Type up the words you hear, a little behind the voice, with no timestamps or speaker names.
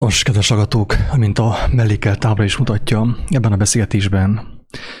Nos, kedves hallgatók, mint a mellékelt tábla is mutatja, ebben a beszélgetésben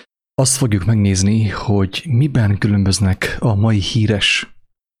azt fogjuk megnézni, hogy miben különböznek a mai híres,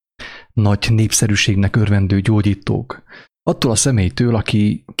 nagy népszerűségnek örvendő gyógyítók attól a személytől,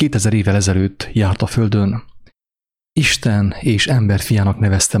 aki 2000 évvel ezelőtt járt a Földön, Isten és ember fiának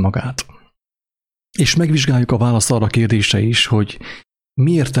nevezte magát. És megvizsgáljuk a választ arra a kérdésre is, hogy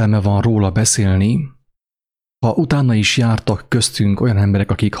mi értelme van róla beszélni, ha utána is jártak köztünk olyan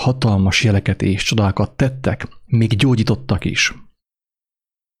emberek, akik hatalmas jeleket és csodákat tettek, még gyógyítottak is.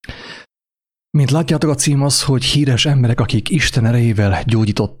 Mint látjátok, a cím az, hogy híres emberek, akik Isten erejével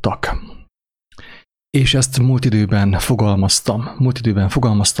gyógyítottak. És ezt múlt időben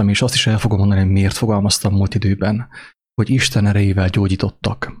fogalmaztam, és azt is el fogom mondani, hogy miért fogalmaztam múlt időben, hogy Isten erejével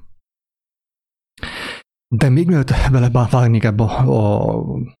gyógyítottak. De még mielőtt belevágnék ebbe a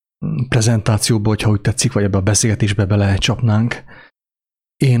prezentációba, hogyha úgy tetszik, vagy ebbe a beszélgetésbe belecsapnánk,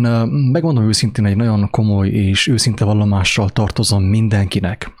 én megmondom őszintén, egy nagyon komoly és őszinte vallomással tartozom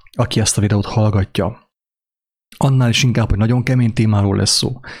mindenkinek, aki ezt a videót hallgatja. Annál is inkább, hogy nagyon kemény témáról lesz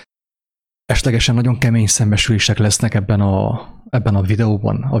szó. Esetlegesen nagyon kemény szembesülések lesznek ebben a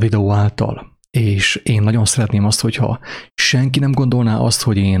videóban, a videó által. És én nagyon szeretném azt, hogyha senki nem gondolná azt,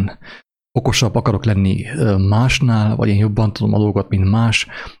 hogy én okosabb akarok lenni másnál, vagy én jobban tudom a dolgot, mint más.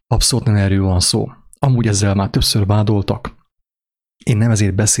 Abszolút nem erről van szó. Amúgy ezzel már többször vádoltak. Én nem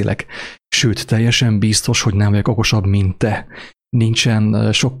ezért beszélek, sőt, teljesen biztos, hogy nem vagyok okosabb, mint te.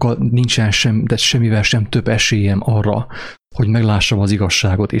 Nincsen semmivel sem több esélyem arra, hogy meglássam az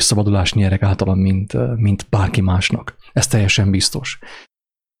igazságot és szabadulást nyerek általam, mint bárki másnak. Ez teljesen biztos.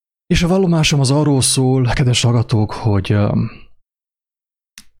 És a vallomásom az arról szól, kedves hallgatók, hogy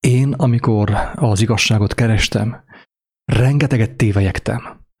én, amikor az igazságot kerestem, rengeteget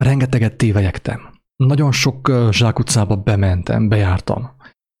tévelyegtem. Nagyon sok zsákutcába bementem, bejártam,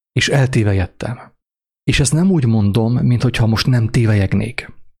 és eltévejedtem. És ezt nem úgy mondom, minthogyha most nem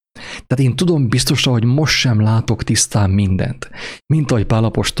tévelyegnék. Tehát én tudom biztosan, hogy most sem látok tisztán mindent. Mint ahogy Pál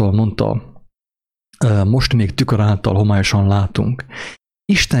apostol mondta, most még tükör által homályosan látunk.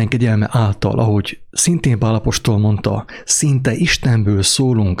 Isten kegyelme által, ahogy szintén Pál apostol mondta, szinte Istenből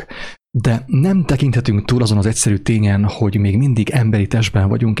szólunk, de nem tekinthetünk túl azon az egyszerű tényen, hogy még mindig emberi testben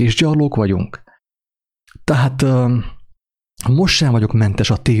vagyunk és gyarlók vagyunk. Tehát most sem vagyok mentes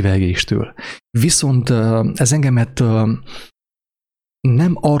a tévegéstől. Viszont ez engemet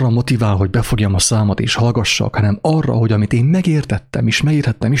nem arra motivál, hogy befogjam a számat és hallgassak, hanem arra, hogy amit én megértettem és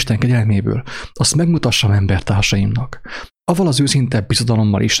megértettem Isten kegyelméből, azt megmutassam embertársaimnak. Avval az őszinte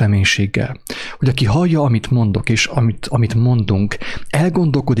bizodalommal és reménységgel, hogy aki hallja, amit mondok és amit mondunk,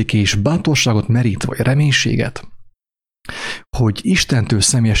 elgondolkodik és bátorságot merít, vagy reménységet, hogy Istentől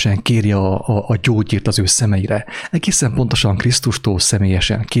személyesen kérje a gyógyírt az ő szemeire, egészen pontosan Krisztustól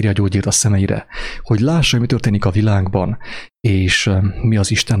személyesen kérje a gyógyírt a szemeire, hogy lássa, mi történik a világban, és mi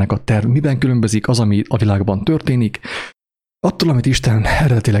az Istennek a terv, miben különbözik az, ami a világban történik, attól, amit Isten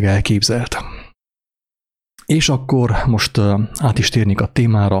eredetileg elképzelt. És akkor most át is térnék a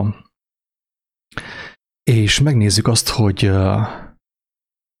témára, és megnézzük azt, hogy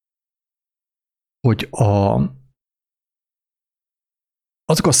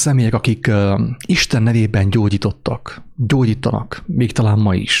azok a személyek, akik Isten nevében gyógyítanak, még talán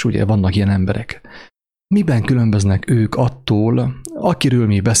ma is, ugye vannak ilyen emberek. Miben különböznek ők attól, akiről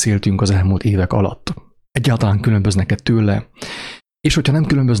mi beszéltünk az elmúlt évek alatt? Egyáltalán különböznek-e tőle? És hogyha nem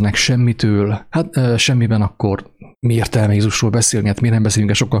különböznek semmitől, hát semmiben, akkor mi értelme Jézusról beszélni? Hát miért nem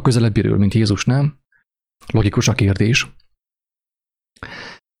beszélünk sokkal közelebbiről, mint Jézus, nem? Logikus a kérdés.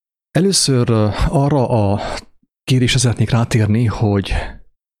 Először arra a kérdésre szeretnék rátérni, hogy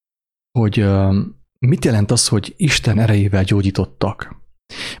mit jelent az, hogy Isten erejével gyógyítottak.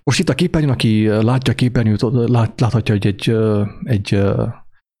 Most itt a képernyőn, aki látja a képernyőt, láthatja, hogy egy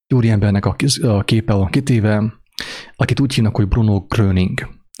úriembernek a képe van kitéve, akit úgy hívnak, hogy Bruno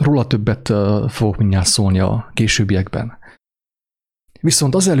Gröning. Róla többet fogok mindjárt szólni a későbbiekben.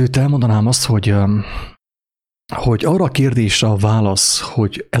 Viszont azelőtt elmondanám azt, hogy arra a kérdésre a válasz,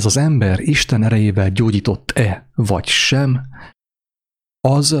 hogy ez az ember Isten erejével gyógyított-e, vagy sem,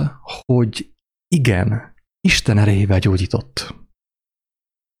 az, hogy igen, Isten erejével gyógyított.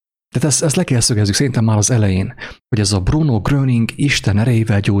 Tehát ezt le kell szögezzük szerintem már az elején, hogy ez a Bruno Gröning Isten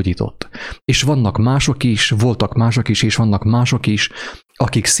erejével gyógyított. És vannak mások is, voltak mások is, és vannak mások is,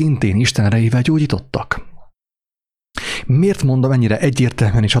 akik szintén Isten erejével gyógyítottak. Miért mondom ennyire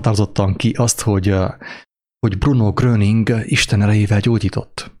egyértelműen és határozottan ki azt, hogy Bruno Gröning Isten erejével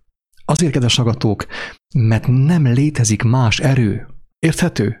gyógyított? Azért, kedves hallgatók, mert nem létezik más erő.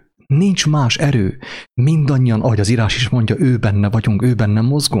 Érthető? Nincs más erő. Mindannyian, ahogy az írás is mondja, ő benne vagyunk, ő benne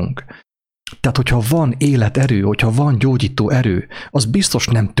mozgunk. Tehát, hogyha van életerő, hogyha van gyógyító erő, az biztos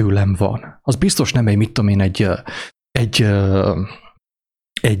nem tőlem van. Az biztos nem mit tudom én,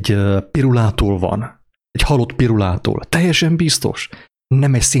 egy pirulától van. Egy halott pirulától. Teljesen biztos.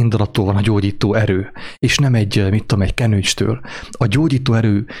 Nem egy széndarabtól van a gyógyító erő, és nem egy kenőcstől. A gyógyító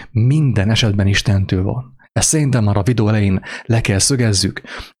erő minden esetben Istentől van. Ezt szerintem már a videó elején le kell szögezzük,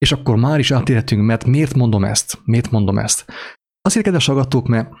 és akkor már is átérhetünk, mert miért mondom ezt? Azért, kedves hallgatók,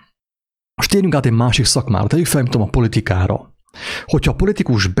 mert most térjünk át egy másik szakmára, tegyük fel, a politikára. Hogyha a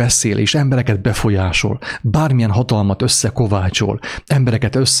politikus beszél és embereket befolyásol, bármilyen hatalmat összekovácsol,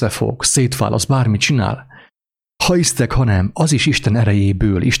 embereket összefog, szétválaszt, bármit csinál, ha hisztek, ha nem, az is Isten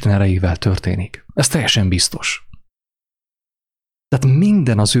erejéből, Isten erejével történik. Ez teljesen biztos. Tehát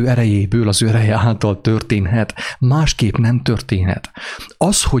minden az ő erejéből, az ő ereje által történhet, másképp nem történhet.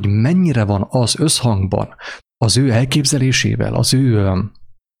 Az, hogy mennyire van az összhangban az ő elképzelésével, az ő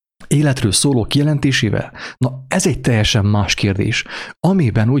életről szóló kijelentésével, na ez egy teljesen más kérdés,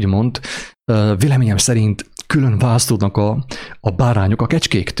 amiben úgymond véleményem szerint külön választódnak a bárányok a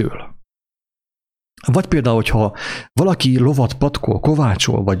kecskéktől. Vagy például, hogyha valaki lovat patkol,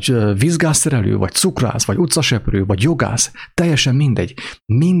 kovácsol, vagy vízgázszerelő, vagy cukrász, vagy utcaseprő, vagy jogász, teljesen mindegy.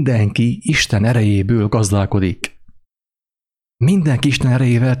 Mindenki Isten erejéből gazdálkodik. Mindenki Isten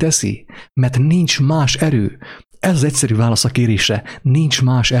erejével teszi, mert nincs más erő. Ez az egyszerű válasz a kérésre, nincs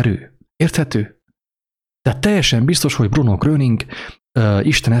más erő. Érthető? Tehát teljesen biztos, hogy Bruno Gröning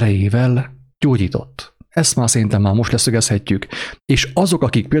Isten erejével gyógyított. Ezt már szerintem már most leszögezhetjük. És azok,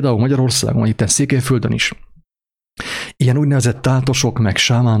 akik például Magyarországon, vagy itt Székelyföldön is, ilyen úgynevezett táltosok, meg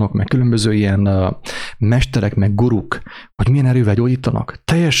sámánok, meg különböző ilyen mesterek, meg guruk, hogy milyen erővel gyógyítanak,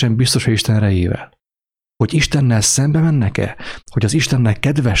 teljesen biztos, hogy Isten erejével. Hogy Istennel szembe mennek-e, hogy az Istennek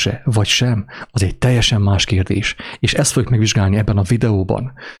kedvese, vagy sem, az egy teljesen más kérdés. És ezt fogjuk megvizsgálni ebben a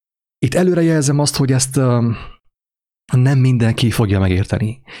videóban. Itt előrejelzem azt, hogy ezt nem mindenki fogja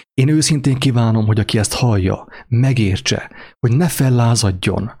megérteni. Én őszintén kívánom, hogy aki ezt hallja, megértse, hogy ne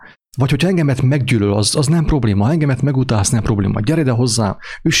fellázadjon. Vagy hogyha engemet meggyűlöl, az nem probléma, ha engemet megutálsz, nem probléma. Gyere ide hozzám,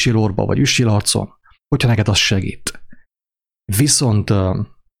 üssél orba, vagy üssél arcon, hogyha neked az segít. Viszont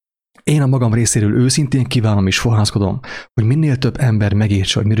én a magam részéről őszintén kívánom és fohászkodom, hogy minél több ember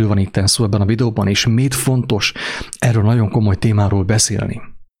megértse, hogy miről van itt szó ebben a videóban, és miért fontos erről nagyon komoly témáról beszélni.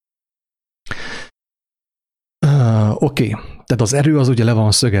 Oké, tehát az erő az ugye le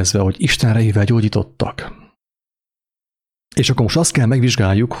van szögezve, hogy Isten erejével gyógyítottak. És akkor most azt kell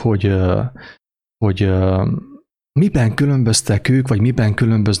megvizsgáljuk, hogy miben különböztek ők, vagy miben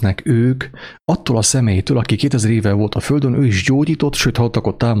különböznek ők attól a személytől, aki 2000 éve volt a Földön, ő is gyógyított, sőt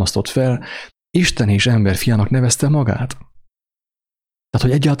halottakot támasztott fel, Isten és ember fiának nevezte magát. Tehát,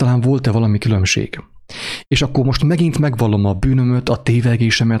 hogy egyáltalán volt-e valami különbség. És akkor most megint megvallom a bűnömöt, a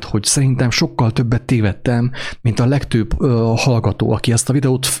tévegésemet, hogy szerintem sokkal többet tévedtem, mint a legtöbb hallgató, aki ezt a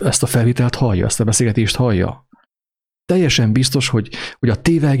videót, ezt a felvételt hallja, ezt a beszélgetést hallja. Teljesen biztos, hogy a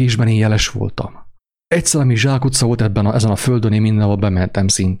tévegésben én jeles voltam. Egyszer, ami zsákutca volt ezen a földön, én mindenhol bementem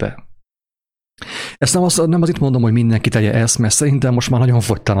szinte. Ezt nem azért mondom, hogy mindenki tegye ezt, mert szerintem most már nagyon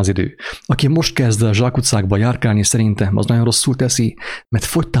fogytán az idő. Aki most kezd zsákutcákba járkálni, szerintem az nagyon rosszul teszi, mert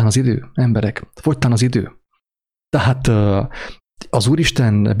fogytán az idő, emberek, fogytán az idő. Tehát az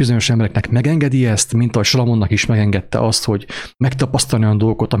Úristen bizonyos embereknek megengedi ezt, mint ahogy Salamonnak is megengedte azt, hogy megtapasztalni olyan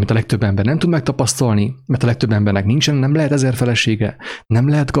dolgokat, amit a legtöbb ember nem tud megtapasztalni, mert a legtöbb embernek nem lehet 1000 felesége, nem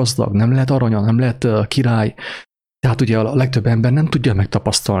lehet gazdag, nem lehet aranya, nem lehet király. Tehát ugye a legtöbb ember nem tudja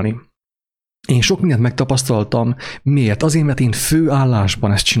megtapasztalni. Én sok mindent megtapasztaltam. Miért? Azért, mert én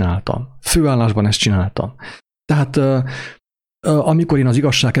főállásban ezt csináltam. Tehát amikor én az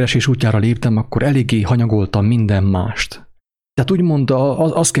igazságkeresés útjára léptem, akkor eléggé hanyagoltam minden mást. Tehát úgymond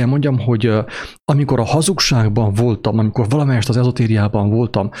azt kell mondjam, hogy amikor a hazugságban voltam, amikor valamelyest az ezotériában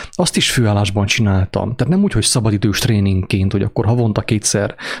voltam, azt is főállásban csináltam. Tehát nem úgy, hogy szabadidős tréningként, hogy akkor havonta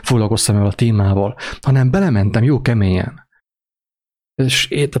 2-szer foglalkoztam el a témával, hanem belementem jó keményen. És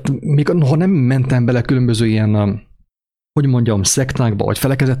tehát még ha nem mentem bele különböző ilyen, hogy mondjam, szektákba vagy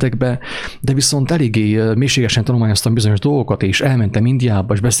felekezetekbe, de viszont eléggé mélységesen tanulmányoztam bizonyos dolgokat, és elmentem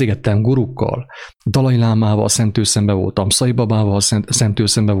Indiába, és beszélgettem gurukkal, Dalai Lámával szemtől szembe voltam, Sai Babával szemtől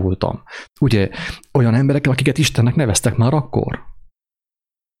szembe voltam. Ugye olyan emberekkel, akiket Istennek neveztek már akkor.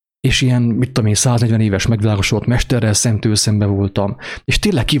 És ilyen, mit tudom én, 140 éves megvilágosodott mesterrel szemtől szembe voltam, és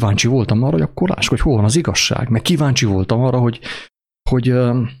tényleg kíváncsi voltam arra, hogy akkor láss, hogy hol van az igazság, meg kíváncsi voltam arra, hogy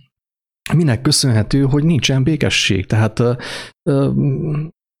minek köszönhető, hogy nincsen békesség. Tehát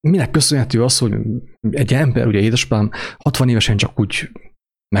minek köszönhető az, hogy egy ember, ugye édesapám 60 évesen csak úgy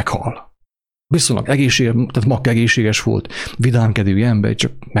meghal. Viszonylag tehát mak egészséges volt, vidámkedő ember,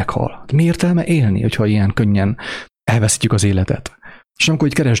 csak meghal. Mi értelme élni, hogyha ilyen könnyen elveszítjük az életet? És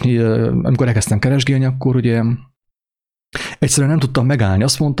amikor elkezdtem keresgélni, akkor ugye egyszerűen nem tudtam megállni.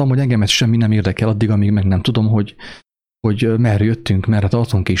 Azt mondtam, hogy engemet semmi nem érdekel addig, amíg meg nem tudom, hogy merre jöttünk, merre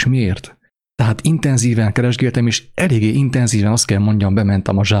tartunk és miért. Tehát intenzíven keresgéltem, és eléggé intenzíven, azt kell mondjam,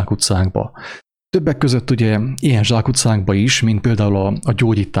 bementem a zsákutcákba. Többek között ugye ilyen zsákutcákba is, mint például a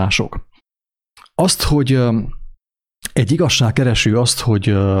gyógyítások. Azt, hogy egy igazságkereső hogy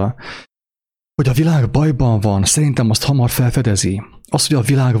a világ bajban van, szerintem azt hamar felfedezi. Az, hogy a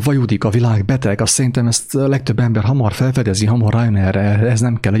világ vajudik, a világ beteg, azt szerintem ezt a legtöbb ember hamar felfedezi, hamar rájön erre. Ez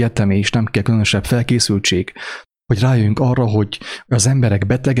nem kell egyetemi, és nem kell különösebb felkészültség, hogy rájöjjünk arra, hogy az emberek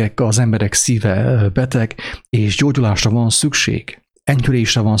betegek, az emberek szíve beteg, és gyógyulásra van szükség,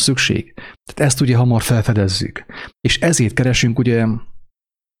 enyhülésre van szükség. Tehát ezt ugye hamar felfedezzük. És ezért keresünk ugye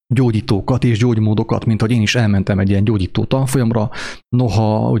gyógyítókat és gyógymódokat, mint hogy én is elmentem egy ilyen gyógyító tanfolyamra,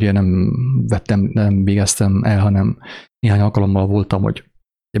 noha ugye nem végeztem el, hanem néhány alkalommal voltam, hogy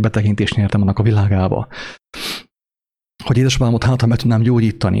egy betekintést nyertem annak a világába, hogy édesapámot ha meg tudnám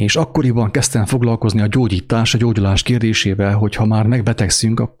gyógyítani, és akkoriban kezdtem foglalkozni a gyógyulás kérdésével, hogy ha már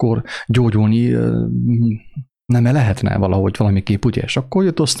megbetegszünk, akkor gyógyulni nem lehetne valahogy valamiképp, ugye? És akkor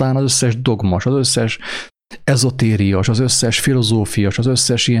jött aztán az összes dogmas, az összes ezotérias, az összes filozófias, az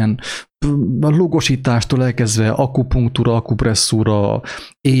összes ilyen logosítástól elkezdve akupunktúra, akupresszúra,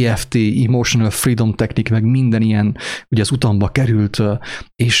 EFT, Emotional Freedom Technique, meg minden ilyen, ugye az utamba került,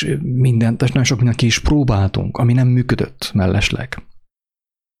 és mindent, és nagyon sok mindent ki is próbáltunk, ami nem működött mellesleg.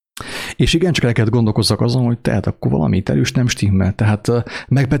 És igen, csak el kellett gondolkozzak azon, hogy tehát akkor valami erős nem stimmel, tehát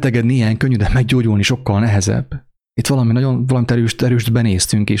megbetegedni ilyen könnyű, de meggyógyulni sokkal nehezebb. Itt valami erőst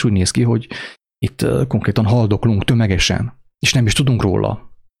benéztünk, és úgy néz ki, hogy itt konkrétan haldoklunk tömegesen, és nem is tudunk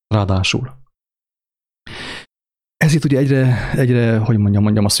róla, ráadásul. Ezért ugye egyre hogy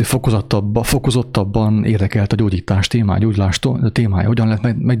mondjam azt, hogy fokozottabban érdekelt a gyógyítás témája, gyógyulás témája, hogyan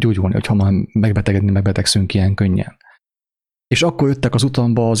lehet meggyógyulni, hogyha már megbetegszünk ilyen könnyen. És akkor jöttek az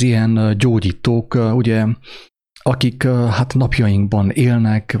utamba az ilyen gyógyítók, ugye, akik hát napjainkban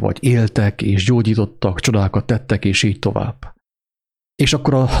élnek, vagy éltek, és gyógyítottak, csodákat tettek, és így tovább. És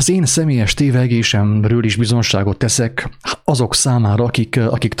akkor az én személyes tévegésemről is bizonságot teszek azok számára,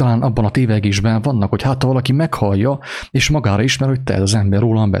 akik talán abban a tévegésben vannak, hogy hát ha valaki meghallja, és magára ismer, hogy te ez az ember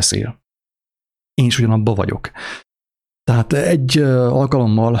rólam beszél. Én is ugyanabban vagyok. Tehát egy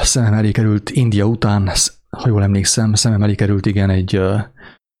alkalommal szemem elé került India után, ha jól emlékszem, szemem elé került igen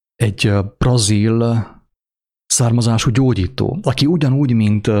egy brazil származású gyógyító, aki ugyanúgy,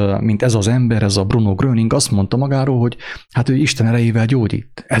 mint ez az ember, ez a Bruno Gröning, azt mondta magáról, hogy hát ő Isten erejével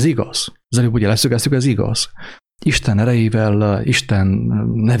gyógyít. Ez igaz? Az előbb ugye leszögeztük, ez igaz. Isten erejével, Isten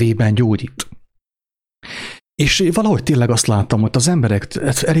nevében gyógyít. És valahogy tényleg azt láttam, hogy az emberek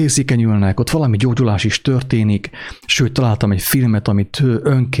elérzékenyülnek, ott valami gyógyulás is történik, sőt találtam egy filmet, amit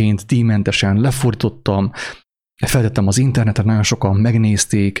önként, díjmentesen lefordítottam, feltettem az internetre, nagyon sokan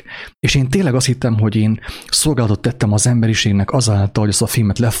megnézték, és én tényleg azt hittem, hogy én szolgálatot tettem az emberiségnek azáltal, hogy ezt a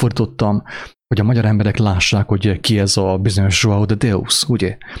filmet lefordítottam, hogy a magyar emberek lássák, hogy ki ez a bizonyos João de Deus,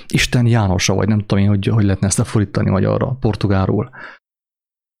 ugye? Isten Jánosa, vagy nem tudom én, hogy lehetne ezt lefordítani magyarra, portugálról.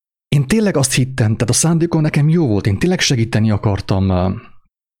 Én tényleg azt hittem, tehát a szándékom nekem jó volt, én tényleg segíteni akartam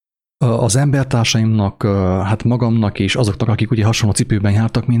az embertársaimnak, hát magamnak és azoknak, akik ugye hasonló cipőben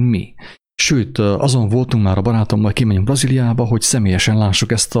jártak, mint mi. Sőt, azon voltunk már a barátommal, kimegyünk Brazíliába, hogy személyesen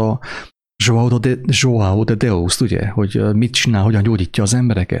lássuk ezt a João de Deus, ugye, hogy mit csinál, hogyan gyógyítja az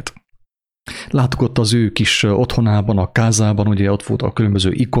embereket. Láttuk ott az ő kis otthonában, a kázában, ugye ott voltak a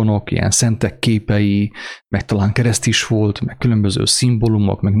különböző ikonok, ilyen szentek képei, meg talán kereszt is volt, meg különböző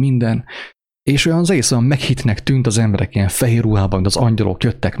szimbólumok, meg minden. És olyan az egész olyan meghittnek tűnt, az emberek ilyen fehér ruhában, az angyalok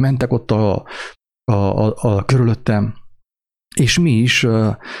jöttek, mentek ott a körülöttem. És mi is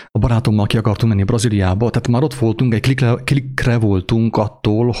a barátommal ki akartunk menni Brazíliába, tehát már ott voltunk, egy klikre voltunk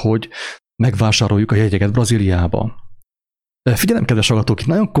attól, hogy megvásároljuk a jegyeket Brazíliába. Figyelem, kedves hallgatók, itt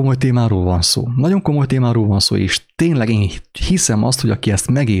nagyon komoly témáról van szó. Nagyon komoly témáról van szó, és tényleg én hiszem azt, hogy aki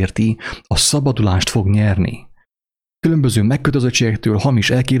ezt megérti, a szabadulást fog nyerni. Különböző megkötözöttségektől, hamis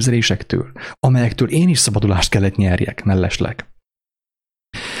elképzelésektől, amelyektől én is szabadulást kellett nyerjek mellesleg.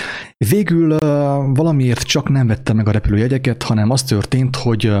 Végül valamiért csak nem vettem meg a repülőjegyeket, hanem az történt,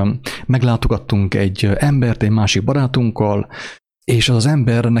 hogy meglátogattunk egy embert, egy másik barátunkkal, és az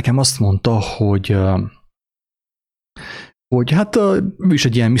ember nekem azt mondta, hogy hát ő is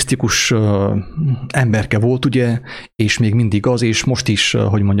egy ilyen misztikus emberke volt, ugye, és még mindig az, és most is,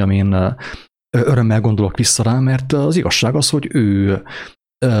 hogy mondjam én, örömmel gondolok vissza rá, mert az igazság az, hogy ő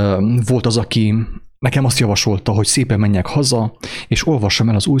volt az, aki nekem azt javasolta, hogy szépen menjek haza, és olvassam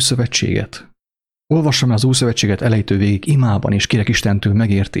el az új szövetséget. Olvassam el az új szövetséget elejétől végig imában, és kérek Istentől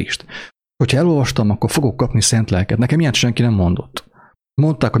megértést. Hogyha elolvastam, akkor fogok kapni szent lelket. Nekem ilyet senki nem mondott.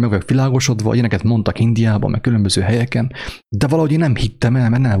 Mondták, hogy meg vagyok világosodva, ilyeneket mondtak Indiában, meg különböző helyeken, de valahogy én nem hittem el,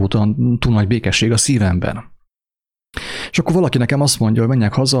 mert nem volt olyan túl nagy békesség a szívemben. És akkor valaki nekem azt mondja, hogy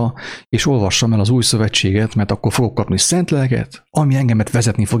menjek haza, és olvassam el az új szövetséget, mert akkor fogok kapni szent lelket, ami engemet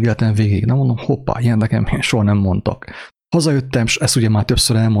vezetni fog életem végig. Nem mondom, hoppá, ilyen nekem soha nem mondtak. Hazajöttem, és ezt ugye már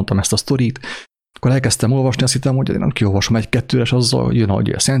többször elmondtam ezt a sztorit, akkor elkezdtem olvasni, azt hittem, hogy én nem kiolvasom egy-kettőres, azzal jön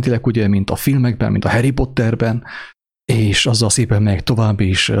a Szentlélek, ugye, mint a filmekben, mint a Harry Potterben, és azzal szépen megyek tovább,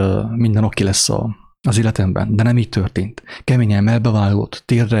 és minden oké lesz az életemben. De nem így történt. Keményen melbevágott,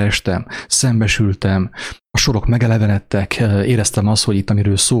 térdre estem, szembesültem, a sorok megelevenedtek, éreztem azt, hogy itt,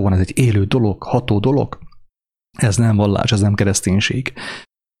 amiről szó van, ez egy élő dolog, ható dolog. Ez nem vallás, ez nem kereszténység.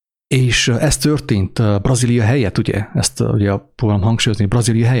 És ez történt Brazília helyett, ugye? Ezt ugye próbálom hangsúlyozni,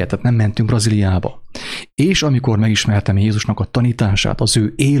 Brazília helyett, tehát nem mentünk Brazíliába. És amikor megismertem Jézusnak a tanítását, az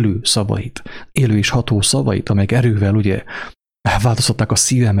ő élő szavait, élő és ható szavait, amelyek erővel ugye változtatták a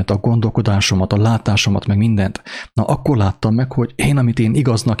szívemet, a gondolkodásomat, a látásomat, meg mindent, na akkor láttam meg, hogy amit én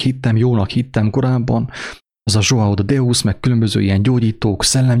igaznak hittem, jónak hittem korábban, az a João de Deus, meg különböző ilyen gyógyítók,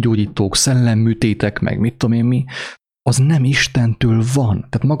 szellemműtétek, meg mit tudom én mi, az nem Istentől van.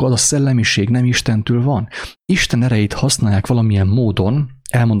 Tehát maga az a szellemiség nem Istentől van. Isten erejét használják valamilyen módon,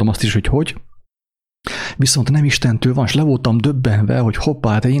 elmondom azt is, hogy, viszont nem Istentől van, és le voltam döbbenve, hogy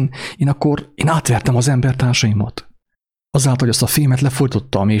hoppá, de én átvertem az embertársaimat. Azáltal, hogy azt a fémet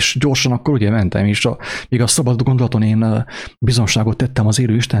lefolytottam, és gyorsan akkor ugye mentem, és még a szabad gondolaton én bizonságot tettem az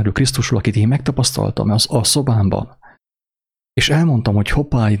élő Istenről, Krisztusról, akit én megtapasztaltam a szobámban. És elmondtam, hogy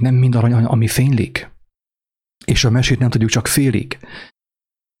hoppá, itt nem mind arany, ami fénylik. És a mesét nem tudjuk csak félig.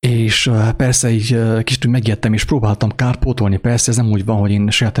 És persze így kicsit megijedtem, és próbáltam kárpótolni. Persze ez nem úgy van, hogy én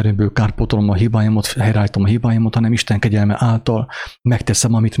saját erőmből kárpótolom a hibáimat, helyreállítom a hibáimat, hanem Isten kegyelme által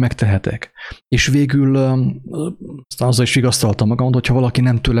megteszem, amit megtehetek. És végül azzal is vigasztaltam magam, hogyha valaki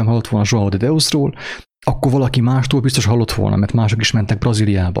nem tőlem hallott volna João de Deusról, akkor valaki mástól biztos hallott volna, mert mások is mentek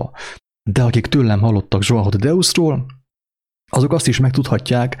Brazíliába. De akik tőlem hallottak João de Deusról, azok azt is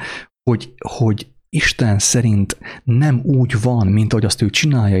megtudhatják, hogy Isten szerint nem úgy van, mint ahogy azt ő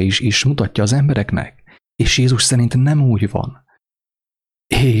csinálja és mutatja az embereknek. És Jézus szerint nem úgy van.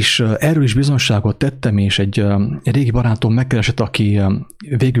 És erről is bizonságot tettem, és egy régi barátom megkeresett, aki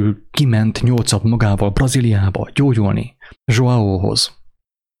végül kiment 8 magával Brazíliába gyógyulni, Joáóhoz.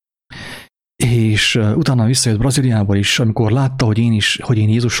 És utána visszajött Brazíliába is, amikor látta, hogy én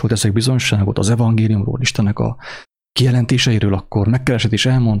Jézusról teszek bizonságot, az evangéliumról, Istennek a kijelentéseiről, akkor megkeresett és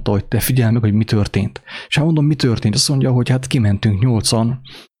elmondta, hogy te figyelj meg, hogy mi történt. És elmondom, mi történt. Azt mondja, hogy hát kimentünk 8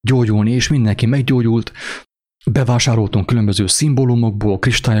 gyógyulni, és mindenki meggyógyult, bevásároltunk különböző szimbólumokból,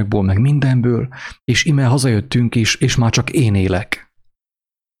 kristályokból, meg mindenből, és ime hazajöttünk, és már csak én élek.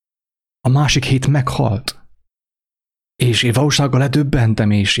 A másik 7 meghalt. És én valósággal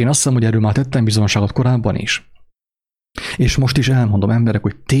ledöbbentem, és én azt hiszem, hogy erről már tettem bizonságot korábban is. És most is elmondom, emberek,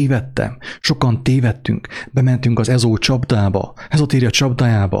 hogy tévedtem, sokan tévedtünk, bementünk az ezotéria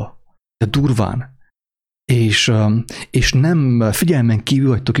csapdájába, de durván, és nem figyelmen kívül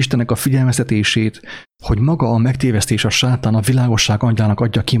hagytuk Istennek a figyelmeztetését, hogy maga a megtévesztés, a sátán, a világosság angyának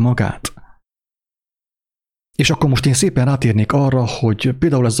adja ki magát. És akkor most én szépen rátérnék arra, hogy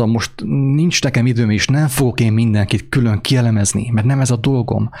például ez most nincs nekem időm, és nem fogok én mindenkit külön kielemezni, mert nem ez a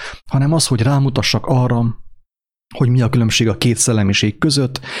dolgom, hanem az, hogy rámutassak arra, hogy mi a különbség a két szellemiség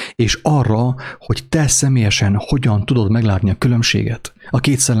között, és arra, hogy te személyesen hogyan tudod meglátni a különbséget a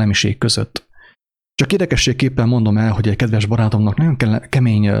két szellemiség között. Csak érdekességképpen mondom el, hogy egy kedves barátomnak nagyon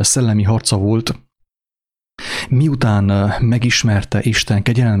kemény szellemi harca volt, miután megismerte Isten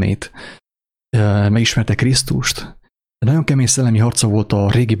kegyelmét, megismerte Krisztust. Nagyon kemény szellemi harca volt a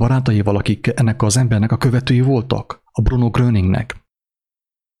régi barátaival, akik ennek az embernek a követői voltak, a Bruno Gröningnek.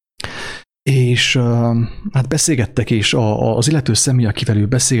 És hát beszélgettek, és az illető személy, akivel ő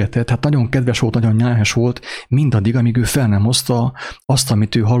beszélgetett, hát nagyon kedves volt, nagyon nyájas volt, mindaddig, amíg ő fel nem hozta azt,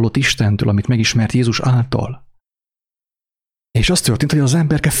 amit ő hallott Istentől, amit megismert Jézus által. És az történt, hogy az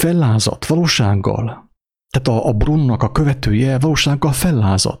emberke fellázadt valósággal. Tehát a Brunnak a követője valósággal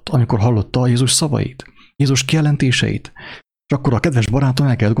fellázadt, amikor hallotta Jézus szavait, Jézus kijelentéseit. És akkor a kedves barátom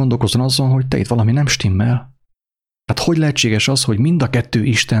el kellett gondolkozni azon, hogy te itt valami nem stimmel. Tehát hogy lehetséges az, hogy mind a kettő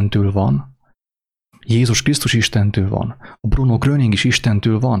Istentől van, Jézus Krisztus Istentől van, a Bruno Gröning is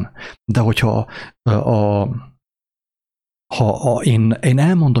Istentől van, de hogyha én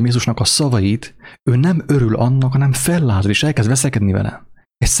elmondom Jézusnak a szavait, ő nem örül annak, hanem fellázad, és elkezd veszekedni vele.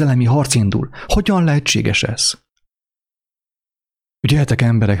 Egy szellemi harc indul. Hogyan lehetséges ez? Ügyeljetek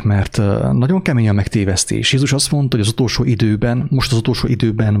emberek, mert nagyon kemény a megtévesztés. Jézus azt mondta, hogy az utolsó időben, most az utolsó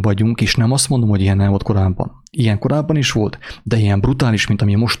időben vagyunk, és nem azt mondom, hogy ilyen nem volt korábban. Ilyen korábban is volt, de ilyen brutális, mint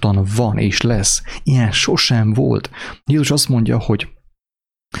ami mostan van és lesz. Ilyen sosem volt. Jézus azt mondja, hogy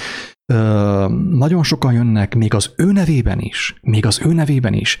nagyon sokan jönnek, még az ő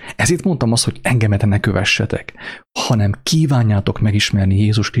nevében is. Ezért mondtam azt, hogy engemet ne kövessetek, hanem kívánjátok megismerni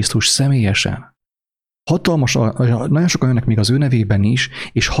Jézus Krisztus személyesen. Nagyon sokan jönnek még az ő nevében is,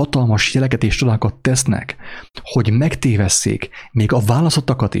 és hatalmas jeleket és csodákat tesznek, hogy megtévesszék még a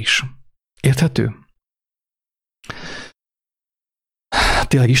válaszottakat is. Érthető?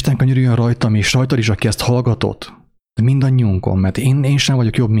 Tényleg Isten könyörüljön rajtam, és rajtad is, aki ezt hallgatott, mindannyiunkon, mert én sem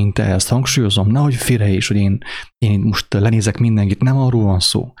vagyok jobb, mint te, ezt hangsúlyozom, nehogy félre is, hogy én most lenézek mindenkit, nem arról van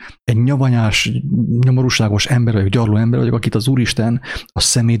szó. Egy nyavanyás, nyomorúságos ember vagyok, gyarló ember vagyok, akit az Úristen a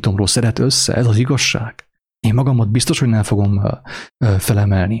személydomról szeret össze, ez az igazság. Én magamat biztos, hogy nem fogom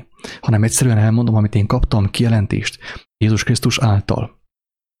felemelni, hanem egyszerűen elmondom, amit én kaptam, kijelentést Jézus Krisztus által.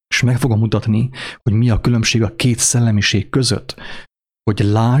 És meg fogom mutatni, hogy mi a különbség a két szellemiség között, hogy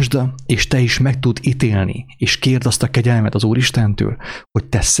lásd, és te is meg tud ítélni, és kérd azt a kegyelmet az Úristentől, hogy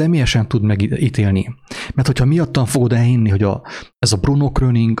te személyesen tud megítélni. Mert hogyha miattam fogod elhinni, hogy ez a Bruno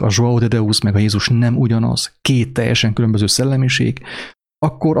Gröning, a João de Deus meg a Jézus nem ugyanaz, két teljesen különböző szellemiség,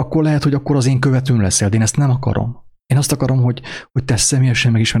 akkor lehet, hogy akkor az én követőm leszel, de én ezt nem akarom. Én azt akarom, hogy te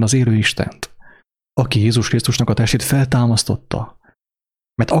személyesen megismerd az élő Istent, aki Jézus Krisztusnak a testét feltámasztotta.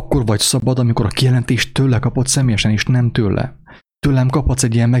 Mert akkor vagy szabad, amikor a kijelentést tőle kapod személyesen, és nem tőle. Tőlem kaphatsz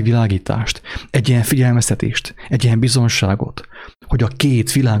egy ilyen megvilágítást, egy ilyen figyelmeztetést, egy ilyen bizonságot, hogy a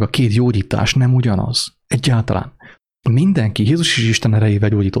két világ, a két gyógyítás nem ugyanaz. Egyáltalán. Mindenki, Jézus is Isten erejével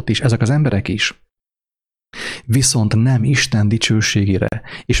gyógyított is, ezek az emberek is. Viszont nem Isten dicsőségére,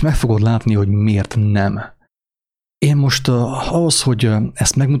 és meg fogod látni, hogy miért nem. Én most ahhoz, hogy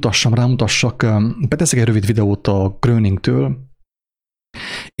ezt megmutassam, rámutassak, beteszek egy rövid videót a Gröningtől,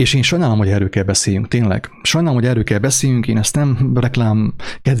 és én sajnálom, hogy erről kell beszéljünk, tényleg. Sajnálom, hogy erről kell beszéljünk, én ezt nem reklám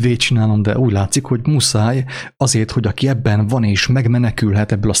kedvéért csinálom, de úgy látszik, hogy muszáj azért, hogy aki ebben van és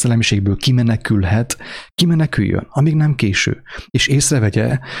megmenekülhet, ebből a szellemiségből kimeneküljön, amíg nem késő. És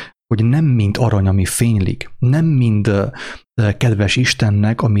észrevegye, hogy nem mind arany, ami fénylik, nem mind kedves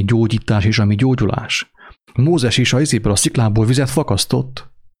Istennek, ami gyógyítás és ami gyógyulás. Mózes is a sziklából vizet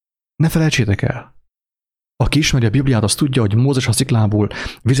fakasztott. Ne felejtsétek el. Aki ismeri a Bibliát, az tudja, hogy Mózes a sziklából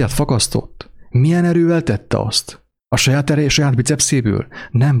vizet fakasztott. Milyen erővel tette azt? A saját bicepszéből?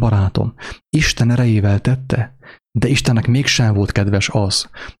 Nem, barátom. Isten erejével tette, de Istennek mégsem volt kedves az,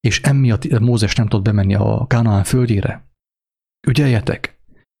 és emiatt Mózes nem tudott bemenni a Kánaán földjére. Ügyeljetek,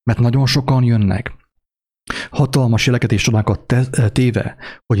 mert nagyon sokan jönnek, hatalmas jeleket és csodákat téve,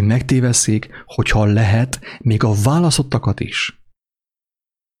 hogy megtévesszék, hogyha lehet, még a válaszottakat is.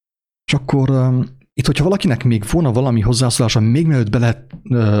 És akkor itt, hogyha valakinek még volna valami hozzászólása, még mielőtt bele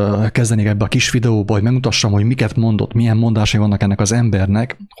kezdenék ebbe a kis videóba, hogy megmutassam, hogy miket mondott, milyen mondásai vannak ennek az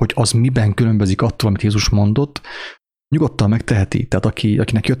embernek, hogy az miben különbözik attól, amit Jézus mondott, nyugodtan megteheti. Tehát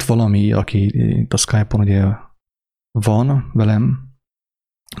akinek jött valami, aki itt a Skype-on ugye van velem,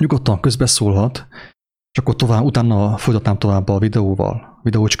 nyugodtan közbeszólhat, és akkor utána folytatnám tovább a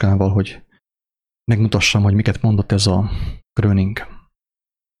videócskával, hogy megmutassam, hogy miket mondott ez a Gröning.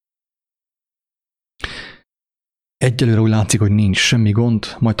 Egyelőre úgy látszik, hogy nincs semmi gond,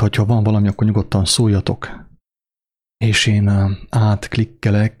 majd ha van valami, akkor nyugodtan szóljatok. És én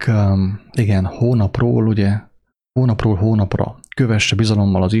átklikkelek, igen, hónapról hónapra, kövesse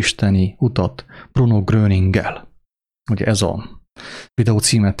bizalommal az isteni utat Bruno Gröninggel. Ugye ez a videó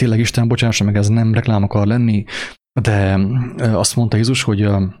címe, tényleg Isten bocsássa meg, ez nem reklám akar lenni, de azt mondta Jézus, hogy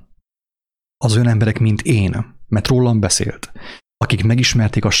az olyan emberek, mint én, mert rólam beszélt, akik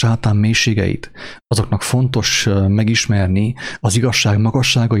megismerték a sátán mélységeit, azoknak fontos megismerni az igazság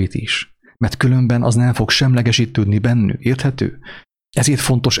magasságait is, mert különben az nem fog semlegesítődni bennük, érthető? Ezért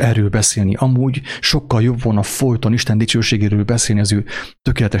fontos erről beszélni. Amúgy sokkal jobb volna folyton Isten dicsőségéről beszélni, az ő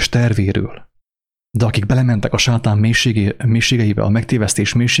tökéletes tervéről. De akik belementek a sátán mélységeibe, a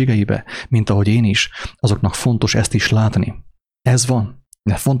megtévesztés mélységeibe, mint ahogy én is, azoknak fontos ezt is látni. Ez van.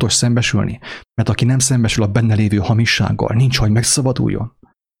 De fontos szembesülni, mert aki nem szembesül a benne lévő hamissággal, nincs, hogy megszabaduljon.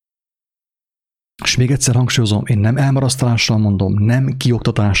 És még egyszer hangsúlyozom, én nem elmarasztalással mondom, nem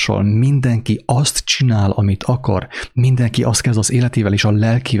kioktatással, mindenki azt csinál, amit akar, mindenki azt kezd az életével és a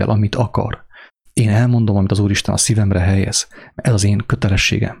lelkével, amit akar. Én elmondom, amit az Úristen a szívemre helyez, ez az én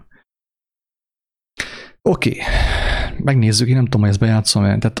kötelességem. Oké, megnézzük, én nem tudom, hogy ezt bejátszom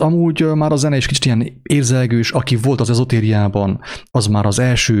el. Tehát amúgy már a zene is kicsit ilyen érzelgős, aki volt az ezotériában, az már az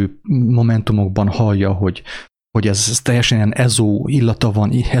első momentumokban hallja, hogy ez teljesen ilyen ezó illata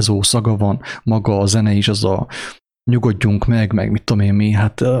van, ezó szaga van, maga a zene is, az a nyugodjunk meg mit tudom én mi,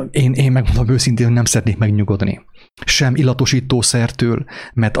 hát én megmondom őszintén, hogy nem szeretnék megnyugodni. Sem illatosítószertől,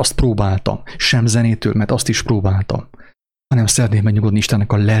 mert azt próbáltam, sem zenétől, mert azt is próbáltam, hanem szeretnék megnyugodni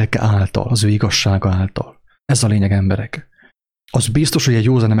Istennek a lelke által, az ő igazsága által. Ez a lényeg, emberek. Az biztos, hogy egy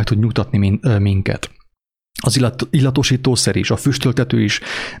jó zene meg tud nyugtatni minket. Az illatosítószer is, a füstöltető is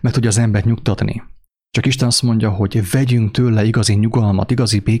meg tudja az embert nyugtatni. Csak Isten azt mondja, hogy vegyünk tőle igazi nyugalmat,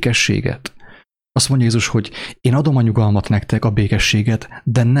 igazi békességet. Azt mondja Jézus, hogy én adom a nyugalmat nektek, a békességet,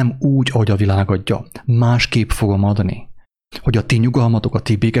 de nem úgy, ahogy a világ adja. Másképp fogom adni. Hogy a ti nyugalmatok, a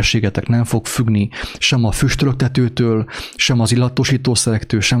ti békességetek nem fog függni sem a füstölöktetőtől, sem az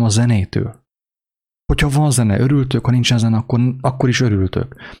illatosítószerektől, sem a zenétől. Hogyha van zene, örültök, ha nincsen zene, akkor is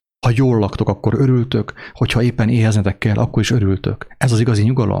örültök. Ha jól laktok, akkor örültök, hogyha éppen éheznetek kell, akkor is örültök. Ez az igazi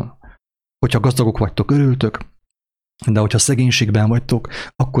nyugalom. Hogyha gazdagok vagytok, örültök, de hogyha szegénységben vagytok,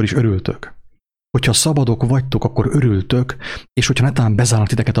 akkor is örültök. Hogyha szabadok vagytok, akkor örültök, és hogyha netán bezárnak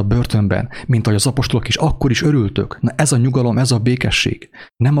titeket a börtönben, mint ahogy az apostolok is, akkor is örültök. Na ez a nyugalom, ez a békesség.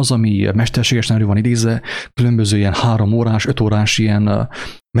 Nem az, ami mesterségesen elő van idézve, különböző ilyen 3 órás, 5 órás ilyen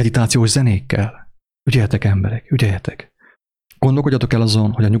meditációs zenékkel. Ügyeljetek, emberek, ügyeljetek. Gondolkodjatok el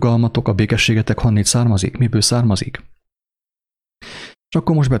azon, hogy a nyugalmatok, a békességetek honnét származik, miből származik. És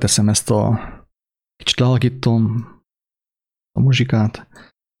akkor most beteszem ezt kicsit lealakítom a muzsikát.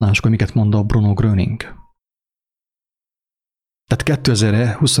 Lássuk, hogy miket mond a Bruno Gröning. Tehát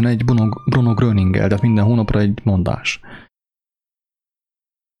 2021 Bruno Gröninggel, tehát minden hónapra egy mondás.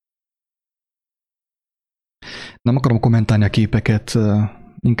 Nem akarom kommentálni a képeket,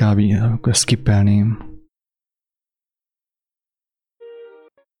 inkább skippelném.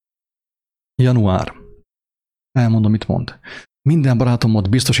 Január. Elmondom, mit mond. Minden barátomot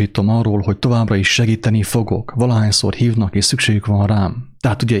biztosítom arról, hogy továbbra is segíteni fogok, valahányszor hívnak és szükségük van rám.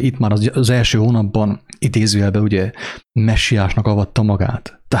 Tehát ugye itt már az első hónapban idézőjelben ugye messiásnak avatta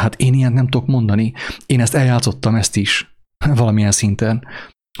magát. Tehát én ilyet nem tudok mondani, én ezt eljátszottam ezt is valamilyen szinten,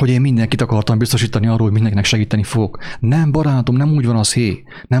 hogy én mindenkit akartam biztosítani arról, hogy mindenkinek segíteni fogok. Nem barátom, nem úgy van az,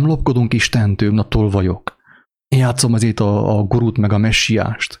 nem lopkodunk Istentől, na tolvajok. Én játszom azért a gurút meg a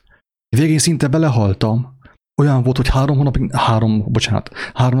messiást. Végén szinte belehaltam. Olyan volt, hogy 3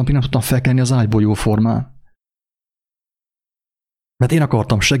 napig nem tudtam felkelni az ágyból jóformán. Mert én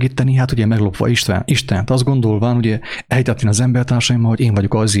akartam segíteni, hát ugye meglopva Istent, azt gondolván, ugye elhitetni az embertársaimmal, hogy én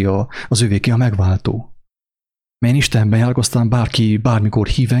vagyok az övéké a megváltó. Mert én Istenben járkoztam, bárki bármikor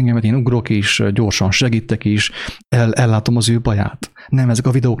hív engemet, én ugrok és gyorsan segítek is, ellátom az ő baját. Nem, ezek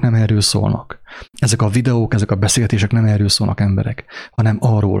a videók nem erről szólnak. Ezek a videók, ezek a beszélgetések nem erről szólnak, emberek, hanem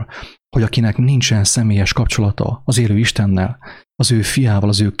arról, hogy akinek nincsen személyes kapcsolata az élő Istennel, az ő fiával,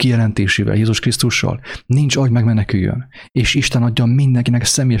 az ő kijelentésével, Jézus Krisztussal, nincs, hogy megmeneküljön, és Isten adja mindenkinek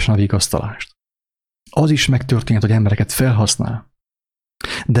személyesen a vigasztalást. Az is megtörténhet, hogy embereket felhasznál,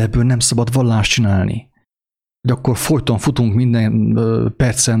 de ebből nem szabad vallást csinálni, hogy akkor folyton futunk minden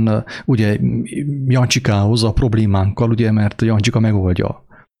percen ugye Jancsikához a problémánkkal, ugye, mert Jancsika megoldja.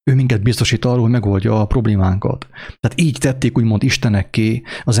 Ő minket biztosít arról, hogy megoldja a problémánkat. Tehát így tették úgymond istenekké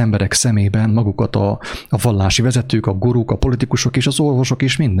az emberek szemében magukat a vallási vezetők, a guruk, a politikusok és az orvosok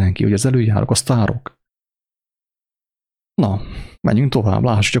és mindenki, hogy az előjárok, a sztárok. Na, menjünk tovább,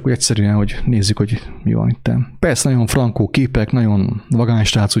 lássuk csak úgy egyszerűen, hogy nézzük, hogy mi van itt. Persze nagyon frankó képek, nagyon vagány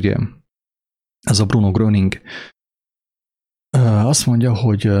srác, ugye, ez a Bruno Gröning. Azt mondja,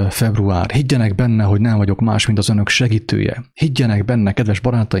 hogy február, higgyenek benne, hogy nem vagyok más, mint az önök segítője. Higgyenek benne, kedves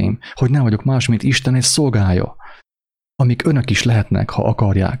barátaim, hogy nem vagyok más, mint Isten egy szolgája, amik önök is lehetnek, ha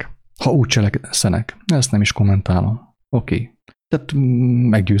akarják, ha úgy cselekszenek. Ezt nem is kommentálom. Oké. Tehát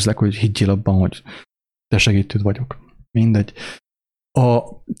meggyőzlek, hogy higgyél abban, hogy te segítőd vagyok. Mindegy.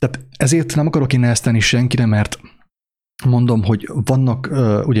 Tehát ezért nem akarok én nehezteni senkire, mert mondom, hogy vannak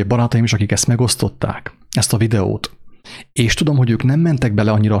ugye barátaim is, akik ezt megosztották, ezt a videót, és tudom, hogy ők nem mentek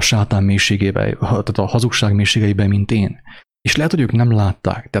bele annyira a sátán mélységébe, tehát a hazugság mélységeibe, mint én. És lehet, hogy ők nem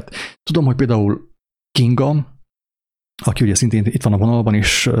látták. Tehát tudom, hogy például Kinga, aki ugye szintén itt van a vonalban,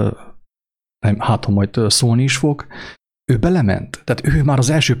 és hát, ha majd szólni is fog, ő belement. Tehát ő már az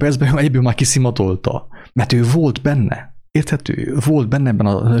első percben egyből már kiszimatolta, mert ő volt benne. Érthető? Ő volt benne ebben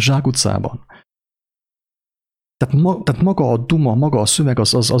a zsákutcában. Tehát maga a duma, maga a szöveg,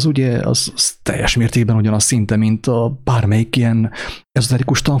 az ugye az teljes mértékben ugyanaz szinte, mint a bármelyik ilyen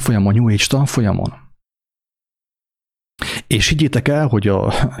ezoterikus tanfolyamon, New Age tanfolyamon. És higgyétek el,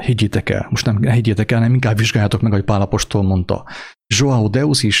 most nem higgyétek el, hanem inkább vizsgáljátok meg, ahogy Pál apostol mondta. João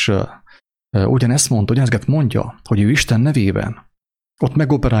Deus is ugyanezt mondja, hogy ő Isten nevében ott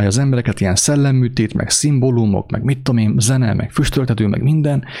megoperálja az embereket, ilyen szellemműtét, meg szimbólumok, meg mit tudom én, zene, meg füstöltető, meg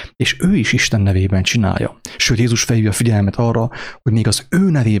minden, és ő is Isten nevében csinálja. Sőt, Jézus felhívja a figyelmet arra, hogy még az ő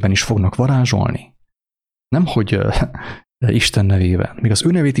nevében is fognak varázsolni. Nemhogy Isten nevében. Még az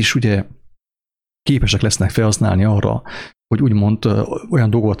ő nevét is ugye képesek lesznek felhasználni arra, hogy úgymond olyan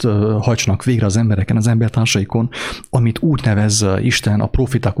dolgot hajtsanak végre az embereken, az embertársaikon, amit úgy nevez Isten, a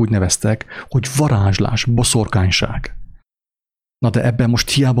profiták úgy neveztek, hogy varázslás, boszorkányság. Na de ebben most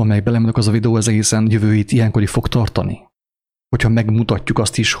hiába megy belemondok, az a videó, ez egészen jövő hét ilyenkorig fog tartani. Hogyha megmutatjuk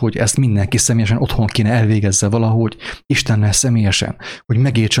azt is, hogy ezt mindenki személyesen otthon kéne elvégezze valahogy, Istennel személyesen, hogy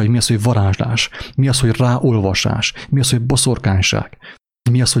megértse, hogy mi az, hogy varázslás, mi az, hogy ráolvasás, mi az, hogy boszorkányság,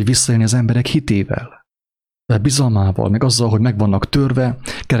 mi az, hogy visszaélni az emberek hitével, bizalmával, meg azzal, hogy meg vannak törve,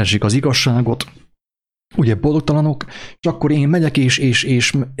 keresik az igazságot, ugye boldogtalanok, és akkor én megyek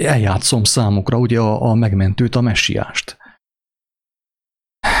és eljátszom számukra ugye a megmentőt, a messiást.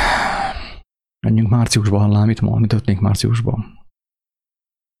 Menjünk márciusban, hallám, mit történik márciusban.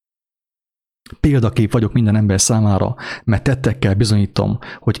 Példakép vagyok minden ember számára, mert tettekkel bizonyítom,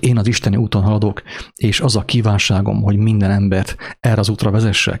 hogy én az isteni úton haladok, és az a kívánságom, hogy minden embert erre az útra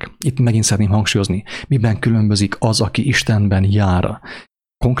vezessek. Itt megint szeretném hangsúlyozni, miben különbözik az, aki Istenben jár.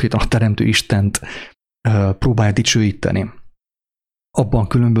 Konkrétan a teremtő Istent próbálja dicsőíteni. Abban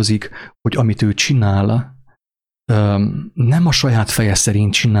különbözik, hogy amit ő csinál, nem a saját feje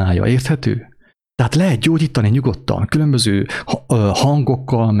szerint csinálja, érthető? Tehát lehet gyógyítani nyugodtan, különböző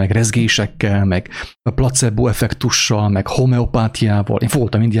hangokkal, meg rezgésekkel, meg placebo effektussal, meg homeopátiával. Én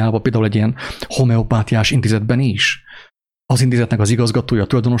voltam Indiában például egy ilyen homeopátiás intézetben is. Az intézetnek az igazgatója, a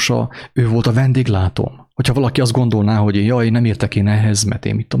tulajdonosa, ő volt a vendéglátóm. Hogyha valaki azt gondolná, hogy jaj, nem értek én ehhez, mert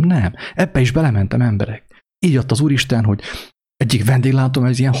én mit tudom, nem. Ebbe is belementem, emberek. Így jött az Úristen, hogy egyik vendéglátóm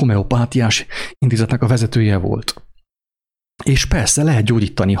ez ilyen homeopátiás intézetnek a vezetője volt. És persze lehet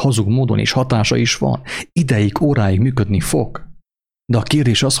gyógyítani hazug módon, és hatása is van. Ideig, óráig működni fog. De a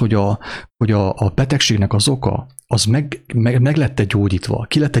kérdés az, hogy a betegségnek az oka, az meg lett-e gyógyítva,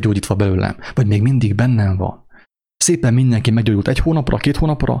 ki lett-e gyógyítva belőlem, vagy még mindig bennem van. Szépen mindenki meggyógyult 1 hónapra, 2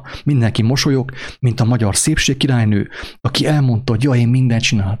 hónapra, mindenki mosolyog, mint a magyar szépségkirálynő, aki elmondta, hogy ja, én mindent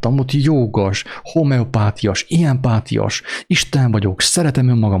csináltam, ott jógas, homeopátias, ilyenpátias, Isten vagyok, szeretem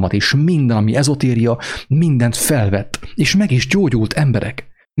önmagamat, és minden, ami ezotéria, mindent felvett, és meg is gyógyult, emberek.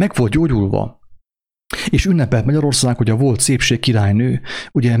 Meg volt gyógyulva. És ünnepelt Magyarország, hogy a volt szépségkirálynő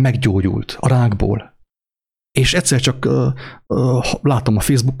ugye meggyógyult a rákból. És egyszer csak látom a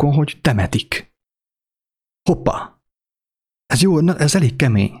Facebookon, hogy temetik. Hoppá! Ez jó, ez elég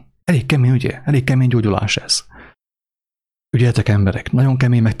kemény. Elég kemény, ugye? Elég kemény gyógyulás ez. Ügyeljetek, emberek, nagyon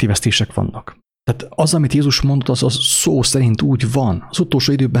kemény megtévesztések vannak. Tehát az, amit Jézus mondott, az szó szerint úgy van. Az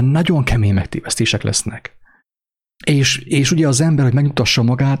utolsó időben nagyon kemény megtévesztések lesznek. És ugye az ember, hogy megnyugtassa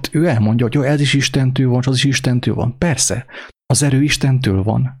magát, ő elmondja, hogy jó, ez is Istentől van, és az is Istentől van. Persze, az erő Istentől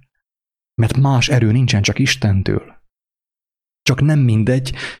van. Mert más erő nincsen, csak Istentől. Csak nem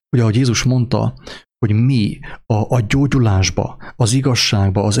mindegy, hogy ahogy Jézus mondta, hogy mi a gyógyulásba, az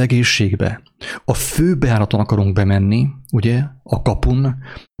igazságba, az egészségbe, a főbejáraton akarunk bemenni, ugye, a kapun,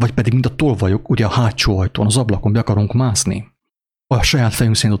 vagy pedig mint a tolvajok, ugye a hátsó ajtón, az ablakon be akarunk mászni. A saját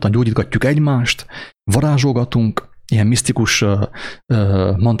fejünk szerint ottan gyógyítgatjuk egymást, varázsolgatunk, ilyen misztikus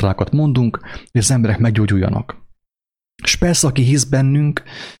mantrákat mondunk, hogy az emberek meggyógyuljanak. És persze, aki hisz bennünk,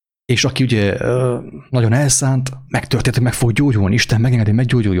 és aki ugye nagyon elszánt, megtörtént, hogy meg fog gyógyulni, Isten megengedi,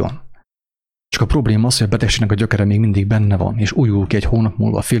 meggyógyuljon. Csak a probléma az, hogy a betegségnek a gyökere még mindig benne van, és újul ki 1 hónap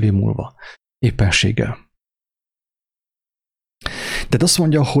múlva, fél év múlva, éppenséggel. Tehát azt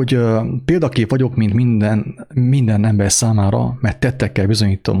mondja, hogy példakép vagyok, mint minden ember számára, mert tettekkel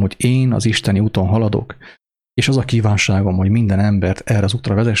bizonyítom, hogy én az isteni úton haladok, és az a kívánságom, hogy minden embert erre az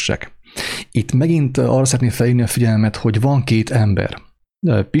útra vezessek. Itt megint arra szeretném felhívni a figyelmet, hogy van 2 ember,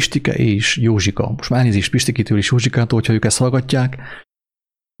 Pistike és Józsika. Most már elnézést Pistikitől és Józsikától, hogyha ők ezt hallgatják,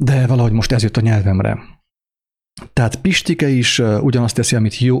 de valahogy most ez jött a nyelvemre. Tehát Pistike is ugyanazt teszi,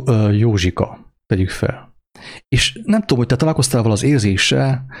 amit Józsika, tegyük fel. És nem tudom, hogy te találkoztál vala az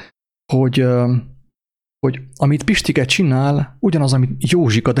érzéssel, hogy amit Pistike csinál, ugyanaz, amit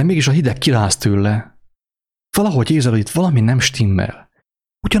Józsika, de mégis a hideg kiráz tőle. Valahogy érzel, hogy itt valami nem stimmel.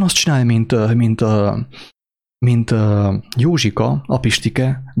 Ugyanazt csinálja, mint Józsika, a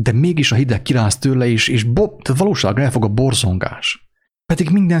Pistike, de mégis a hideg kiráz tőle, és valóságban elfog a borzongás. Pedig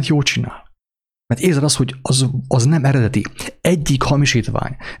mindent jól csinál. Mert érzed azt, hogy az nem eredeti. Egyik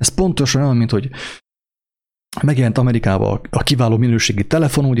hamisítvány. Ez pontosan olyan, mint hogy megjelent Amerikában a kiváló minőségi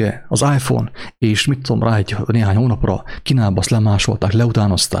telefon, ugye, az iPhone, és mit tudom, rá néhány hónapra Kínába azt lemásolták,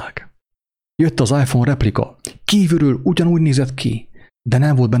 leutánozták. Jött az iPhone replika, kívülről ugyanúgy nézett ki, de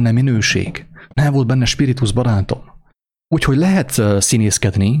nem volt benne minőség, nem volt benne spiritus, barátom. Úgyhogy lehet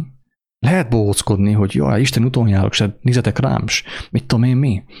színészkedni, lehet bohóckodni, hogy jaj, Isten utoljára se nézzetek rám, s mit tudom én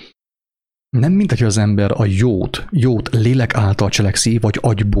mi. Nem mint hogy az ember a jót lélek által cselekszi, vagy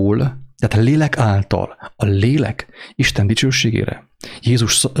agyból, tehát lélek által, a lélek Isten dicsőségére,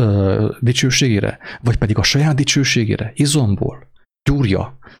 Jézus dicsőségére, vagy pedig a saját dicsőségére, izomból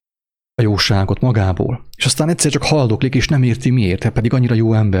gyúrja a jóságot magából, és aztán egyszer csak haldoklik, és nem érti miért, pedig annyira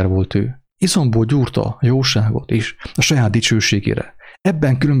jó ember volt ő. Izomból gyúrta a jóságot is a saját dicsőségére.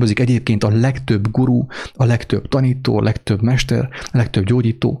 Ebben különbözik egyébként a legtöbb guru, a legtöbb tanító, a legtöbb mester, a legtöbb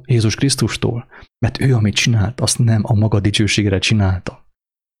gyógyító Jézus Krisztustól, mert ő, amit csinált, azt nem a maga dicsőségére csinálta,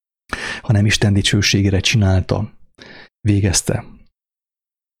 hanem Isten dicsőségére csinálta, végezte.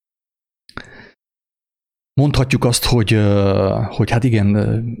 Mondhatjuk azt, hogy hát igen,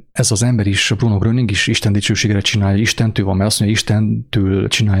 ez az ember is, Bruno Gröning is Isten dicsőségére csinálja, Istentől van, mert azt mondja, Istentől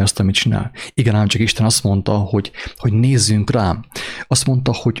csinálja azt, amit csinál. Igen, ám csak Isten azt mondta, hogy nézzünk rám. Azt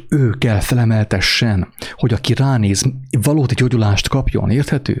mondta, hogy ő kell felemeltessen, hogy aki ránéz, valódi gyógyulást kapjon,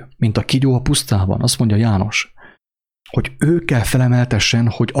 érthető? Mint a kígyó a pusztában, azt mondja János. Hogy ő kell felemeltessen,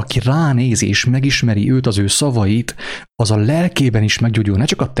 hogy aki ránéz és megismeri őt, az ő szavait, az a lelkében is meggyógyul, ne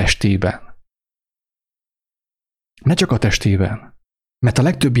csak a testében. Ne csak a testében. Mert a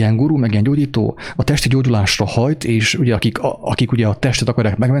legtöbb ilyen gurú, meg ilyen gyógyító a testi gyógyulásra hajt, és ugye akik ugye a testet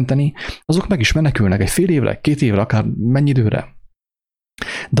akarják megmenteni, azok meg is menekülnek egy fél évre, 2 évre, akár mennyi időre.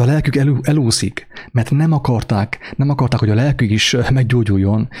 De a lelkük elúszik, mert nem akarták, hogy a lelkük is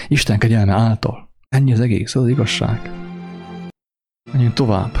meggyógyuljon Isten kegyelme által. Ennyi az egész, ez az igazság. Menjünk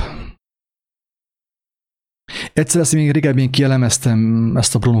tovább. Egyszer ezt még régebben kielemeztem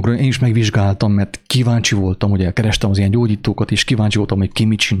ezt a Bruno Gröning, én is megvizsgáltam, mert kíváncsi voltam, ugye kerestem az ilyen gyógyítókat, és kíváncsi voltam, hogy ki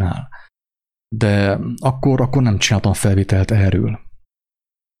mit csinál. De akkor nem csináltam felvételt erről.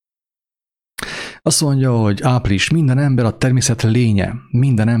 Azt mondja, hogy április, minden ember a természet lénye,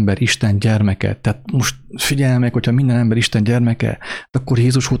 minden ember Isten gyermeke. Tehát most figyelj meg, hogyha minden ember Isten gyermeke, akkor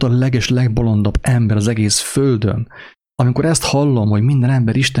Jézus volt a legbolondabb ember az egész földön. Amikor ezt hallom, hogy minden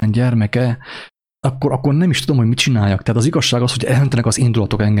ember Isten gyermeke, akkor nem is tudom, hogy mit csináljak. Tehát az igazság az, hogy elöntenek az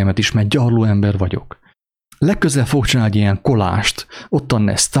indulatok engemet is, mert gyarló ember vagyok. Legközelebb fogok csinálni egy ilyen kolást. Ott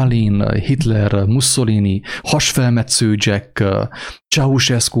van Stalin, Hitler, Mussolini, hasfelmetsző Jack,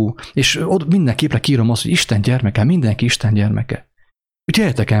 Ceausescu, és ott minden képre kírom azt, hogy Isten gyermeke, mindenki Isten gyermeke.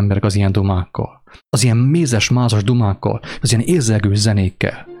 Ügyeljetek emberek az ilyen dumákkal, az ilyen mézes-mázas dumákkal, az ilyen érzelgő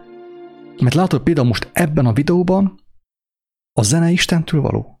zenékkel. Mert látod például most ebben a videóban a zene Istentől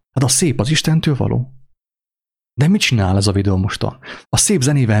való. Hát a szép az Istentől való. De mit csinál ez a videó mostan? A szép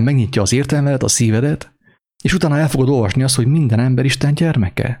zenével megnyitja az értelmedet, a szívedet, és utána el fogod olvasni azt, hogy minden ember Isten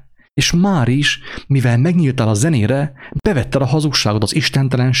gyermeke. És már is, mivel megnyíltál a zenére, bevetted a hazugságot, az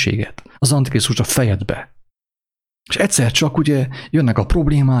istentelenséget, az antikrisztust a fejedbe. És egyszer csak ugye jönnek a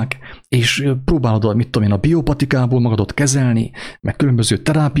problémák, és próbálod, mit tudom én, a biopatikából magadot kezelni, meg különböző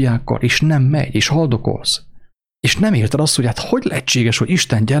terápiákkal, és nem megy, és haldokolsz. És nem érted azt, hogy hát hogy lehetséges, hogy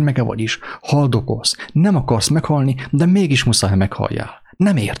Isten gyermeke vagy is, haldokolsz. Nem akarsz meghalni, de mégis muszáj meghalljál.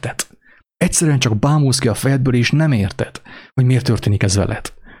 Nem érted. Egyszerűen csak bámulsz ki a fejedből, és nem érted, hogy miért történik ez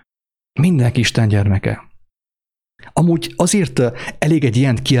veled. Mindenki Isten gyermeke. Amúgy azért elég egy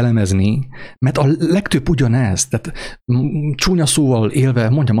ilyent kielemezni, mert a legtöbb ugyanez, tehát csúnya szóval élve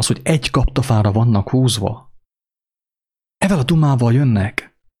mondjam azt, hogy egy kaptafára vannak húzva. Evel a dumával jönnek.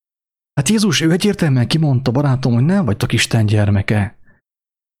 Hát Jézus, ő egyértelműen kimondta, barátom, hogy nem vagytok Isten gyermeke.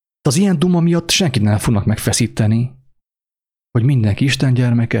 Az ilyen duma miatt senkit nem fognak megfeszíteni, hogy mindenki Isten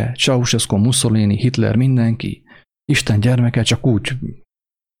gyermeke, Ceausescu, Mussolini, Hitler, mindenki Isten gyermeke, csak úgy.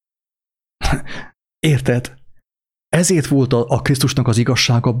 Érted? Ezért volt a Krisztusnak az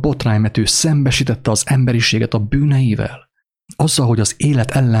igazsága botrány, mert ő szembesítette az emberiséget a bűneivel. Azzal, hogy az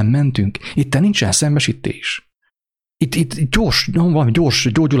élet ellen mentünk, itt nincsen szembesítés. Itt valami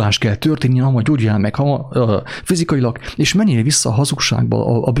gyors gyógyulás kell történni, hamar gyógyuljál meg fizikailag, és menjél vissza a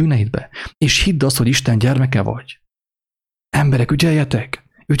hazugságba, a bűneidbe, és hidd azt, hogy Isten gyermeke vagy. Emberek, ügyeljetek!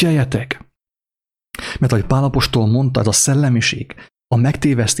 Ügyeljetek! Mert ahogy Pál apostol mondta, ez a szellemiség, a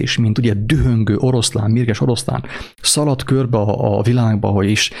megtévesztés, mint ugye dühöngő oroszlán, mérges oroszlán, szalad körbe a világba,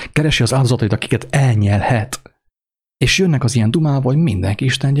 és keresi az áldozatait, akiket elnyelhet. És jönnek az ilyen dumával, hogy mindenki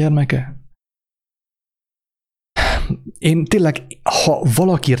Isten gyermeke. Én tényleg, ha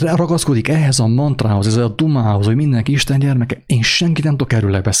valaki ragaszkodik ehhez a mantrához, ez a dumához, hogy mindenki Isten gyermeke, én senkit nem tudok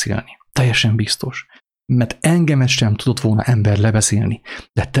erről beszélni. Teljesen biztos. mert engemet sem tudott volna ember lebeszélni,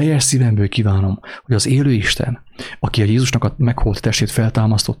 de teljes szívemből kívánom, hogy az élő Isten, aki a Jézusnak a meghalt testét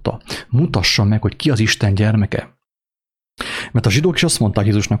feltámasztotta, mutassa meg, hogy ki az Isten gyermeke. Mert a zsidók is azt mondták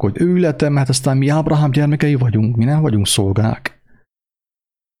Jézusnak, hogy ő ületem, mert aztán mi Ábrahám gyermekei vagyunk, mi nem vagyunk szolgák.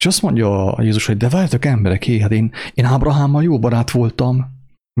 És azt mondja Jézus, hogy de várjatok emberek, hát én Ábrahámmal jó barát voltam,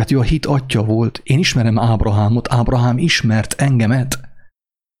 mert ő a hit atya volt, én ismerem Ábrahámot, Ábrahám ismert engemet.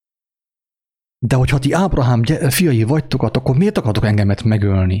 De hogyha ti Ábrahám fiai vagytok, akkor miért akartok engemet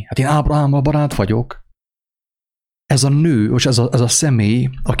megölni? Hát én Ábrahámmal barát vagyok. Ez a nő, és ez a személy,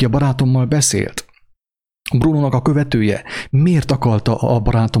 aki a barátommal beszélt, Brunónak a követője, miért akarta a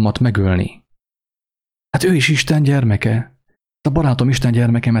barátomat megölni? Hát ő is Isten gyermeke. A barátom Isten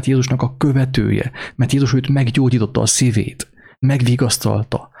gyermeke, mert Jézusnak a követője, mert Jézus őt meggyógyította a szívét,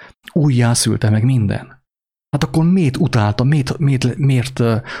 megvigasztalta, újjászülte meg minden. Hát akkor miért utálta, miért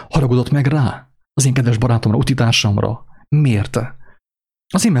haragudott meg rá? Az én kedves barátomra, utitársamra. Miért?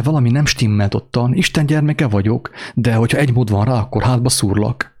 Azért, mert valami nem stimmelt ottan, Isten gyermeke vagyok, de hogyha egy mód van rá, akkor hátba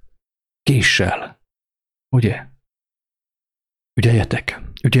szúrlak. Késsel. Ugye? Ügyeljetek.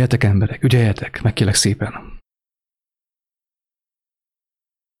 Ügyeljetek emberek, ügyeljetek, megkérlek szépen.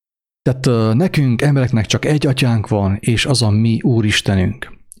 Tehát nekünk, embereknek csak egy atyánk van, és az a mi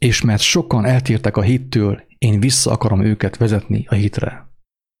Úristenünk. És mert sokan eltértek a hittől, én vissza akarom őket vezetni a hitre.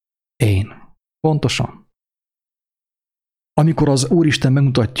 Én. Pontosan. Amikor az Úristen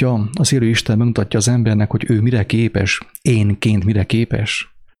megmutatja, az élő Isten megmutatja az embernek, hogy ő mire képes, énként mire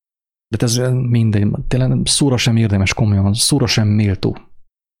képes, de ez mindegy, tényleg szóra sem érdemes komolyan, szóra sem méltó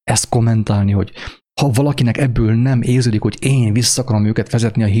ezt kommentálni, hogy ha valakinek ebből nem érződik, hogy én vissza akarom őket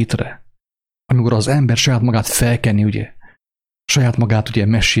vezetni a hitre, amikor az ember saját magát felkenni, ugye, saját magát ugye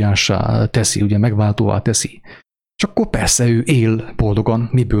messiássá teszi, ugye megváltóvá teszi, és akkor persze ő él boldogan,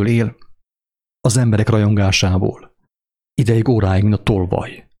 miből él? Az emberek rajongásából. Ideig, óráig, mint a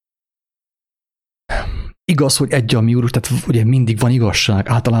tolvaj. Igaz, hogy egy a mi úr, tehát ugye mindig van igazság,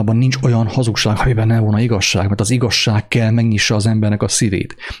 általában nincs olyan hazugság, amiben nem volna igazság, mert az igazság kell megnyissa az embernek a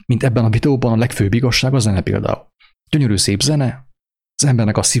szívét. Mint ebben a videóban a legfőbb igazság a zene például. Gyönyörű szép zene, az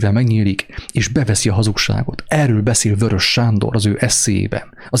embernek a szíve megnyílik, és beveszi a hazugságot. Erről beszél Vörös Sándor az ő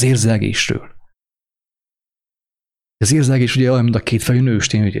eszéjében, az érzelgésről. Az érzelgés ugye olyan, mint a kétfejű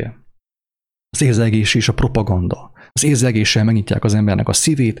nőstény, ugye? Az érzelgés és a propaganda. Az érzelgéssel megnyitják az embernek a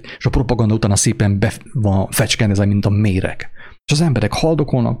szívét, és a propaganda utána szépen be van fecskendezve, mint a méreg. És az emberek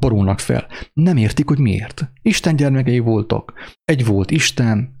haldokolnak, borulnak fel. Nem értik, hogy miért. Isten gyermekei voltak. Egy volt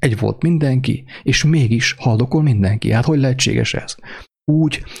Isten, egy volt mindenki, és mégis haldokol mindenki. Hát hogy lehetséges ez?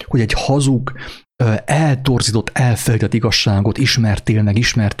 Úgy, hogy egy hazug, eltorzított, elfelejtett igazságot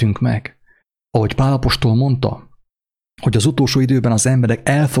ismertünk meg. Ahogy Pál apostol mondta, hogy az utolsó időben az emberek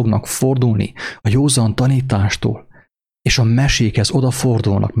el fognak fordulni a józan tanítástól, és a mesékhez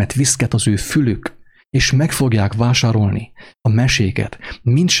odafordulnak, mert viszket az ő fülük, és meg fogják vásárolni a meséket,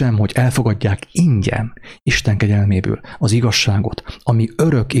 mintsem, hogy elfogadják ingyen Isten kegyelméből az igazságot, ami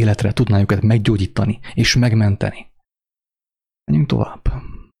örök életre tudná őket meggyógyítani és megmenteni. Menjünk tovább.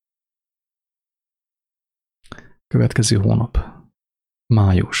 Következő hónap.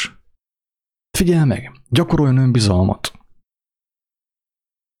 Május. Figyelj meg, gyakoroljon önbizalmat.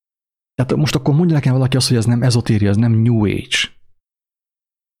 Tehát most akkor mondja nekem valaki azt, hogy ez nem ezotéria, ez nem New Age.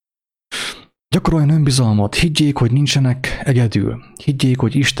 Gyakoroljon önbizalmat, higgyék, hogy nincsenek egyedül. Higgyék,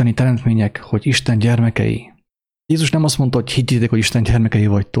 hogy isteni teremtmények, hogy Isten gyermekei. Jézus nem azt mondta, hogy higgyétek, hogy Isten gyermekei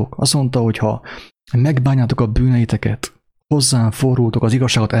vagytok. Azt mondta, hogy ha megbánjátok a bűneiteket, hozzám fordultok, az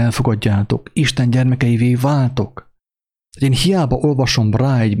igazságot elfogadjátok, Isten gyermekeivé váltok. Én hiába olvasom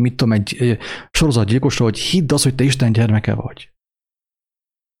rá egy sorozatgyilkosra, hogy hidd azt, hogy te Isten gyermeke vagy.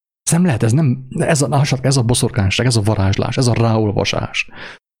 Ez nem lehet, ez a boszorkányság, ez a varázslás, ez a ráolvasás.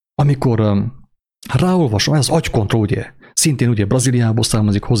 Amikor ráolvasom, ez az agykontroll, ugye, szintén ugye Brazíliából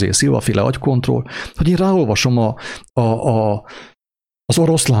származik José Silva féle agykontroll, hogy én ráolvasom az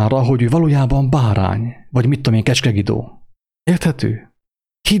oroszlánra, hogy ő valójában bárány, vagy mit tudom én, kecskegidó. Érthető?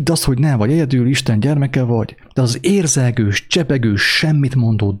 Hidd azt, hogy nem vagy egyedül, Isten gyermeke vagy, de az érzelgős, csepegős, semmit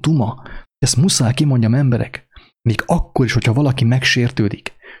mondó duma, ezt muszáj kimondjam emberek, még akkor is, hogyha valaki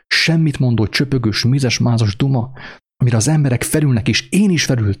megsértődik, semmit mondó, csöpögős, mézes-mázas duma, amire az emberek felülnek, és én is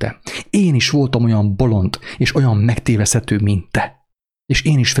felültem. Én is voltam olyan bolond, és olyan megtéveszthető, mint te. És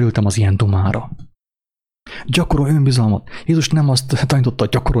én is felültem az ilyen dumára. Gyakorolj önbizalmat. Jézus nem azt tanította,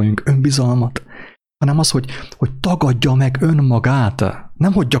 hogy gyakoroljunk önbizalmat, hanem az, hogy tagadja meg önmagát.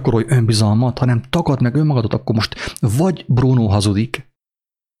 Nem, hogy gyakorolj önbizalmat, hanem tagad meg önmagadat, akkor most vagy Bruno hazudik,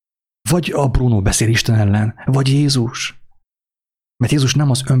 vagy a Bruno beszél Isten ellen, vagy Jézus. Mert Jézus nem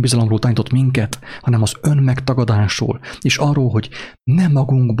az önbizalomról tanított minket, hanem az önmegtagadásról, és arról, hogy ne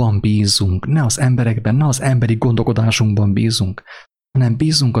magunkban bízunk, ne az emberekben, ne az emberi gondolkodásunkban bízunk, hanem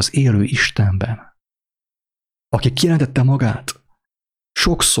bízunk az élő Istenben, aki kijelentette magát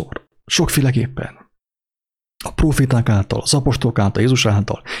sokszor, sokféleképpen, a proféták által, az apostolok által, Jézus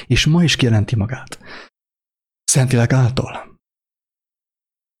által, és ma is kijelenti magát, Szentlélek által.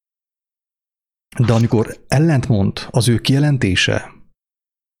 De amikor ellentmond az ő kijelentése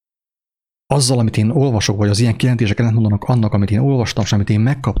azzal, amit én olvasok, vagy az ilyen kijelentések ellentmondanak annak, amit én olvastam, és amit én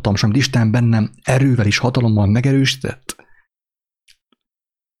megkaptam, és amit Isten bennem erővel és hatalommal megerősített,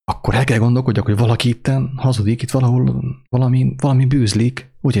 akkor el kell gondolkodjak, hogy valaki itten hazudik, itt valahol valami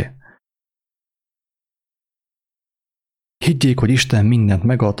bűzlik, ugye? Higgyék, hogy Isten mindent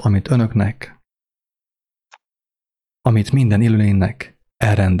megad, amit önöknek, amit minden élőlénynek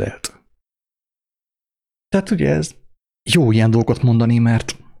elrendelt. Tehát ugye ez jó ilyen dolgokat mondani,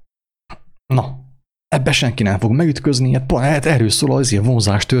 mert ebbe senki nem fog megütközni, hát erről szól az ilyen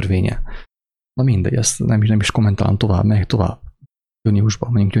vonzás törvénye. Na mindegy, ezt nem is kommentálom tovább, meg tovább.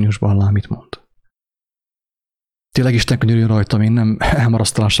 Júniusban lá, mit mond. Tényleg Isten könyörüljön rajtam, én nem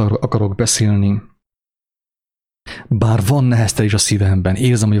elmarasztalásra akarok beszélni. Bár van neheztelés a szívemben,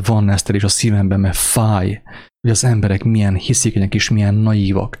 érzem, hogy van neheztelés a szívemben, mert fáj, hogy az emberek milyen hiszékenyek és milyen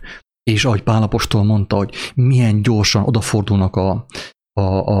naívak. És ahogy Pál apostol mondta, hogy milyen gyorsan odafordulnak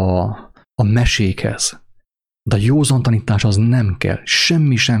a mesékhez. De a józan tanítás az nem kell.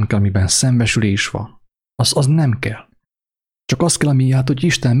 Semmi sem kell, amiben szembesülés van. Az nem kell. Csak az kell, ami hogy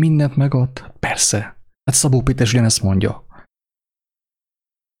Isten mindent megad. Persze. Hát Szabó Péter is ugyanezt mondja.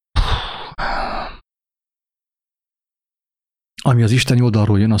 Ami az Isten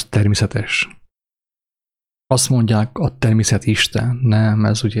oldalról jön, az természetes. Azt mondják, a természet Isten. Nem,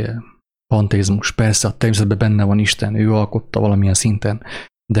 ez ugye panteizmus. Persze, a természetben benne van Isten, ő alkotta valamilyen szinten,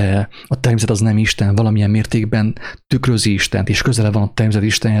 de a természet az nem Isten, valamilyen mértékben tükrözi Istent, és közelebb van a természet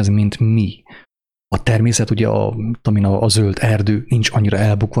Istenhez, mint mi. A természet, ugye a zöld erdő nincs annyira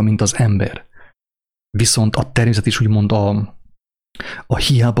elbukva, mint az ember. Viszont a természet is úgymond a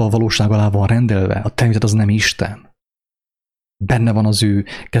hiába a valóság alá van rendelve, a természet az nem Isten. Benne van az ő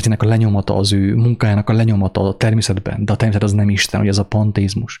kezének a lenyomata, az ő munkájának a lenyomata a természetben, de a természet az nem Isten, ugye ez a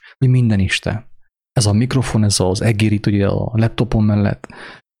panteizmus, hogy minden Isten. Ez a mikrofon, ez az egérit ugye a laptopon mellett,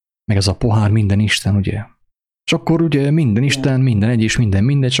 meg ez a pohár, minden Isten, ugye. És akkor ugye minden Isten, minden egy és minden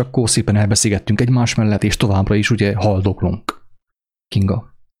mindegy, és akkor szépen elbeszélgettünk egymás mellett, és továbbra is ugye haldoklunk.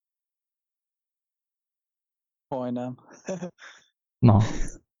 Kinga. Majdnem. Na,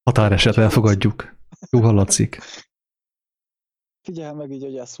 határeset elfogadjuk. Jó hallatszik. Figyelj meg így,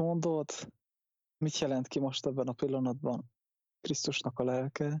 hogy ezt mondod, mit jelent ki most ebben a pillanatban Krisztusnak a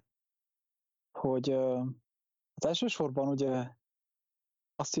lelke, hogy az elsősorban ugye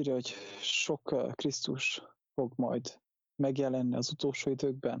azt írja, hogy sok Krisztus fog majd megjelenni az utolsó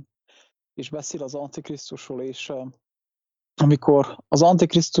időkben, és beszél az Antikrisztusról, és amikor az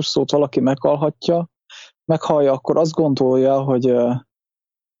Antikrisztus szót valaki meghallja, akkor azt gondolja, hogy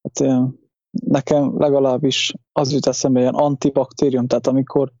hát, nekem legalábbis az jut eszembe ilyen antibaktérium, tehát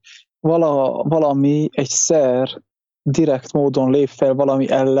amikor valami, egy szer direkt módon lép fel valami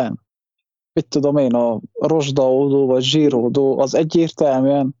ellen. Mit tudom én, a rozsdaódó vagy zsíródó, az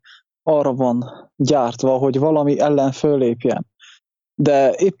egyértelműen arra van gyártva, hogy valami ellen föllépjen.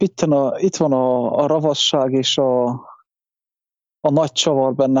 De épp itt van a ravasság és a nagy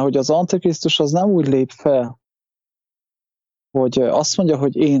csavar benne, hogy az Antikrisztus az nem úgy lép fel, hogy azt mondja,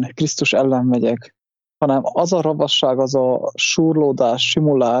 hogy én Krisztus ellen megyek, hanem az a ravasság, az a súrlódás,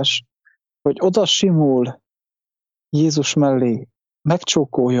 simulás, hogy oda simul Jézus mellé,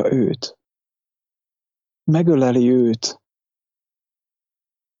 megcsókolja őt, megöleli őt,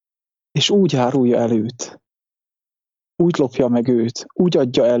 és úgy árulja el őt, úgy lopja meg őt, úgy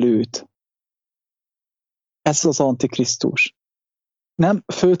adja el őt. Ez az Antikrisztus. Nem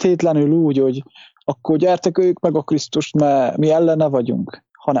föltétlenül úgy, hogy akkor gyertek ők meg a Krisztust, mert mi ellene vagyunk,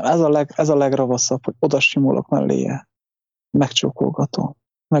 hanem ez a legravaszabb, hogy oda simulok melléje, megcsókolgatom,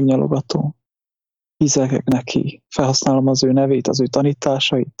 megnyalogatom, hízelgek neki, felhasználom az ő nevét, az ő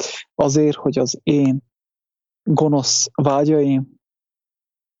tanításait, azért, hogy az én gonosz vágyaim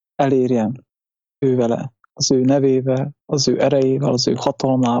elérjen ő vele, az ő nevével, az ő erejével, az ő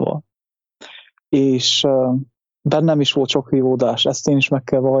hatalmával. És bennem is volt sok vívódás, ezt én is meg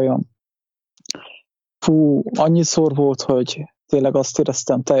kell valljam. Annyiszor volt, hogy tényleg azt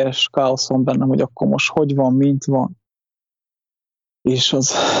éreztem, teljes káoszon bennem, hogy akkor most hogy van, mint van. És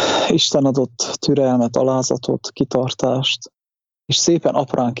az Isten adott türelmet, alázatot, kitartást, és szépen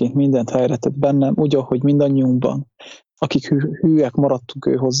apránként mindent helyre tett bennem, úgy, ahogy mindannyiunkban. akik hűek maradtunk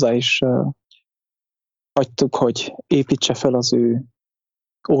ő hozzá, és hagytuk, hogy építse fel az ő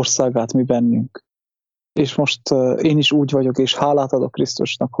országát mi bennünk. És most én is úgy vagyok, és hálát adok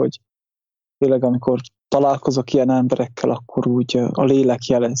Krisztusnak, hogy tényleg amikor találkozok ilyen emberekkel, akkor úgy a lélek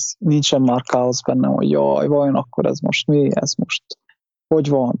jelez. Nincsen már káosz bennem, hogy jaj, vajon akkor ez most mi, ez most hogy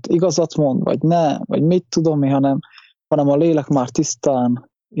van, igazat mond, vagy ne, vagy mit tudom mi, hanem a lélek már tisztán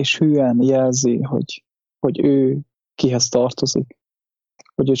és hűen jelzi, hogy ő kihez tartozik.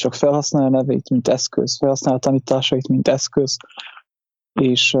 Hogy ő csak felhasználja a nevét, mint eszköz, felhasználja a tanításait, mint eszköz,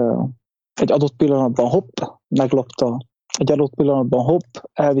 és egy adott pillanatban hopp, meglopta, egy adott pillanatban hopp,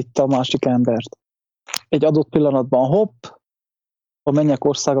 elvitte a másik embert. Egy adott pillanatban hopp, a mennyek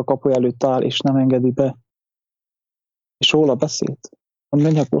országa kapuja előtt áll, és nem engedi be. És róla beszélt. A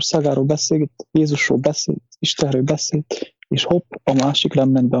mennyek országáról beszélt, Jézusról beszélt, Istenről beszélt, és hopp, a másik nem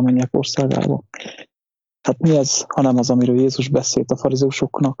ment be a mennyek országába. Hát mi ez, hanem az, amiről Jézus beszélt a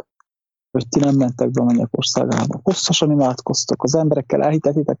farizeusoknak, hogy ti nem mentek be a mennyek országába. Hosszasan imádkoztok, az emberekkel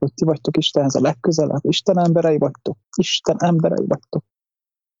elhitetitek, hogy ti vagytok Istenhez a legközelebb, Isten emberei vagytok, Isten emberei vagytok.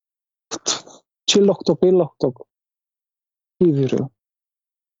 Csillogtok, pillogtok kívülről.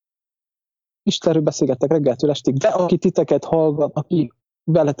 Istenről beszélgettek reggeltől estig, de aki titeket hallgat, aki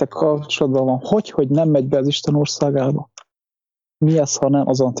veletek kapcsolatban van, hogy nem megy be az Isten országába. Mi ez, ha nem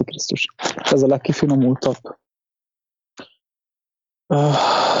az Antikrisztus? Ez a legkifinomultabb.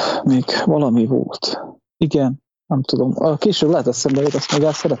 Még valami volt. Igen, nem tudom. Később lehet eszembe jut, azt még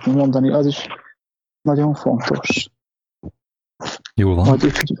el szeretném mondani, az is nagyon fontos. Jól van. Majd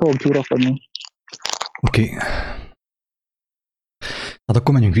így fogok gyúrakodni. Oké. Hát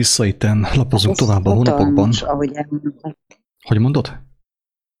akkor menjünk vissza itten, lapozunk tovább a hónapokban. Hogy mondod?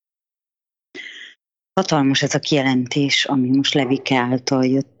 Hatalmas ez a kijelentés, ami most Levike által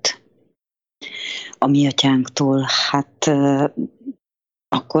jött a mi atyánktól. Hát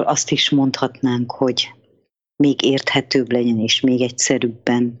akkor azt is mondhatnánk, hogy még érthetőbb legyen, és még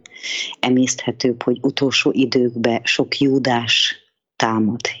egyszerűbben emészthetőbb, hogy utolsó időkben sok Júdás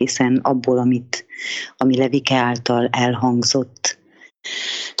támad, hiszen abból, ami Levike által elhangzott,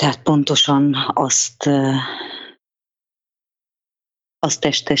 tehát pontosan azt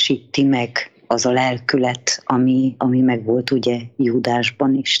testesíti meg az a lelkület, ami megvolt ugye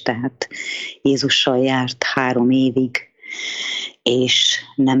Júdásban is, tehát Jézussal járt 3 évig, és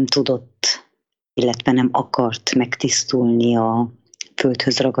nem tudott, illetve nem akart megtisztulni a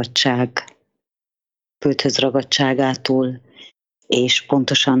földhöz ragadtságától, és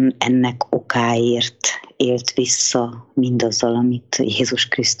pontosan ennek okáért élt vissza mindazzal, amit Jézus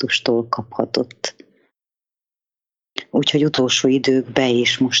Krisztustól kaphatott. Úgyhogy utolsó időkben,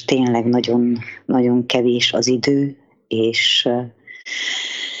 és most tényleg nagyon, nagyon kevés az idő, és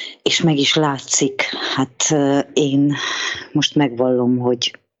meg is látszik. Hát én most megvallom,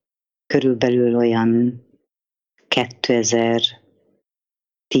 hogy körülbelül olyan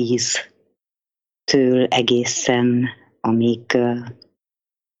 2010-től egészen, amíg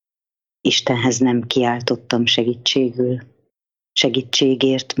Istenhez nem kiáltottam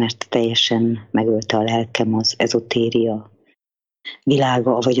segítségért, mert teljesen megölte a lelkem az ezotéria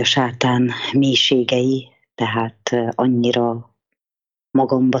világa, vagy a sátán mélységei, tehát annyira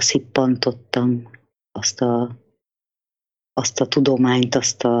magamba szippantottam azt a tudományt,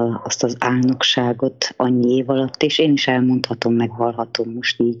 azt az álnokságot annyi év alatt, és én is elmondhatom, megvallhatom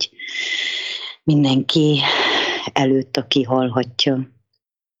most így mindenki előtt, aki hallhatja,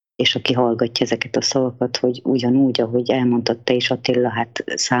 és aki hallgatja ezeket a szavakat, hogy ugyanúgy, ahogy elmondtad te is, Attila, hát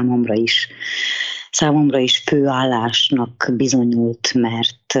számomra is főállásnak bizonyult,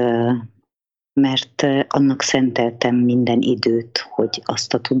 mert annak szenteltem minden időt, hogy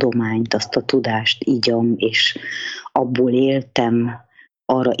azt a tudományt, azt a tudást ígyam, és abból éltem,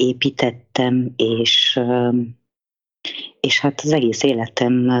 arra építettem, és hát az egész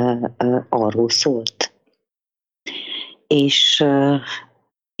életem arról szólt. És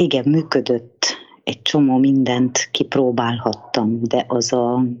igen, működött, egy csomó mindent kipróbálhattam, de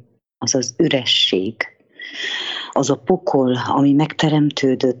az üresség, az a pokol, ami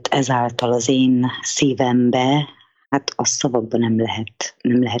megteremtődött ezáltal az én szívembe, hát azt szavakban nem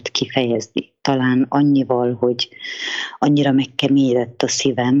lehet kifejezni. Talán annyival, hogy annyira megkeményedett a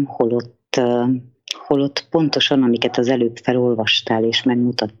szívem, holott pontosan, amiket az előbb felolvastál és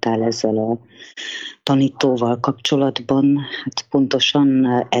megmutattál ezzel a tanítóval kapcsolatban, hát pontosan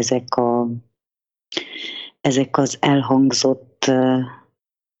ezek az elhangzott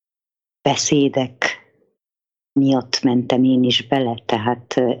beszédek miatt mentem én is bele,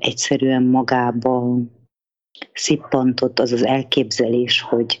 tehát egyszerűen magába szippantott az az elképzelés,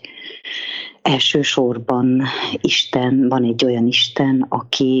 hogy elsősorban Isten, van egy olyan Isten,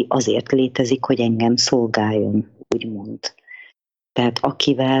 aki azért létezik, hogy engem szolgáljon, úgymond. Tehát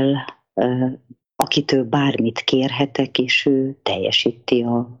akitől bármit kérhetek, és ő teljesíti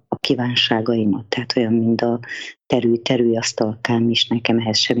a kívánságaimat. Tehát olyan, mint a terülj asztalkám is, nekem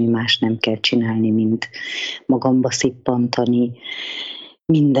ehhez semmi más nem kell csinálni, mint magamba szippantani,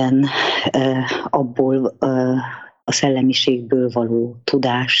 minden abból a szellemiségből való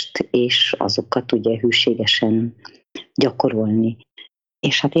tudást, és azokat ugye hűségesen gyakorolni.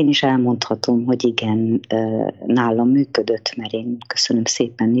 És hát én is elmondhatom, hogy igen, nálam működött, mert én köszönöm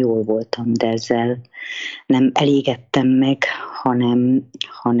szépen, jól voltam, de ezzel nem elégedtem meg,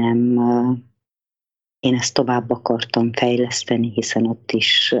 hanem én ezt tovább akartam fejleszteni, hiszen ott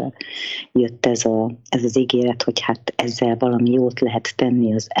is jött ez az ígéret, hogy hát ezzel valami jót lehet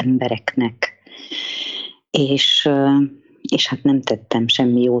tenni az embereknek, és hát nem tettem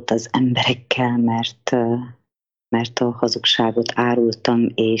semmi jót az emberekkel, mert a hazugságot árultam,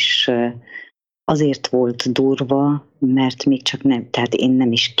 és azért volt durva, mert még csak nem, tehát én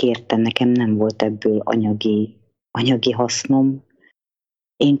nem is kértem, nekem nem volt ebből anyagi hasznom.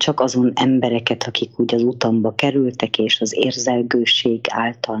 Én csak azon embereket, akik úgy az utamba kerültek, és az érzelgőség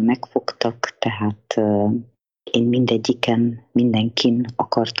által megfogtak, tehát én mindenkin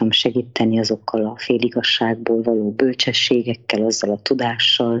akartam segíteni azokkal a féligasságból való bölcsességekkel, azzal a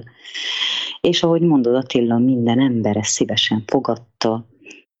tudással, és ahogy mondod, Attila, minden ember ezt szívesen fogadta,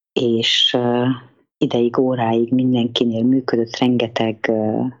 és ideig, óráig mindenkinél működött, rengeteg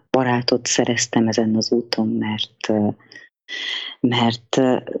barátot szereztem ezen az úton, mert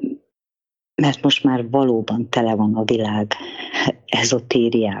most már valóban tele van a világ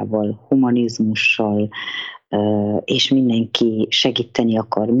ezotériával, humanizmussal, és mindenki segíteni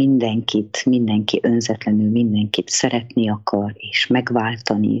akar mindenki önzetlenül mindenkit szeretni akar, és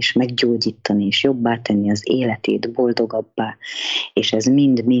megváltani, és meggyógyítani, és jobbá tenni az életét, boldogabbá, és ez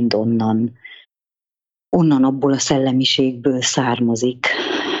mind-mind onnan abból a szellemiségből származik.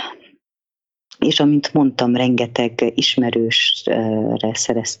 És amint mondtam, rengeteg ismerősre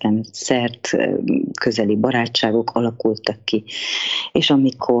szereztem szert, közeli barátságok alakultak ki, és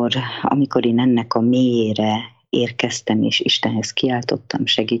amikor én ennek a mélyére érkeztem, és Istenhez kiáltottam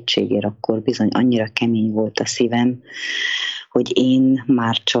segítségért, akkor bizony annyira kemény volt a szívem, hogy én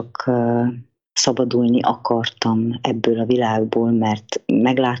már csak szabadulni akartam ebből a világból, mert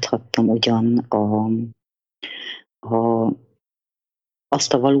megláthattam ugyan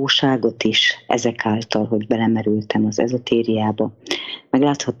azt a valóságot is ezek által, hogy belemerültem az ezotériába.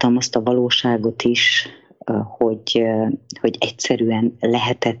 Megláthattam azt a valóságot is, hogy egyszerűen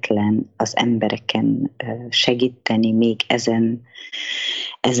lehetetlen az embereken segíteni, még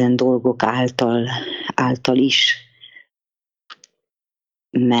ezen dolgok által is,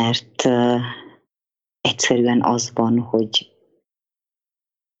 mert egyszerűen az van, hogy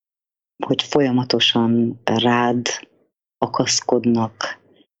folyamatosan rád akaszkodnak,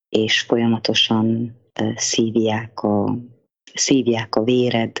 és folyamatosan szívják a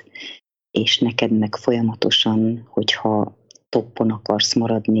véred, és neked meg folyamatosan, hogyha toppon akarsz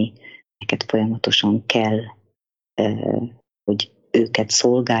maradni, neked folyamatosan kell, hogy őket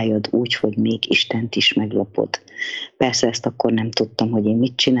szolgáljad úgy, hogy még Istent is meglopod. Persze ezt akkor nem tudtam, hogy én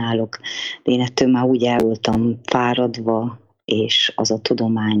mit csinálok, de én ettől már úgy el voltam fáradva, és az a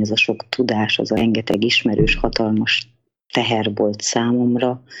tudomány, az a sok tudás, az a rengeteg ismerős, hatalmas teher volt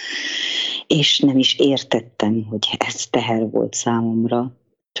számomra, és nem is értettem, hogy ez teher volt számomra,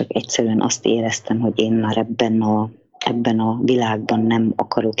 csak egyszerűen azt éreztem, hogy én már ebben a világban nem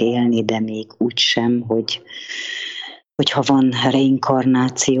akarok élni, de még úgy sem, hogyha van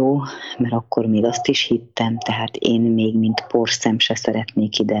reinkarnáció, mert akkor még azt is hittem, tehát én még mint porszem se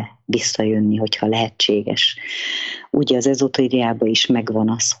szeretnék ide visszajönni, hogyha lehetséges. Ugye az ezotériában is megvan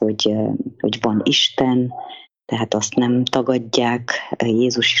az, hogy van Isten, tehát azt nem tagadják,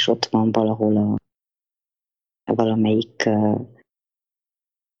 Jézus is ott van valahol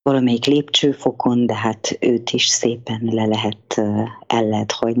valamelyik lépcsőfokon, de hát őt is szépen el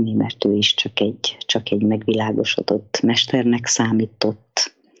lehet hagyni, mert ő is csak egy megvilágosodott mesternek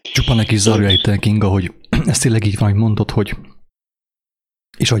számított. Csupán egy kis zárójelten, Kinga, hogy ez tényleg így van, hogy mondod, hogy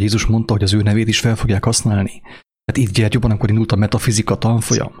és ahogy Jézus mondta, hogy az ő nevét is fel fogják használni. Hát itt Gyergyóban, amikor indult a metafizika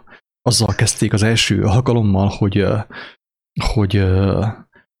tanfolyam, azzal kezdték az első alkalommal, hogy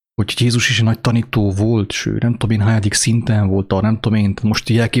Jézus is egy nagy tanító volt, és ő nem tudom én hányadik szinten volt, nem tudom én, most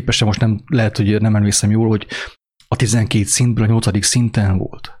jelképesen most nem, lehet, hogy nem emlékszem jól, hogy a 12 szintből a 8. szinten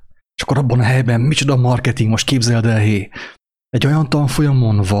volt. És akkor abban a helyben micsoda marketing, most képzeld el, egy olyan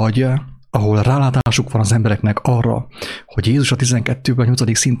tanfolyamon vagy, ahol rálátásuk van az embereknek arra, hogy Jézus a 12-ben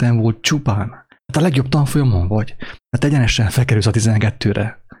 8. szinten volt csupán. Hát a legjobb tanfolyamon vagy, hát egyenesen felkerülsz a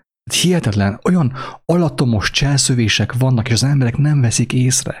 12-re. Hihetetlen, olyan alattomos cselszövések vannak, és az emberek nem veszik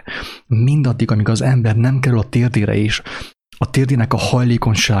észre. Mindaddig, amíg az ember nem kerül a térdére is, a térdének a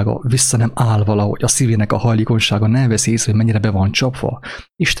hajlékonysága vissza nem áll valahogy, a szívének a hajlékonysága nem veszi észre, hogy mennyire be van csapva.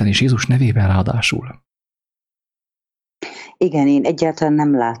 Isten és Jézus nevében ráadásul. Igen, én egyáltalán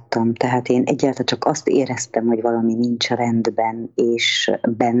nem láttam, tehát én egyáltalán csak azt éreztem, hogy valami nincs rendben, és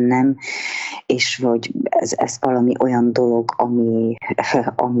bennem, és hogy ez valami olyan dolog,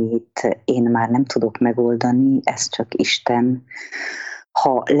 amit én már nem tudok megoldani, ez csak Isten,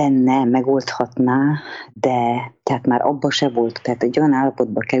 ha lenne, megoldhatná, de tehát már abba se volt, tehát egy olyan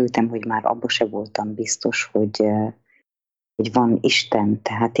állapotba kerültem, hogy már abba se voltam biztos, hogy van Isten.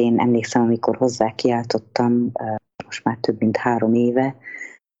 Tehát én emlékszem, amikor hozzá kiáltottam, most már több mint 3 éve,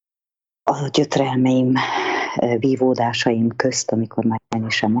 a gyötrelmeim, vívódásaim közt, amikor már én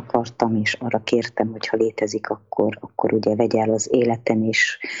sem akartam, és arra kértem, hogy ha létezik, akkor ugye vegye el az életem,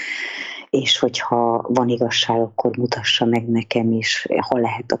 és hogyha van igazság, akkor mutassa meg nekem, és ha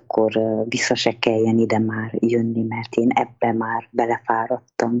lehet, akkor vissza se kelljen ide már jönni, mert én ebbe már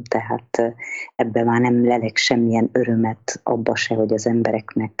belefáradtam, tehát ebbe már nem lelek semmilyen örömet, abba se, hogy az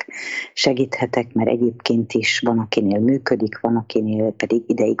embereknek segíthetek, mert egyébként is van, akinél működik, van, akinél pedig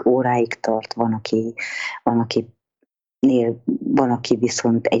ideig, óráig tart, van, aki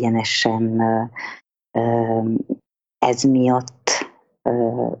viszont egyenesen ez miatt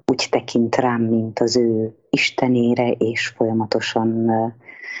úgy tekint rám, mint az ő istenére, és folyamatosan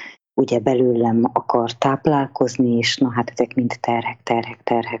ugye belőlem akar táplálkozni, és na hát ezek mind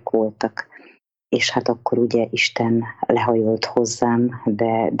terhek voltak. És hát akkor ugye Isten lehajolt hozzám,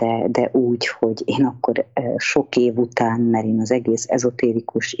 de úgy, hogy én akkor sok év után, mert én az egész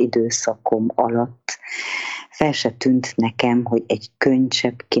ezotérikus időszakom alatt fel se tűnt nekem, hogy egy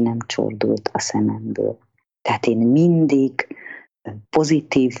könycsepp ki nem csordult a szememből. Tehát én mindig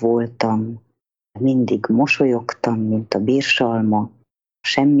pozitív voltam, mindig mosolyogtam, mint a bírsalma,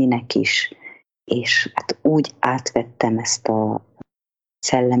 semminek is, és hát úgy átvettem ezt a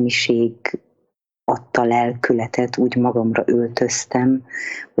szellemiség adta lelkületet, úgy magamra öltöztem,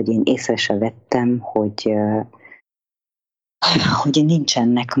 hogy én észre se vettem, hogy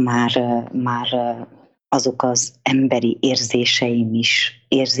nincsenek már azok az emberi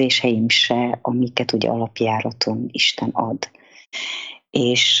érzéseim se, amiket ugye alapjáraton Isten ad.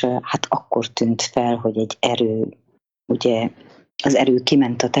 És hát akkor tűnt fel, hogy egy erő, ugye az erő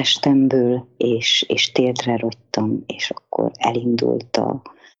kiment a testemből, és térdre rogytam, és akkor elindult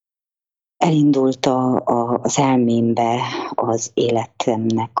az elmémbe az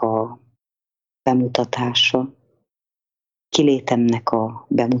életemnek a bemutatása, kilétemnek a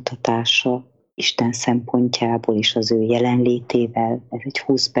bemutatása, Isten szempontjából is az ő jelenlétével, ez egy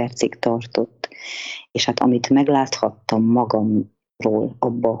 20 percig tartott, és hát amit megláthattam magamról,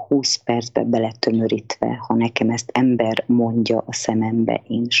 abba a 20 percbe beletömörítve, ha nekem ezt ember mondja a szemembe,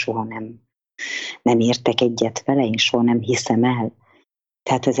 én soha nem értek egyet vele, én soha nem hiszem el.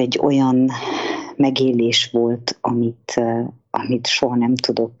 Tehát ez egy olyan megélés volt, amit soha nem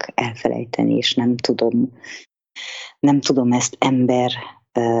tudok elfelejteni, és nem tudom ezt ember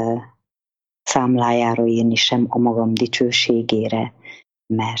számlájára írni, sem a magam dicsőségére,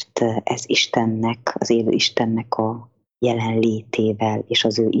 mert ez Istennek, az élő Istennek a jelenlétével és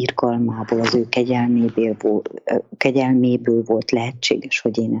az ő irgalmából, az ő kegyelméből volt lehetséges,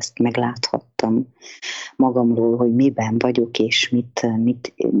 hogy én ezt megláthattam magamról, hogy miben vagyok, és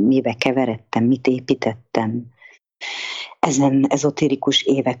mibe keveredtem, mit építettem. Ezen ezotérikus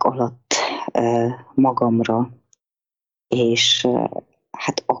évek alatt magamra, és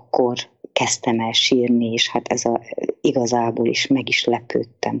hát akkor kezdtem el sírni, és hát igazából is meg is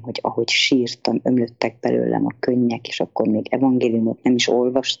lepődtem, hogy ahogy sírtam, ömlöttek belőlem a könnyek, és akkor még evangéliumot nem is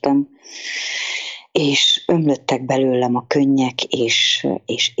olvastam, és ömlöttek belőlem a könnyek, és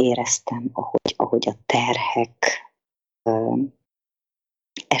éreztem, ahogy a terhek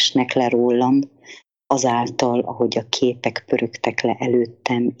esnek le rólam, azáltal, ahogy a képek pörögtek le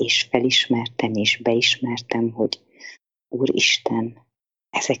előttem, és felismertem, és beismertem, hogy Úristen,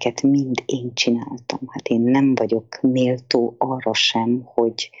 ezeket mind én csináltam. Hát én nem vagyok méltó arra sem,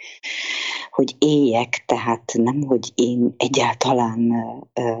 hogy éljek, tehát nem, hogy én egyáltalán,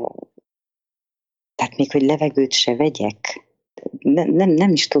 tehát még, hogy levegőt se vegyek,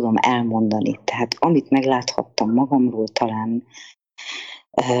 nem is tudom elmondani. Tehát amit megláthattam magamról, talán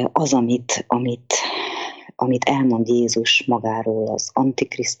az, amit elmond Jézus magáról, az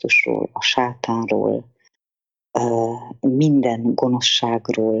Antikrisztusról, a sátánról, minden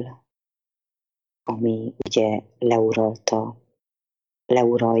gonoszságról, ami ugye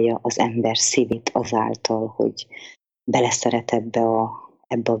leuralja az ember szívét azáltal, hogy beleszeret ebbe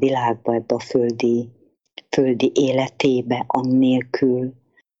a világba, ebbe a földi életébe, annélkül,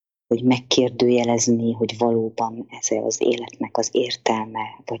 hogy megkérdőjelezni, hogy valóban ez az életnek az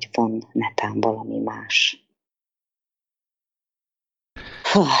értelme, vagy van netán valami más.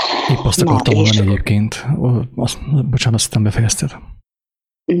 Épp azt akartam mondani egyébként. Bocsánat, aztán befejezted.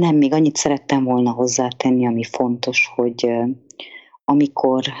 Nem, még annyit szerettem volna hozzátenni, ami fontos, hogy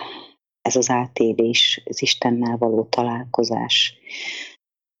amikor ez az átélés, az Istennel való találkozás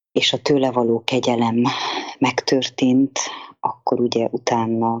és a tőle való kegyelem megtörtént, akkor ugye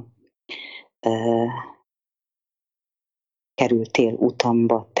utána kerültél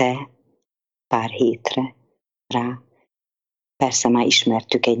utamba te pár hétre rá. Persze már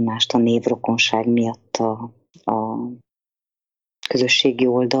ismertük egymást a névrokonság miatt a közösségi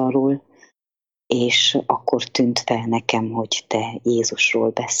oldalról, és akkor tűnt fel nekem, hogy te Jézusról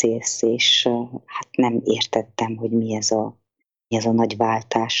beszélsz, és hát nem értettem, hogy mi ez a nagy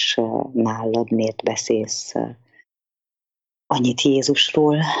váltás nálad, miért beszélsz annyit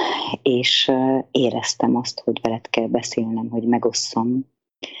Jézusról, és éreztem azt, hogy veled kell beszélnem, hogy megosszam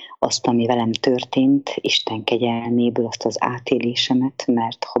azt, ami velem történt, Isten kegyelméből, azt az átélésemet,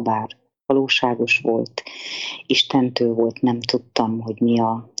 mert ha bár valóságos volt, Istentől volt, nem tudtam, hogy mi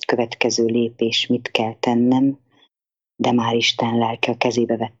a következő lépés, mit kell tennem, de már Isten lelke a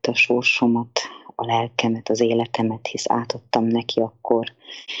kezébe vette a sorsomat, a lelkemet, az életemet, hisz átadtam neki akkor,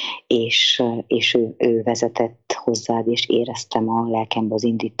 és ő vezetett hozzád, és éreztem a lelkembe az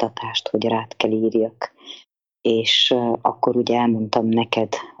indítatást, hogy rád kell írjak. És akkor ugye elmondtam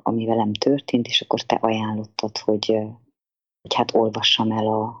neked, ami velem történt, és akkor te ajánlottad, hogy hát olvassam el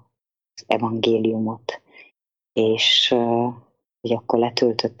az evangéliumot. És hogy akkor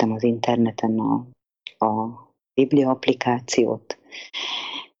letöltöttem az interneten a Biblia applikációt,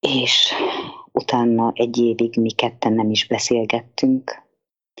 és utána egy évig mi ketten nem is beszélgettünk.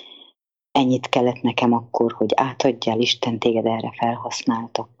 Ennyit kellett nekem akkor, hogy átadjál, Isten téged erre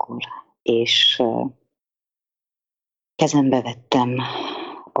felhasznált akkor, és kezembe vettem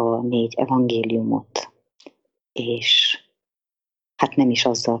a 4 evangéliumot, és hát nem is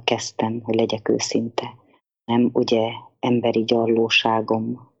azzal kezdtem, hogy legyek őszinte, nem ugye emberi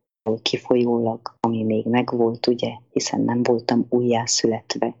gyarlóságomból kifolyólag, ami még megvolt, ugye, hiszen nem voltam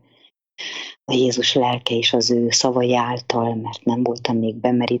újjászületve a Jézus lelke és az ő szavai által, mert nem voltam még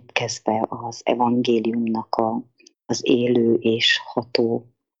bemerítkezve az evangéliumnak az élő és ható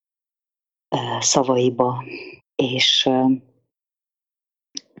szavaiba,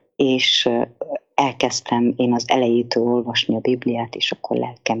 és elkezdtem én az elejétől olvasni a Bibliát, és akkor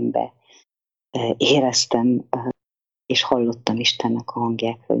lelkembe éreztem, és hallottam Istennek a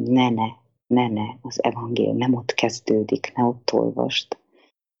hangját, hogy ne, az evangélium nem ott kezdődik, ne ott olvasd.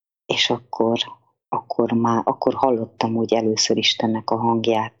 És akkor hallottam úgy először Istennek a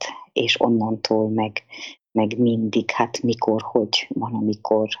hangját, és onnantól meg mindig, hát mikor, hogy van,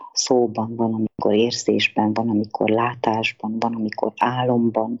 amikor szóban, van, amikor érzésben, van, amikor látásban, van, amikor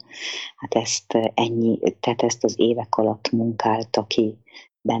álomban. Hát ezt az évek alatt munkálta ki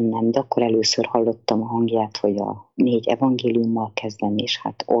bennem, de akkor először hallottam a hangját, hogy a 4 evangéliummal kezdem, és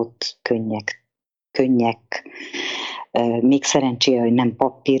hát ott könnyek. Még szerencsére, hogy nem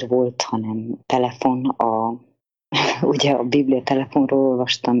papír volt, hanem telefon, ugye a Biblia telefonról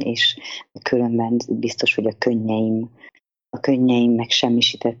olvastam, és különben biztos, hogy a könneim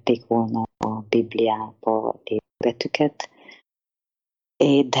megsemmisítették volna a Bibliába lévő betűket.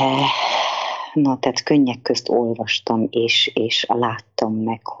 De tehát könnyek közt olvastam, és láttam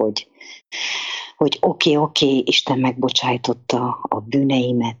meg, hogy oké, Isten megbocsájtotta a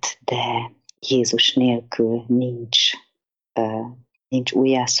bűneimet, de Jézus nélkül nincs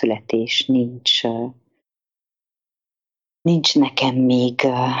újjászületés, nincs nekem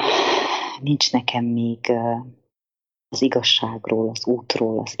még az igazságról, az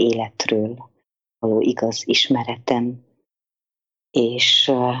útról, az életről való igaz ismeretem,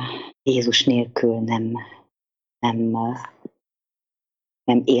 és Jézus nélkül nem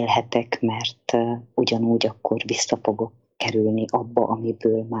élhetek, mert ugyanúgy akkor vissza fogok kerülni abba,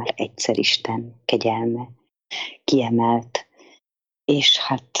 amiből már egyszer Isten kegyelme kiemelt. És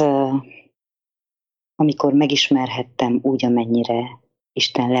hát amikor megismerhettem úgy, amennyire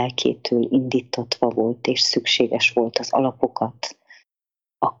Isten lelkétől indítatva volt, és szükséges volt az alapokat,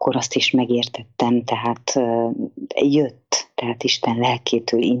 akkor azt is megértettem, tehát tehát Isten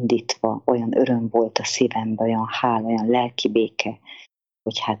lelkétől indítva olyan öröm volt a szívemben, olyan hála, olyan lelki béke,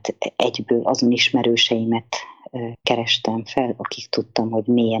 hogy hát egyből azon ismerőseimet kerestem fel, akik tudtam, hogy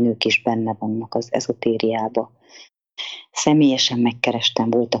mélyen ők is benne vannak az ezotériába. Személyesen megkerestem,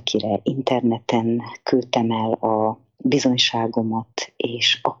 volt, akire interneten küldtem el a bizonyságomat,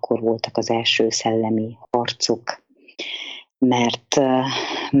 és akkor voltak az első szellemi harcok,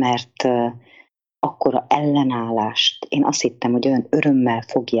 mert akkora ellenállást, én azt hittem, hogy olyan örömmel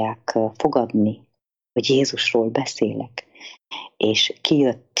fogják fogadni, hogy Jézusról beszélek, és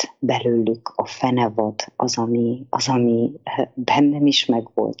kijött belőlük a fenevad, az, ami bennem is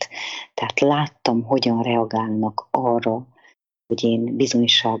megvolt. Tehát láttam, hogyan reagálnak arra, hogy én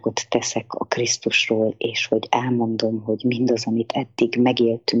bizonyságot teszek a Krisztusról, és hogy elmondom, hogy mindaz, amit eddig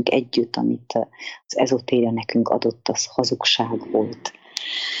megéltünk együtt, amit az ezotéria nekünk adott, az hazugság volt.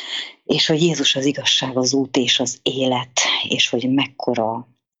 És hogy Jézus az igazság, az út és az élet, és hogy mekkora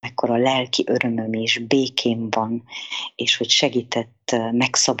lelki örömöm és békém van, és hogy segített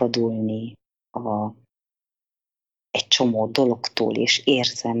megszabadulni egy csomó dologtól, és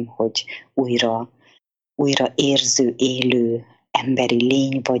érzem, hogy újra érző, élő, emberi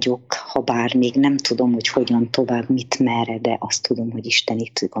lény vagyok, ha bár még nem tudom, hogy hogyan tovább, mit merre, de azt tudom, hogy Isten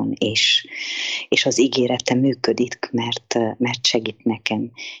itt van, és az ígérete működik, mert segít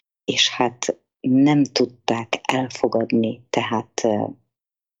nekem. És hát nem tudták elfogadni, tehát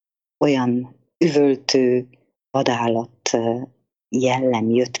olyan üvöltő vadállat jellem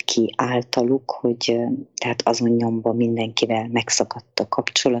jött ki általuk, hogy tehát azon nyomban mindenkivel megszakadt a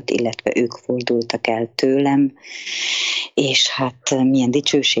kapcsolat, illetve ők fordultak el tőlem, és hát milyen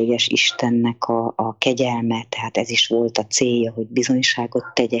dicsőséges Istennek a kegyelme, tehát ez is volt a célja, hogy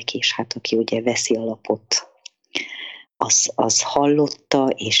bizonyságot tegyek, és hát aki ugye veszi alapot, az hallotta,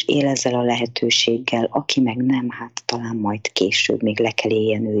 és él ezzel a lehetőséggel, aki meg nem, hát talán majd később még le kell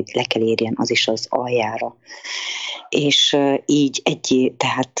érjen az is az aljára. És így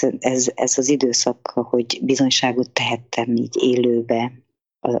tehát ez az időszak, hogy bizonyságot tehettem így élőbe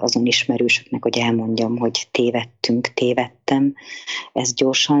azon ismerősöknek, hogy elmondjam, hogy tévedtem. Ez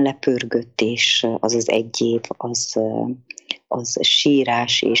gyorsan lepörgött, és az egy év, az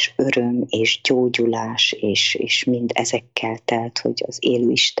sírás és öröm és gyógyulás, és mind ezekkel telt, hogy az élő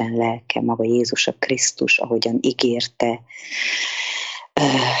Isten lelke, maga Jézus a Krisztus, ahogyan ígérte,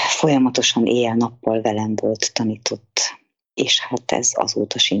 folyamatosan éjjel-nappal velem volt, tanított, és hát ez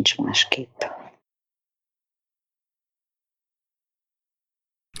azóta sincs másképp.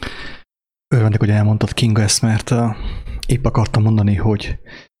 Örvendek, hogy elmondtad, Kinga, ezt, mert épp akartam mondani,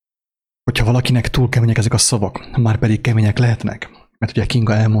 hogyha valakinek túl kemények ezek a szavak, már pedig kemények lehetnek, mert ugye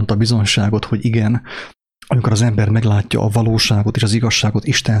Kinga elmondta a bizonyságot, hogy igen, amikor az ember meglátja a valóságot és az igazságot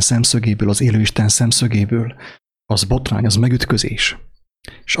Isten szemszögéből, az élő Isten szemszögéből, az botrány, az megütközés.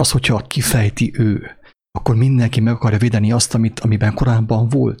 És az, hogyha kifejti ő, akkor mindenki meg akarja védeni azt, amiben korábban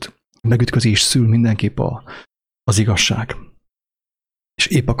volt. Megütközés szül mindenképp az igazság. És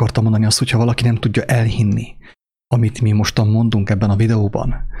épp akartam mondani azt, hogyha valaki nem tudja elhinni, amit mi mostan mondunk ebben a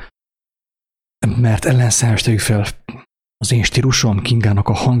videóban, mert ellenszállást fel az én stílusom, Kingának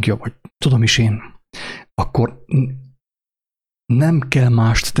a hangja, vagy tudom is én, akkor nem kell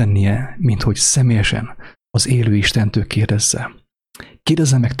mást tennie, mint hogy személyesen az élő Istentől kérdezze.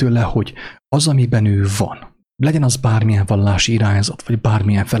 Kérdezze meg tőle, hogy az, amiben ő van, legyen az bármilyen vallási irányzat, vagy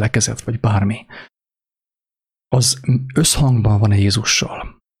bármilyen felekezet, vagy bármi, az összhangban van-e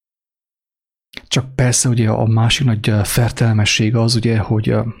Jézussal. Csak persze ugye a másik nagy fertelmessége az ugye,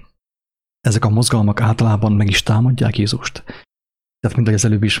 hogy ezek a mozgalmak általában meg is támadják Jézust. Tehát mint ahogy az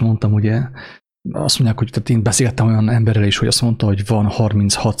előbb is mondtam, ugye, azt mondják, hogy tehát én beszéltem olyan emberrel is, hogy azt mondta, hogy van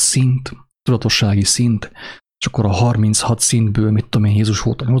 36 szint, tudatossági szint, és akkor a 36 szintből, mit tudom én, Jézus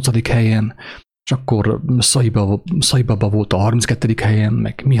volt a 8. helyen, és akkor Szaiba volt a 32. helyen,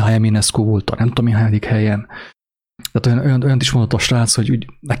 meg Mihály Eminescu volt a nem tudom én hányadik helyen. Tehát olyan is mondott a srác, hogy úgy,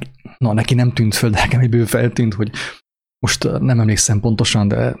 neki nem tűnt föl, de nekem egyből feltűnt, hogy most nem emlékszem pontosan,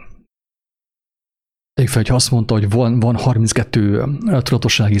 de tegyük fel, hogy azt mondta, hogy van 32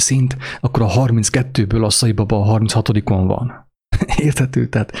 tudatossági szint, akkor a 32-ből a Szaibaba a 36-on van. Érthető?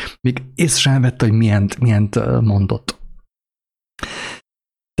 Tehát még észre sem vette, hogy milyent mondott.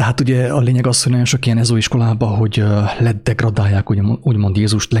 Tehát ugye a lényeg az, hogy nagyon sok ilyen ezóiskolában, hogy ledegradálják, úgymond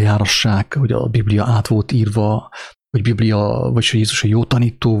Jézust lejárassák, hogy a Biblia át volt írva, hogy vagy hogy Jézus egy jó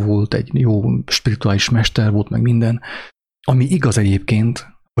tanító volt, egy jó spirituális mester volt, meg minden. Ami igaz egyébként,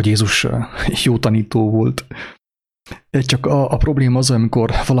 hogy Jézus jó tanító volt. Csak a probléma az,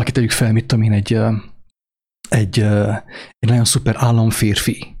 amikor valaki tegyük fel, mit tudom én, egy nagyon szuper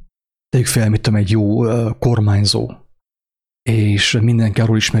államférfi, tegyük fel, mit tudom, egy jó kormányzó, és mindenki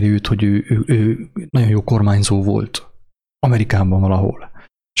arról ismeri őt, hogy ő nagyon jó kormányzó volt Amerikában valahol.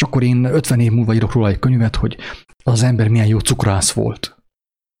 És akkor én 50 év múlva írok róla egy könyvet, hogy az ember milyen jó cukrász volt.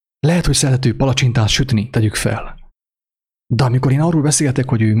 Lehet, hogy szerető palacsintát sütni, tegyük fel. De amikor én arról beszéltek,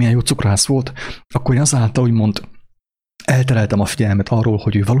 hogy ő milyen jó cukrász volt, akkor én azáltal úgymond eltereltem a figyelmet arról,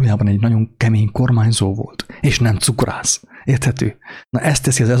 hogy ő valójában egy nagyon kemény kormányzó volt, és nem cukrász. Érthető? Na ezt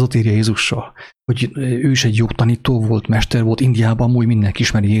teszi az ezotéria Jézussal, hogy ő is egy jó tanító volt, mester volt, Indiában amúgy mindenki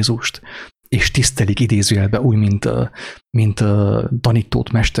ismeri Jézust, és tisztelik idézőjelbe úgy, mint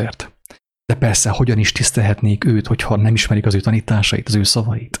tanítót, mestert. De persze, hogyan is tisztelhetnék őt, hogyha nem ismerik az ő tanításait, az ő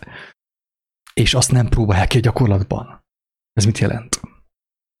szavait. És azt nem próbálják ki a gyakorlatban. Ez mit jelent?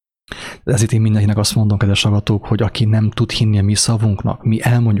 Ezért én mindenkinek azt mondom, kedves hallgatók, hogy aki nem tud hinni a mi szavunknak, mi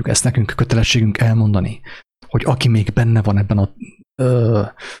elmondjuk, ezt nekünk kötelességünk elmondani, hogy aki még benne van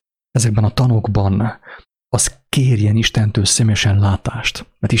ezekben a tanokban, az kérjen Istentől személyesen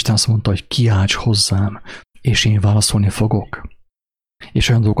látást. Mert Isten azt mondta, hogy kiálts hozzám, és én válaszolni fogok. És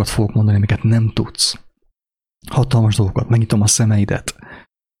olyan dolgokat fogok mondani, amiket nem tudsz. Hatalmas dolgokat, megnyitom a szemeidet,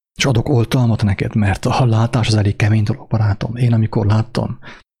 és adok oltalmat neked, mert a látás az elég kemény dolog, barátom. Én amikor láttam,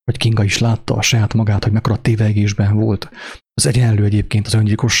 hogy Kinga is látta a saját magát, hogy mekkora tévegésben volt, az egyenlő egyébként az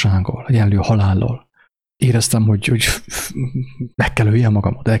öngyilkossággal, egyenlő a halállal. Éreztem, hogy meg kell öljem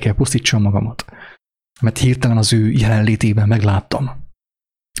magamat, el kell pusztítsam magamat. Mert hirtelen az ő jelenlétében megláttam,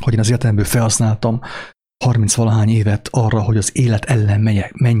 hogy én az életemből felhasználtam 30-valahány évet arra, hogy az élet ellen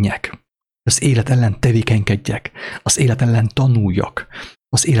menjek, az élet ellen tevékenykedjek, az élet ellen tanuljak,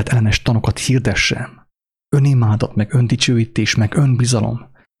 az élet ellenes tanokat hirdessem. Önimádat, meg öndicsőítés, meg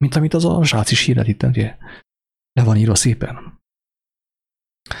önbizalom, mint amit az a srác is hirdet itt, ugye? Le van írva szépen.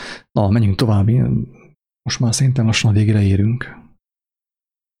 Na, menjünk tovább. Most már szerintem lassan a végére érünk.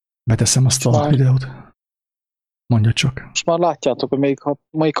 Beteszem azt a videót. Mondja csak. Most már látjátok, hogy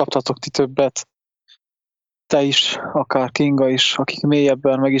még kaptatok ti többet. Te is, akár Kinga is, akik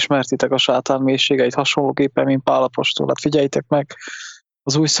mélyebben megismertitek a sátán mélységeit, hasonlóképpen, mint Pál apostol. Hát figyeljétek meg,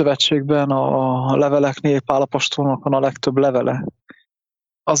 az Új Szövetségben a leveleknél Pál apostolnak van a legtöbb levele.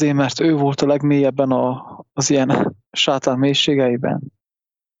 Azért, mert ő volt a legmélyebben az ilyen sátán mélységeiben.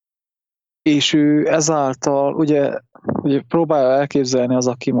 És ő ezáltal, ugye próbálja elképzelni az,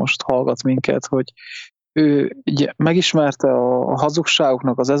 aki most hallgat minket, hogy ő ugye megismerte a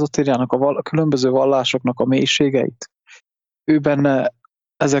hazugságoknak, az ezotériának, a különböző vallásoknak a mélységeit. Ő benne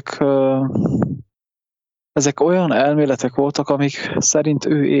ezek olyan elméletek voltak, amik szerint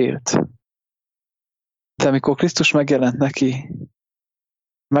ő élt. De amikor Krisztus megjelent neki,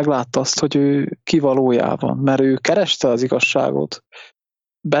 meglátta azt, hogy ő ki valójában, mert ő kereste az igazságot.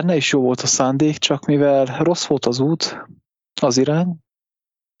 Benne is jó volt a szándék, csak mivel rossz volt az út, az irány,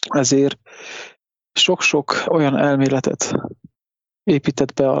 ezért sok-sok olyan elméletet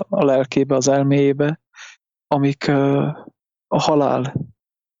épített be a lelkébe, az elméjébe, amik a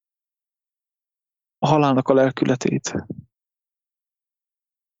halálnak a lelkületét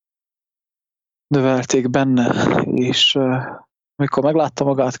növelték benne, és amikor meglátta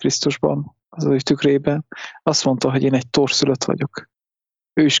magát Krisztusban, az ő tükrében, azt mondta, hogy én egy torszülött vagyok.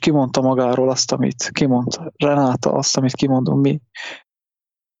 Ő is kimondta magáról azt, amit kimondta Renáta, azt, amit kimondunk mi,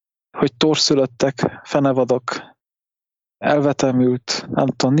 hogy torszülöttek, fenevadak, elvetemült, nem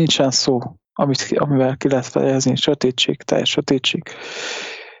tudom, nincsen szó, amivel ki lehet fejezni, sötétség, teljes sötétség.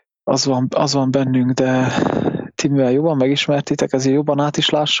 Az van bennünk, de ti mivel jobban megismertitek, ezért jobban át is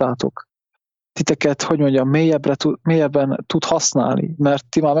lássátok. Titeket, hogy mondjam, mélyebben tud használni, mert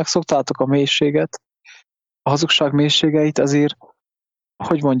ti már megszoktátok a mélységet, a hazugság mélységeit, ezért,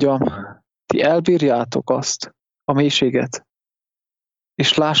 hogy mondjam, ti elbírjátok azt, a mélységet,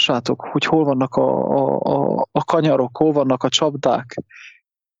 és lássátok, hogy hol vannak a kanyarok, hol vannak a csapdák,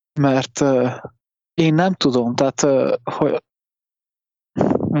 mert én nem tudom, tehát hogy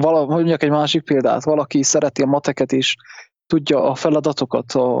mondjak egy másik példát, valaki szereti a mateket is, tudja a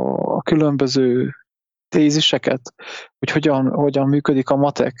feladatokat, a különböző téziseket, hogy hogyan működik a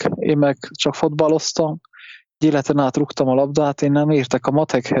matek. Én meg csak fotballoztam, egy életen át rúgtam a labdát, én nem értek a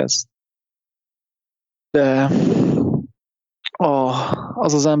matekhez. De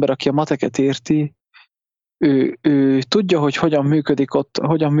az ember, aki a mateket érti, ő tudja, hogy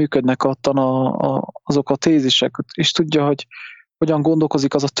hogyan működnek ottan azok a tézisek, és tudja, hogy hogyan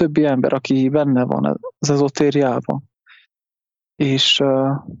gondolkozik az a többi ember, aki benne van az ezotériában. És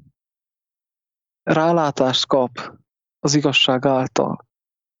rálátást kap az igazság által,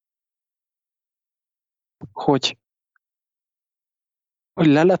 hogy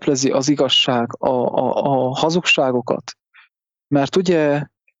leleplezi az igazság a hazugságokat. Mert ugye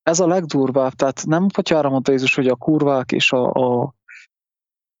ez a legdurvább, tehát nem potyára mondta Jézus, hogy a kurvák és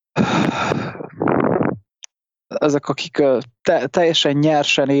ezek akik teljesen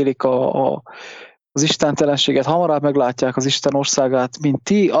nyersen élik az istentelenséget, hamarabb meglátják az Isten országát, mint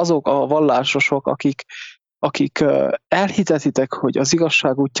ti, azok a vallásosok, akik elhitetitek, hogy az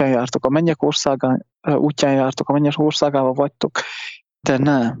igazság útján jártok, a mennyek útján jártok, a mennyek országában vagytok, de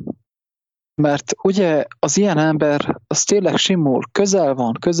nem. Mert ugye az ilyen ember, az tényleg simul, közel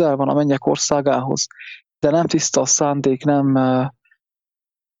van a mennyek országához, de nem tiszta a szándék, nem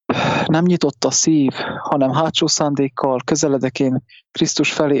nyitott a szív, hanem hátsó szándékkal közeledek én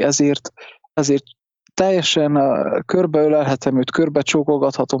Krisztus felé, ezért teljesen körbeölelhetem őt,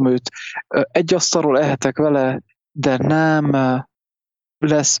 körbecsókolgathatom őt, egy asztalról ehetek vele, de nem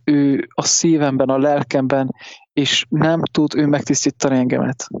lesz ő a szívemben, a lelkemben, és nem tud ő megtisztítani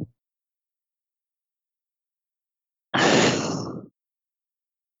engemet.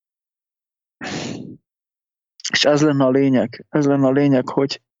 És ez lenne a lényeg,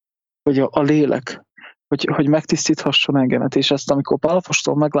 hogy a lélek, hogy megtisztíthasson engemet, és ezt amikor Pál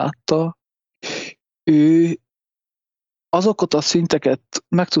apostol meglátta, ő azokat a szinteket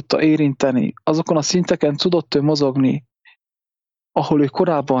meg tudta érinteni, azokon a szinteken tudott ő mozogni, ahol ő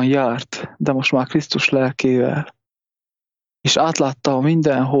korábban járt, de most már Krisztus lelkével, és átlátta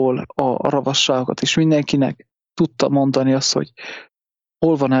mindenhol a ravasságokat, és mindenkinek tudta mondani azt, hogy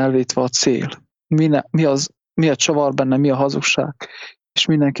hol van elvétve a cél, mi a csavar benne, mi a hazugság, és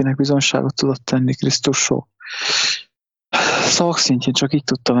mindenkinek bizonyságot tudott tenni Krisztusról. Szakszintjén csak így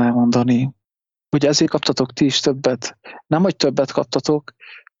tudtam elmondani, hogy ezért kaptatok ti is többet. Nem, hogy többet kaptatok,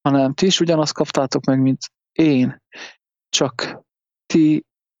 hanem ti is ugyanazt kaptátok meg, mint én. Csak ti,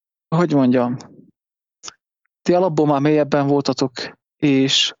 hogy mondjam, ti alapból már mélyebben voltatok,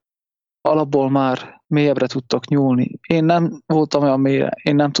 és alapból már mélyebbre tudtok nyúlni. Én nem voltam olyan mélyre,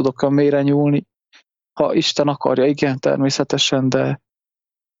 én nem tudok olyan mélyre nyúlni. Ha Isten akarja, igen, természetesen, de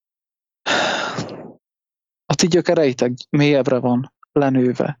a ti gyökereitek mélyebbre van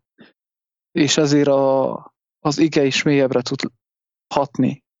lenőve, és ezért az ige is mélyebbre tud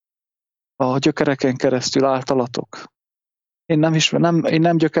hatni a gyökereken keresztül általatok. Én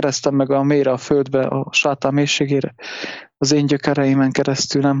nem gyökereztem meg a mélyre a földbe, a sátán mélységére. Az én gyökereimen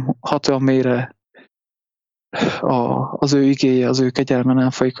keresztül nem hat olyan mélyre az ő igéje, az ő kegyelme nem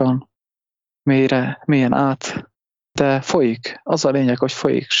folyik olyan mélyen át, de folyik. Az a lényeg, hogy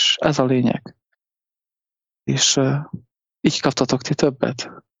folyik, és ez a lényeg. És így kaptatok ti többet.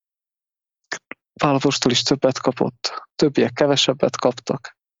 Pál apostol is többet kapott, többiek kevesebbet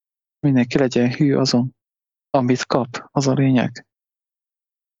kaptak. Mindenki legyen hű azon, amit kap, az a lényeg.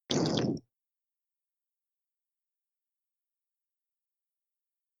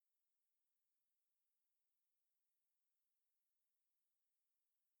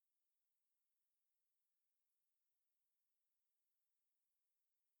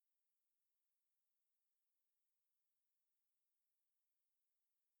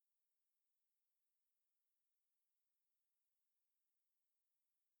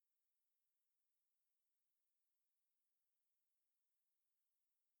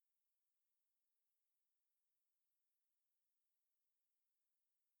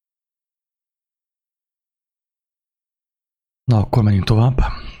 Na, akkor menjünk tovább.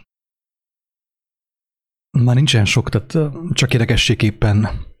 Már nincsen sok, tehát csak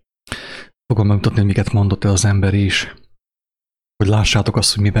érdekességképpen fogom megmutatni, hogy miket mondott el az ember is, hogy lássátok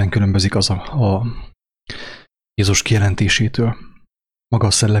azt, hogy miben különbözik az a Jézus kijelentésétől. Maga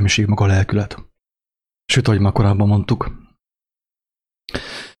a szellemiség, maga a lelkület. Sőt, ahogy már korábban mondtuk,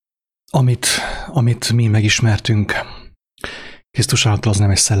 amit mi megismertünk, Krisztus által az nem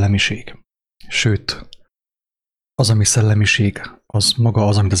egy szellemiség. Sőt, az, ami szellemiség, az maga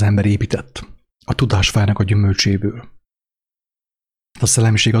az, amit az ember épített, a tudásfájának a gyümölcséből. A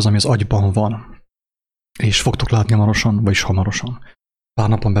szellemiség az, ami az agyban van, és fogtok látni hamarosan, vagyis hamarosan. Pár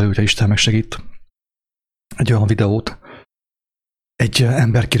napon belül, ha Isten megsegít, egy olyan videót, egy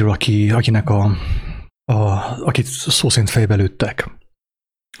emberkiről, akit szó szerint fejbe lőttek.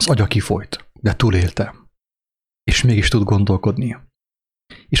 Az agya kifolyt, de túlélte, és mégis tud gondolkodni.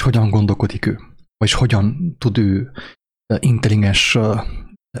 És hogyan gondolkodik ő? Vagyis hogyan tud ő intelligens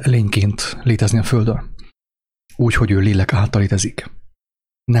lényként létezni a Földön? Úgy, hogy ő lélek által létezik.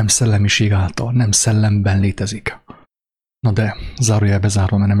 Nem szellemiség által, nem szellemben létezik. Na de, zárójelbe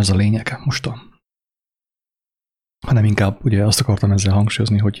zárva, mert nem ez a lényeg mostan. Hanem inkább ugye azt akartam ezzel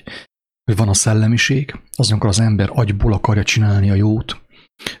hangsúlyozni, hogy van a szellemiség, az, amikor az ember agyból akarja csinálni a jót,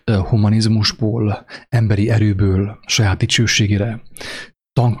 humanizmusból, emberi erőből, saját dicsőségére,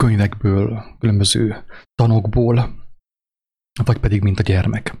 tankönyvekből, különböző tanokból, vagy pedig mint a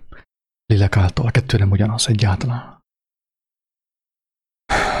gyermek. Lélek által, a kettő nem ugyanaz egyáltalán.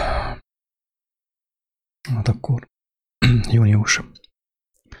 Hát akkor június.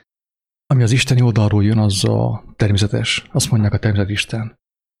 Ami az isteni oldalról jön, az a természetes. Azt mondják a természetisten.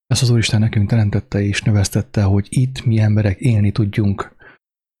 Ezt az Úristen nekünk teremtette és növesztette, hogy itt mi emberek élni tudjunk.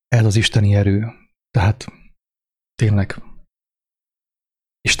 Ez az isteni erő. Tehát tényleg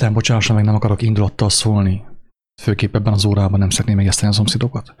Isten bocsássa meg, nem akarok indulattal szólni. Főképp ebben az órában nem szeretném megeszteni a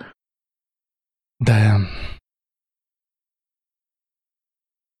szomszédokat. De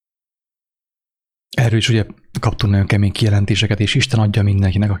erről is ugye kaptunk nagyon kemény kijelentéseket, és Isten adja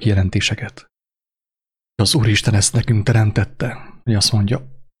mindenkinek a kijelentéseket. Az Úristen ezt nekünk teremtette, hogy azt mondja.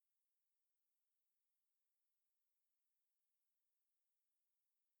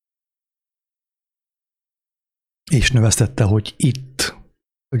 És növesztette, hogy itt,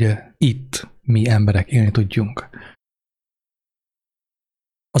 ugye itt mi emberek élni tudjunk.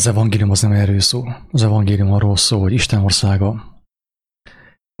 Az evangélium az nem erről szól. Az evangélium arról szól, hogy Isten országa,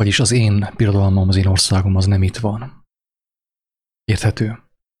 vagyis az én birodalmam, az én országom az nem itt van. Érthető?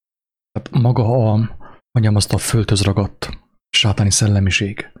 Tehát maga mondjam azt a földhöz ragadt sátáni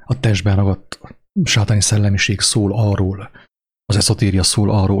szellemiség, a testben ragadt sátáni szellemiség szól arról, az eszotéria szól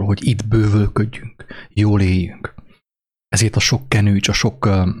arról, hogy itt bővölködjünk, jól éljünk. Ezért a sok kenőcs, a sok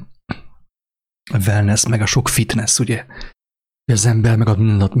wellness, meg a sok fitness, ugye? Az ember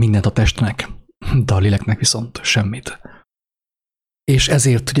megad mindent a testnek, de a léleknek viszont semmit. És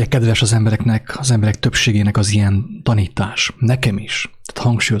ezért ugye kedves az emberek többségének az ilyen tanítás. Nekem is. Tehát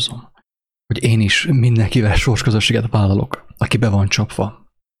hangsúlyozom, hogy én is mindenkivel sorsközösséget vállalok, aki be van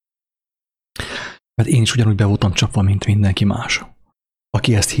csapva. Mert én is ugyanúgy be voltam csapva, mint mindenki más.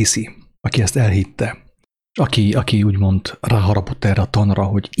 Aki ezt hiszi, aki ezt elhitte, aki úgymond ráharapott erre a tanra,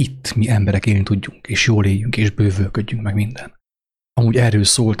 hogy itt mi emberek élni tudjunk, és jól éljünk, és bővölködjünk meg minden. Amúgy erről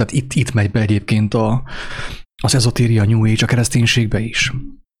szól, tehát itt megy be egyébként az ezotéria, New Age a kereszténységbe is.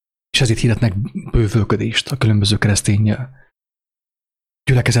 És ezért hirdetnek bővölködést a különböző keresztény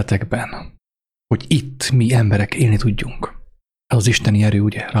gyülekezetekben, hogy itt mi emberek élni tudjunk. Ez az isteni erő,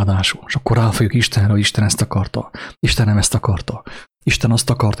 ugye, ráadásul. És akkor ráfogjuk Istenre, hogy Isten ezt akarta. Isten nem ezt akarta. Isten azt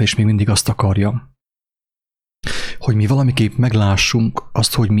akarta, és még mindig azt akarja, hogy mi valamiképp meglássunk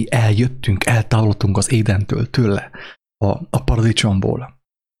azt, hogy mi eljöttünk, eltávolodtunk az Édentől, tőle, a paradicsomból.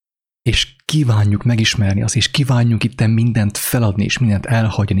 És kívánjuk megismerni azt, és kívánjuk itten mindent feladni, és mindent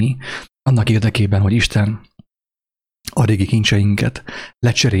elhagyni, annak érdekében, hogy Isten a régi kincseinket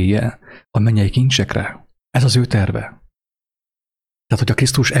lecserélje a mennyei kincsekre. Ez az ő terve. Tehát, hogy a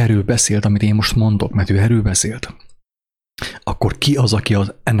Krisztus erről beszélt, amit én most mondok, mert ő erről beszélt, akkor ki az, aki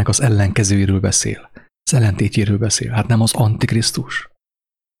ennek az ellenkezőjéről beszél? Az ellentétjéről beszél. Hát nem az Antikrisztus.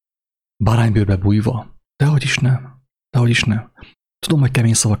 Báránybőrbe bújva. Dehogy is nem. Dehogy is nem. Tudom, hogy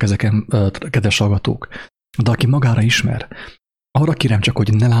kemény szavak ezeken, kedves hallgatók, de aki magára ismer, arra kérem csak,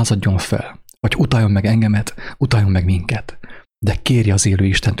 hogy ne lázadjon fel, vagy utáljon meg engemet, utáljon meg minket, de kérje az élő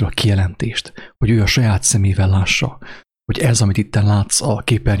Istentől a kijelentést, hogy ő a saját szemével lássa, hogy ez, amit itten látsz a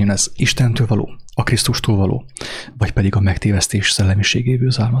képernyőn, ez Istentől való, a Krisztustól való, vagy pedig a megtévesztés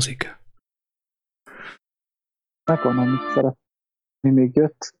szellemiségéből származik. Megvan, amit szeretni még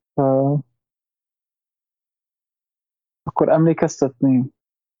jött. Akkor emlékeztetni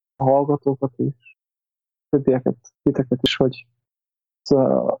a hallgatókat is, többieket, titeket is, hogy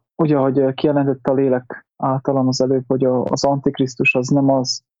ugye, ahogy kijelentette a lélek általam az előbb, hogy az Antikrisztus az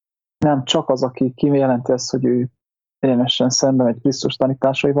nem csak az, aki kijelenti ezt, hogy ő egyenesen szembe megy Krisztus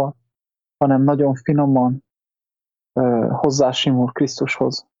tanításaival, hanem nagyon finoman hozzásimul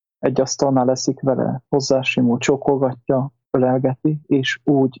Krisztushoz. Egy asztalnál leszik vele, hozzásimul, csókolgatja, ölelgeti, és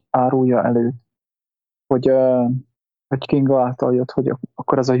úgy árulja elő, hogy Kinga által jött, hogy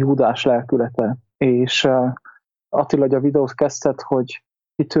akkor ez a Júdás lelkülete. És Attila, hogy a videót kezdted, hogy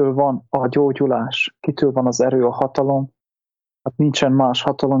kitől van a gyógyulás, kitől van az erő, a hatalom. Hát nincsen más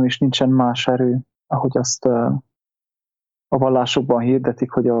hatalom, és nincsen más erő, ahogy azt a vallásokban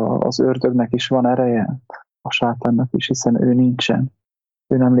hirdetik, hogy az ördögnek is van ereje, a sátánnak is, hiszen ő nincsen.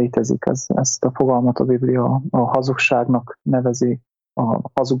 Ő nem létezik. Ezt a fogalmat a Biblia a hazugságnak nevezi, a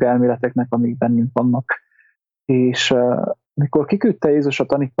hazug elméleteknek, amik bennünk vannak. És mikor kiküldte Jézus a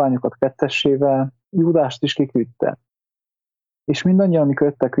tanítványokat kettessével, Júdást is kiküldte. És mindannyian, amikor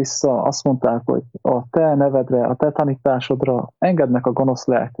jöttek vissza, azt mondták, hogy a te nevedre, a te tanításodra engednek a gonosz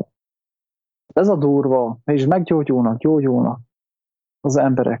lelket. Ez a durva, és gyógyulnak az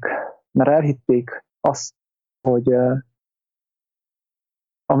emberek, mert elhitték azt, hogy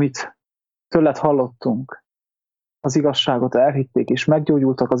amit tőled hallottunk, az igazságot elhitték, és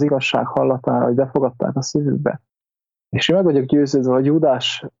meggyógyultak az igazság hallatára, hogy befogadták a szívükbe. És én meg vagyok győződve, hogy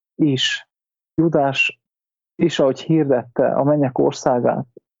Júdás is, ahogy hirdette a mennyek országát,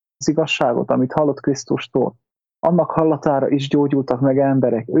 az igazságot, amit hallott Krisztustól, annak hallatára is gyógyultak meg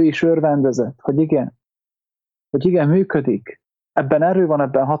emberek. Ő is örvendezett, hogy igen, működik. Ebben erő van,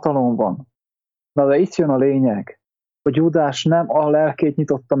 ebben hatalom van. Na de itt jön a lényeg, hogy Júdás nem a lelkét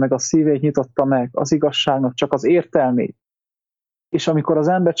nyitotta meg, a szívét nyitotta meg az igazságnak, csak az értelmét. És amikor az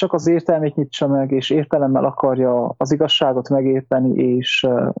ember csak az értelmét nyitsa meg, és értelemmel akarja az igazságot megérteni, és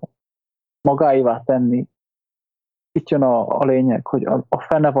magáévá tenni, itt jön a lényeg, hogy a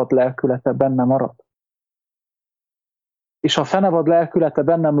fenevad lelkülete benne marad. És ha a fenevad lelkülete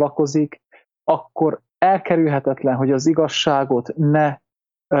bennem lakozik, akkor elkerülhetetlen, hogy az igazságot ne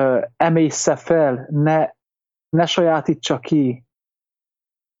emészze fel, ne sajátítsa ki,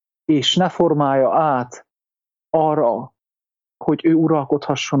 és ne formálja át arra, hogy ő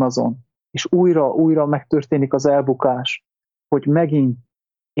uralkodhasson azon. És újra megtörténik az elbukás, hogy megint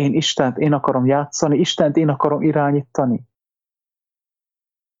én akarom játszani, Istent én akarom irányítani.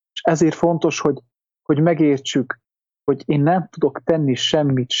 És ezért fontos, hogy megértsük, hogy én nem tudok tenni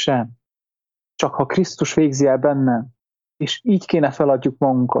semmit sem, csak ha Krisztus végzi el bennem, és így kéne feladjuk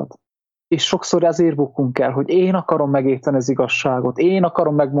magunkat. És sokszor ezért bukunk el, hogy én akarom megérteni az igazságot, én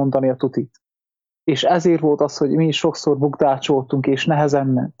akarom megmondani a tutit. És ezért volt az, hogy mi is sokszor bukdácsoltunk, és nehezen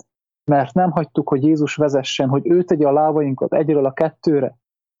ment. Mert nem hagytuk, hogy Jézus vezessen, hogy ő tegye a lábainkat egyről a kettőre,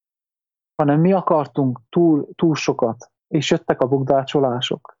 hanem mi akartunk túl sokat, és jöttek a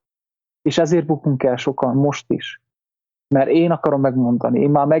bukdácsolások. És ezért bukunk el sokan most is. Mert én akarom megmondani, én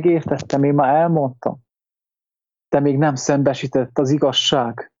már megértettem, én már elmondtam, de még nem szembesített az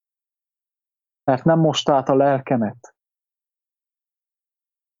igazság, mert nem most át a lelkemet.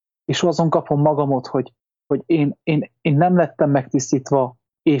 És azon kapom magamot, hogy én nem lettem megtisztítva,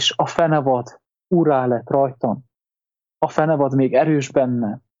 és a fenevad urrá lett rajtam. A fenevad még erős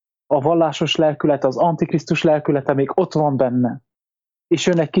benne. A vallásos lelkülete, az antikrisztus lelkülete még ott van benne. És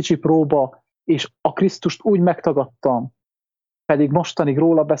jön egy kicsi próba, és a Krisztust úgy megtagadtam, pedig mostanig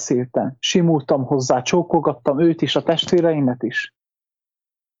róla beszéltem, simultam hozzá, csókolgattam őt is, a testvéreimet is.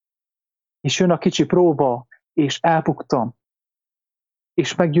 És jön a kicsi próba, és elbuktam.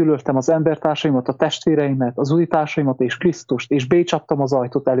 És meggyűlöltem az embertársaimat, a testvéreimet, az újtársaimat és Krisztust, és bécsaptam az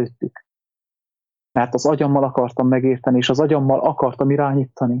ajtót előttük. Mert az agyammal akartam megérteni, és az agyammal akartam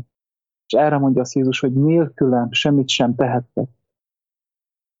irányítani. És erre mondja az Jézus, hogy nélkülem semmit sem tehettek.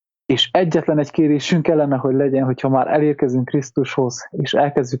 És egyetlen egy kérésünk kellene, hogy legyen, hogyha már elérkezünk Krisztushoz, és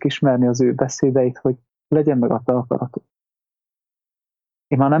elkezdjük ismerni az ő beszédeit, hogy legyen meg a te akaratod.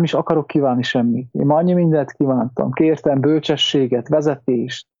 Én már nem is akarok kívánni semmit. Én már annyi mindent kívántam. Kértem bölcsességet,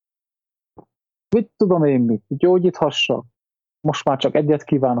 vezetést. Mit tudom én mit? Gyógyíthassak. Most már csak egyet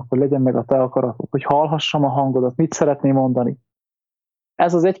kívánok, hogy legyen meg a te akaratod, hogy hallhassam a hangodat, mit szeretném mondani.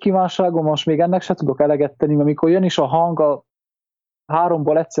 Ez az egy kívánságom, most még ennek se tudok eleget tenni, amikor jön is a hang a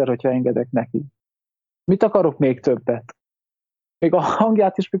 3-ból egyszer, hogyha engedek neki. Mit akarok még többet? Még a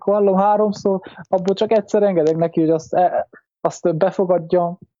hangját is, mikor hallom 3-szor, abból csak egyszer engedek neki, hogy azt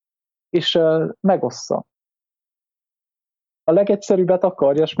befogadjam, és megossza. A legegyszerűbbet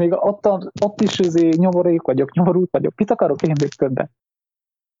akarja, és még ott is nyomorult vagyok. Mit akarok én még többet?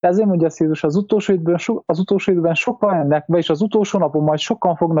 De ezért mondja a Jézus, az utolsó időben sokan jönnek be, és az utolsó napon majd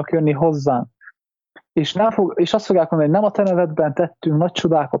sokan fognak jönni hozzám. És azt fogják mondani, hogy nem a te nevedben tettünk nagy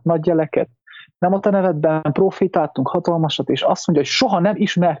csodákat, nagy jeleket, nem a te nevedben profétáltunk hatalmasat, és azt mondja, hogy soha nem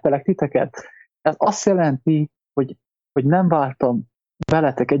ismertelek titeket. Ez azt jelenti, hogy nem váltam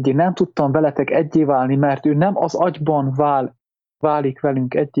veletek egyé, nem tudtam veletek egyé válni, mert ő nem az agyban válik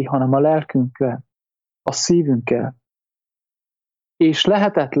velünk egyé, hanem a lelkünkkel, a szívünkkel. És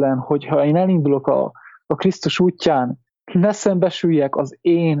lehetetlen, hogyha én elindulok a Krisztus útján, ne szembesüljek az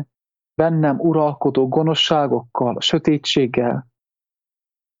én bennem uralkodó gonoszságokkal, a sötétséggel,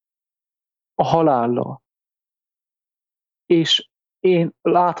 a halállal. És én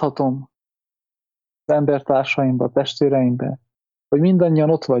láthatom az embertársaimba, a testvéreimbe, hogy mindannyian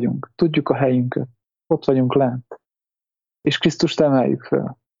ott vagyunk, tudjuk a helyünket, ott vagyunk lent. És Krisztust emeljük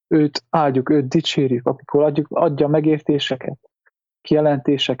fel. Őt áldjuk, őt dicsérjük, amikor adja megértéseket,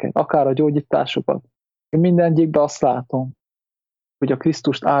 kijelentéseket, akár a gyógyításokat. Én mindegyikben azt látom, hogy a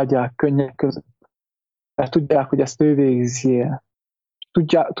Krisztust áldják könnyek között. Mert tudják, hogy ezt ő végzi el.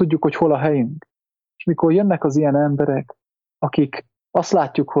 Tudjuk, hogy hol a helyünk. És mikor jönnek az ilyen emberek, akik azt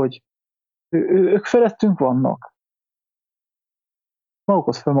látjuk, hogy ők felettünk vannak,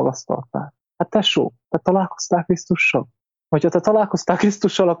 magukat felmagasztalták. Hát tesó, te találkoztál Krisztussal? Vagy ha te találkoztál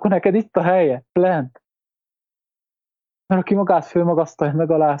Krisztussal, akkor neked itt a helye, lent. Mert aki magát fölmagasztalja,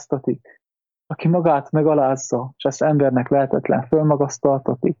 megaláztatik. Aki magát megalázza, és ezt embernek lehetetlen,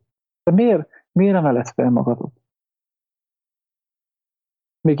 fölmagasztaltatik. De miért emeled fel magadot?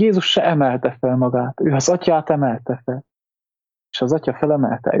 Még Jézus se emelte fel magát, ő az atyát emelte fel, és az atya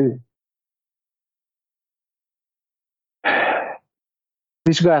felemelte őt.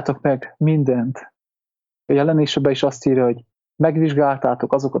 Vizsgáljátok meg mindent. A jelenésében is azt írja, hogy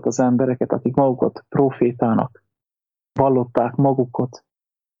megvizsgáltátok azokat az embereket, akik magukat profétának vallották magukat,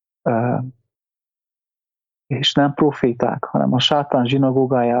 és nem proféták, hanem a sátán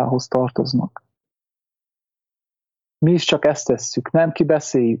zsinagógájához tartoznak. Mi is csak ezt tesszük, nem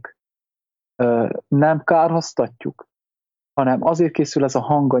kibeszéljük, nem kárhoztatjuk, hanem azért készül ez a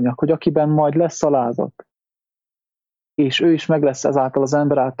hanganyag, hogy akiben majd lesz alázat, és ő is meg lesz ezáltal az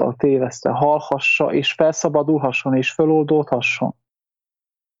ember által tévesztve, hallhassa, és felszabadulhasson, és feloldódhasson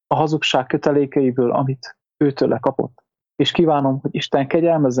a hazugság kötelékeiből, amit őtőle kapott. És kívánom, hogy Isten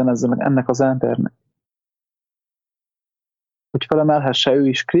kegyelmezzen ennek az embernek, hogy felemelhesse ő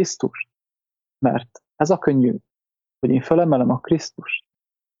is Krisztust, mert ez a könnyű, hogy én felemelem a Krisztust,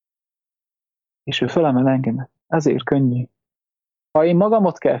 és ő felemel engemet. Ezért könnyű. Ha én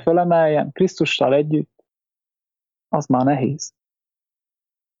magamat kell felemeljem Krisztussal együtt, az már nehéz.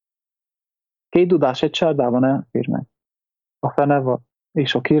 2 dudás egy csárdában elfér meg. A fenevad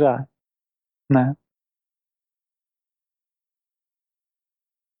és a király. Nem.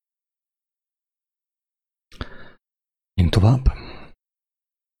 Tovább.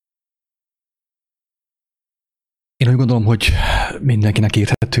 Én úgy gondolom, hogy mindenkinek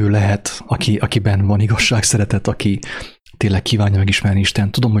érthető lehet, akiben van igazság, szeretet, aki tényleg kívánja megismerni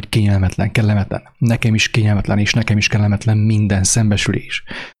Isten. Tudom, hogy kényelmetlen, kellemetlen. Nekem is kényelmetlen, és nekem is kellemetlen minden szembesülés.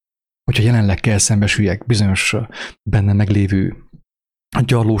 Hogyha jelenleg kell szembesüljek bizonyos benne meglévő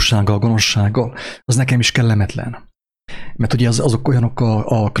gyarlósággal, gonoszsággal, az nekem is kellemetlen. Mert ugye azok olyanok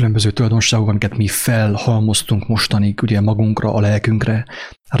a különböző tulajdonságok, amiket mi felhalmoztunk mostanig ugye magunkra, a lelkünkre,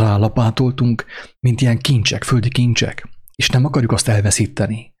 rálapátoltunk, mint ilyen kincsek, földi kincsek, és nem akarjuk azt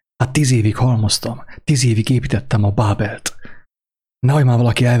elveszíteni. Hát 10 évig halmoztam, 10 évig építettem a Bábelt. Nehogy már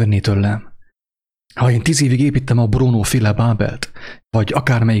valaki elvenné tőlem. Ha én 10 évig építem a Bruno féle Bábelt, vagy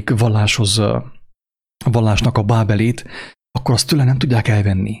akármelyik vallásnak a Bábelét, akkor azt tőle nem tudják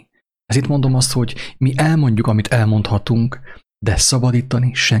elvenni. Ezért mondom azt, hogy mi elmondjuk, amit elmondhatunk, de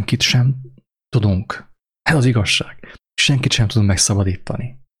szabadítani senkit sem tudunk. Ez az igazság. Senkit sem tudunk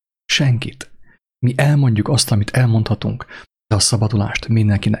megszabadítani. Senkit. Mi elmondjuk azt, amit elmondhatunk, de a szabadulást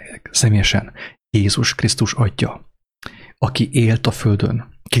mindenkinek személyesen Jézus Krisztus adja, aki élt a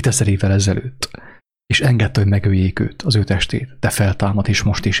földön 2000 évvel ezelőtt, és engedte, hogy megöljék őt, az ő testét, de feltámad, és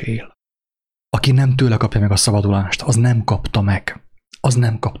most is él. Aki nem tőle kapja meg a szabadulást, az nem kapta meg. Az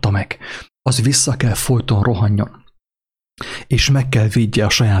nem kapta meg. Az vissza kell folyton rohanjon. És meg kell védje a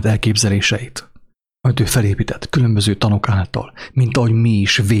saját elképzeléseit, amit ő felépített különböző tanok által, mint ahogy mi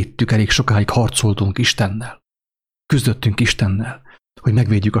is védtük, elég sokáig harcoltunk Istennel. Küzdöttünk Istennel, hogy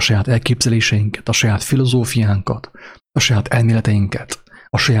megvédjük a saját elképzeléseinket, a saját filozófiánkat, a saját elméleteinket,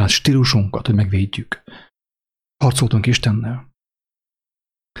 a saját stílusunkat, hogy megvédjük. Harcoltunk Istennel.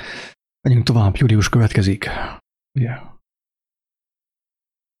 Menjünk tovább, Július következik. Yeah.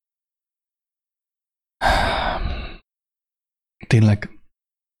 Tényleg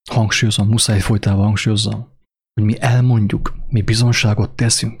hangsúlyozom, muszáj folytával hangsúlyozzam, hogy mi elmondjuk, mi bizonságot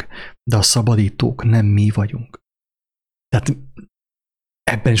teszünk, de a szabadítók nem mi vagyunk. Tehát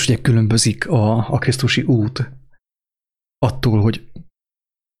ebben is ugye különbözik a krisztusi út attól, hogy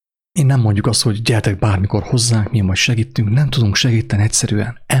én nem mondjuk azt, hogy gyertek bármikor hozzánk, mi majd segítünk, nem tudunk segíteni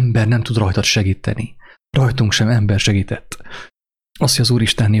egyszerűen. Ember nem tud rajtad segíteni. Rajtunk sem ember segített. Az, hogy az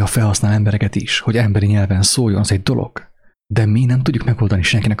Úristen néha felhasznál embereket is, hogy emberi nyelven szóljon, az egy dolog. De mi nem tudjuk megoldani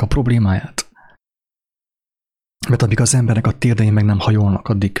senkinek a problémáját. Mert addig az embernek a térdei meg nem hajolnak,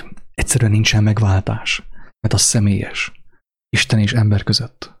 addig egyszerűen nincsen megváltás. Mert az személyes. Isten és ember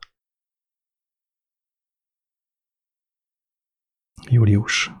között.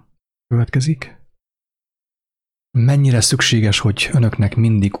 Július következik. Mennyire szükséges, hogy önöknek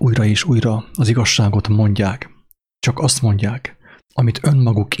mindig újra és újra az igazságot mondják. Csak azt mondják, amit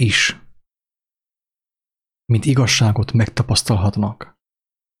önmaguk is, mint igazságot megtapasztalhatnak.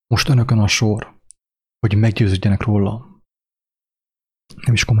 Most önökön a sor, hogy meggyőződjenek róla.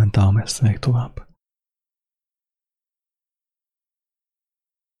 Nem is kommentálom ezt még tovább.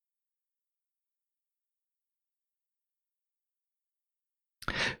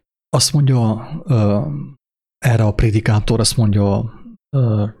 Azt mondja erre a prédikátor, azt mondja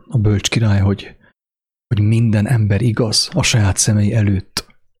a bölcs király, hogy minden ember igaz a saját szemei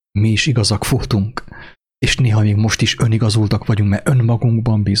előtt. Mi is igazak voltunk, és néha még most is önigazultak vagyunk, mert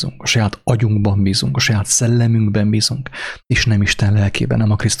önmagunkban bízunk, a saját agyunkban bízunk, a saját szellemünkben bízunk, és nem Isten lelkében,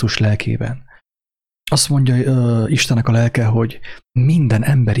 nem a Krisztus lelkében. Azt mondja Istennek a lelke, hogy minden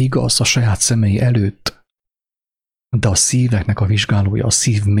ember igaz a saját szemei előtt, de a szíveknek a vizsgálója, a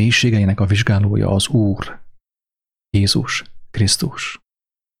szív mélységeinek a vizsgálója az Úr, Jézus Krisztus.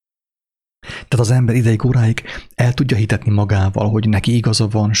 Tehát az ember ideig óráig el tudja hitetni magával, hogy neki igaza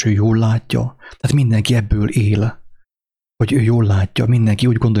van, és ő jól látja. Tehát mindenki ebből él, hogy ő jól látja, mindenki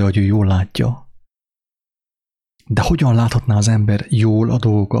úgy gondolja, hogy ő jól látja. De hogyan láthatná az ember jól a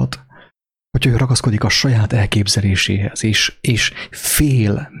dolgokat, hogy ő ragaszkodik a saját elképzeléséhez, és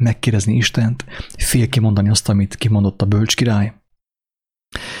fél megkérdezni Istent, fél kimondani azt, amit kimondott a bölcs király,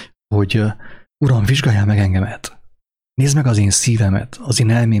 hogy Uram, vizsgáljál meg engemet, nézd meg az én szívemet, az én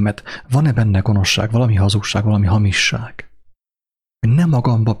elmémet, van-e benne gonoszság, valami hazugság, valami hamisság. Hogy nem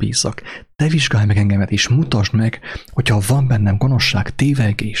magamba bízzak, te vizsgálj meg engemet, és mutasd meg, hogyha van bennem gonoszság,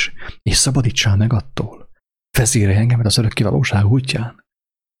 tévegés, és szabadítsál meg attól. Vezérelj engemet az örökké valóság útján.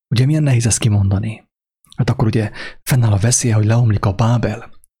 Ugye milyen nehéz ezt kimondani? Hát akkor ugye fennáll a veszélye, hogy leomlik a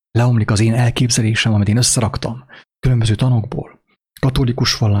Bábel, leomlik az én elképzelésem, amit én összeraktam különböző tanokból.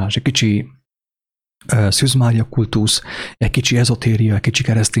 Katolikus vallás, egy kicsi Szűz Mária kultusz, egy kicsi ezotéria, egy kicsi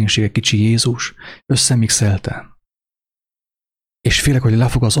kereszténység, egy kicsi Jézus, összemixelte. És félek, hogy le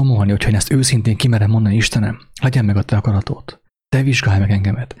fog az omolni, hogyha én ezt őszintén kimerem mondani, Istenem, legyen meg a te akaratod. Te vizsgálj meg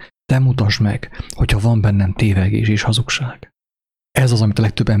engemet, te mutasd meg, hogyha van bennem tévegés és hazugság. Ez az, amit a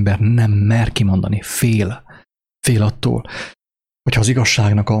legtöbb ember nem mer kimondani, fél attól, hogyha az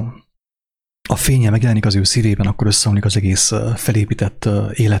igazságnak a fénye megjelenik az ő szívében, akkor összeomlik az egész felépített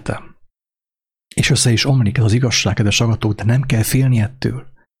élete. És össze is omlik ez az igazság, kedves agatók, de nem kell félni ettől.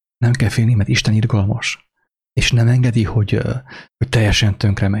 Nem kell félni, mert Isten irgalmas. És nem engedi, hogy teljesen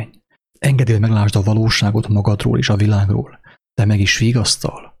tönkre menj. Engedi, hogy meglásd a valóságot magadról és a világról, de meg is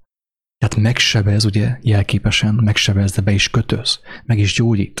vigasztal. Tehát megsebez, ugye, jelképesen megsebez, de be is kötöz, meg is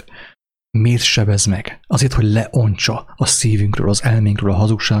gyógyít. Miért sebez meg? Azért, hogy leontsa a szívünkről, az elménkről a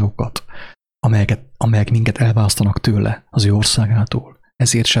hazugságokat, amelyek minket elválasztanak tőle, az ő országától.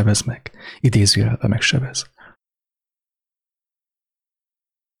 Ezért sebez meg. Idézőjelben megsebez.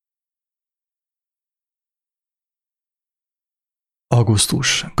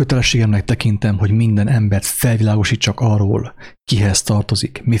 Augusztus. Kötelességemnek tekintem, hogy minden embert felvilágosítsak arról, kihez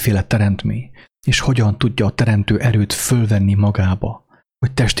tartozik, miféle teremtmény, és hogyan tudja a teremtő erőt fölvenni magába,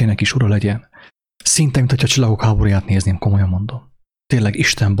 hogy testének is ura legyen. Szinte, mint hogyha a csillagok háborúját nézném, komolyan mondom. Tényleg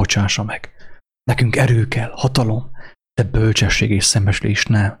Isten bocsássa meg. Nekünk erő kell, hatalom, de bölcsesség és szembesülés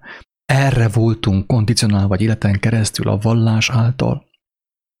nem. Erre voltunk kondicionálva életen keresztül a vallás által,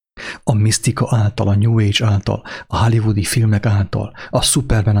 a misztika által, a New Age által, a hollywoodi filmek által, a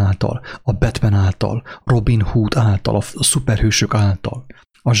Superman által, a Batman által, Robin Hood által, a szuperhősök által,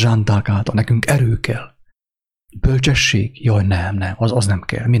 a Jeanne d'Arc által. Nekünk erő kell. Bölcsesség? Jaj, nem, az nem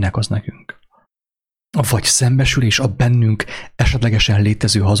kell. Minek az nekünk? Vagy szembesülés a bennünk esetlegesen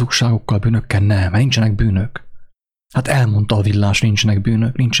létező hazugságokkal, bűnökkel? Nem, mert nincsenek bűnök. Hát elmondta a villás, nincsenek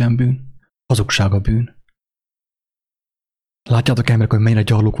bűnök, nincsen bűn. Hazugság a bűn. Látjátok, emberek, hogy mennyire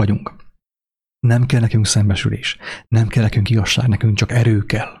gyarlók vagyunk. Nem kell nekünk szembesülés, nem kell nekünk igazság, nekünk csak erő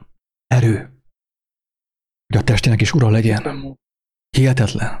kell. Erő. Hogy a testének is ura legyen.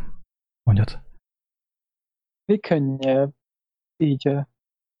 Hihetetlen. Mondjad. Mi könnyebb így...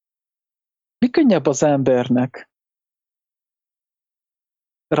 Mi könnyebb az embernek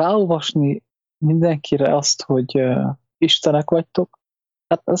ráolvasni mindenkire azt, hogy Istenek vagytok?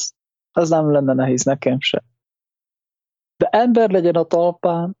 Hát ez nem lenne nehéz nekem se. De ember legyen a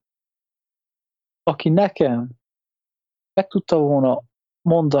talpán, aki nekem meg tudta volna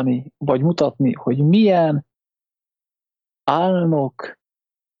mondani, vagy mutatni, hogy milyen álmok,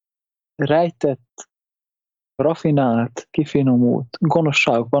 rejtett, rafinált, kifinomult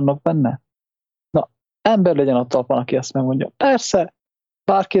gonoszságok vannak benne. Na, ember legyen a talpán, aki ezt megmondja. Persze,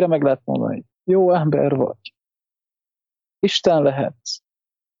 bárkire meg lehet mondani, jó ember vagy. Isten lehetsz.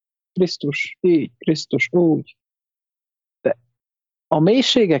 Krisztus így, Krisztus úgy. De a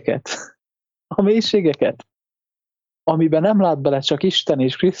mélységeket, amiben nem lát bele csak Isten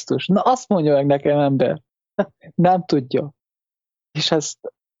és Krisztus, na azt mondja meg nekem ember. Nem tudja. És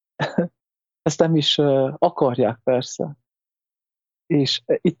ezt nem is akarják persze. És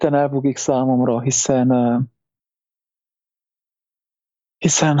itten elbugik számomra, hiszen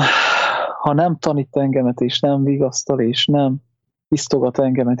ha nem tanít engemet, és nem vigasztal, és nem tisztogat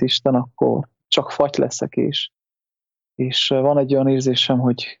engemet Isten, akkor csak faty leszek, és van egy olyan érzésem,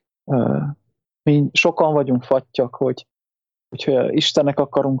 hogy mi sokan vagyunk fattyak, hogy Istennek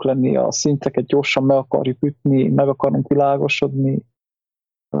akarunk lenni, a szinteket gyorsan meg akarjuk ütni, meg akarunk világosodni,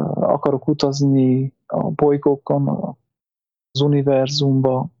 akarok utazni a bolygókon, az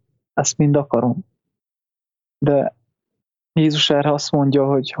univerzumba, ezt mind akarom. De Jézus erre azt mondja,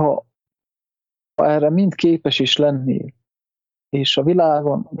 hogy ha erre mind képes is lennél, és a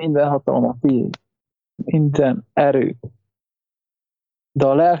világon minden hatalom a tiéd, minden erő, de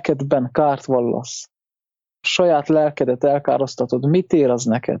a lelkedben kárt vallasz, a saját lelkedet elkároztatod, mit ér az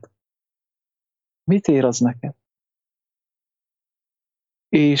neked? Mit ér az neked?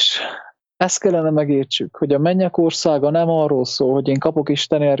 És ezt kellene megértsük, hogy a mennyek országa nem arról szól, hogy én kapok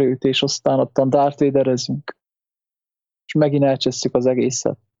Isten erőt, és aztán ottan Darth Vaderezünk, és megint elcsesszük az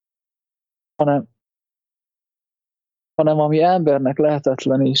egészet, hanem ami embernek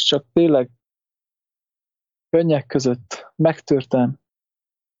lehetetlen, és csak tényleg könnyek között megtörtem,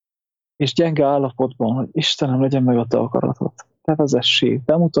 és gyenge állapotban, hogy Istenem, legyen meg a te akaratod. Te vezessél,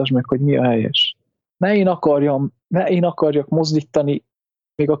 te mutasd meg, hogy mi a helyes. Ne én akarjak mozdítani,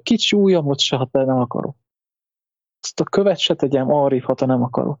 még a kicsi ujjamot se, ha te nem akarod. Azt a követ se tegyem arrébb, ha te nem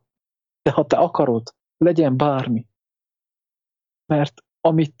akarod. De ha te akarod, legyen bármi. Mert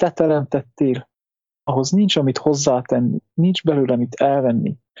amit te teremtettél, ahhoz nincs, amit hozzátenni, nincs belőle, mit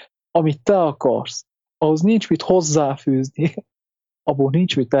elvenni. Amit te akarsz, ahhoz nincs, mit hozzáfűzni, abból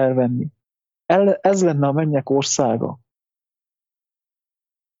nincs, mit elvenni. Ez lenne a mennyek országa.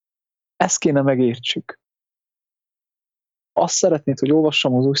 Ezt kéne megértsük. Azt szeretnéd, hogy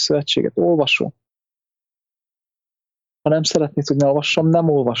olvassam az új szövetséget? Olvasom. Ha nem szeretnéd, hogy ne olvassam, nem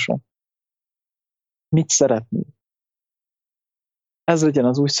olvasom. Mit szeretnéd? Ez legyen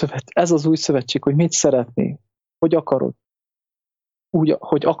az új szövetség. Ez az új szövetség, hogy mit szeretnél. Hogy akarod. Úgy,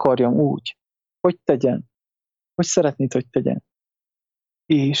 hogy akarjam úgy. Hogy tegyen. Hogy szeretnéd, hogy tegyen.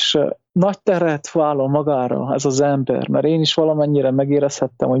 És nagy terhet vállal magára ez az ember, mert én is valamennyire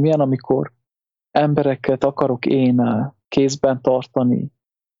megérezhettem, hogy milyen, amikor embereket akarok én kézben tartani,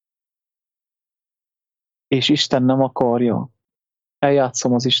 és Isten nem akarja.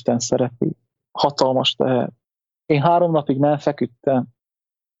 Eljátszom az Isten szerepét. Hatalmas teher. Én 3 napig nem feküdtem,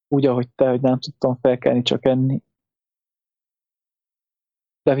 úgy, ahogy te, hogy nem tudtam felkelni, csak enni.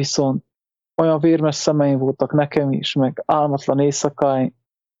 De viszont olyan vérmes szemeim voltak nekem is, meg álmatlan éjszakáim,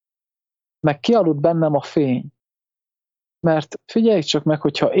 meg kialudt bennem a fény. Mert figyelj csak meg,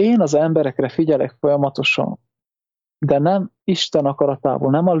 hogyha én az emberekre figyelek folyamatosan, de nem Isten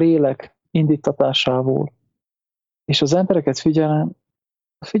akaratából, nem a lélek indítatásából, és az embereket figyelem,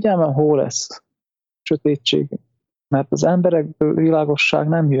 a figyelmem hol lesz? Sötétség. Mert az emberekből világosság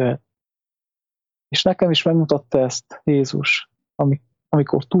nem jöhet. És nekem is megmutatta ezt Jézus,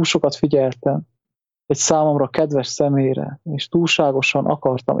 amikor túl sokat figyeltem egy számomra kedves személyre, és túlságosan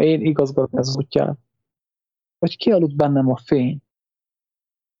akartam én igazgatni az útját, hogy kialudt bennem a fény.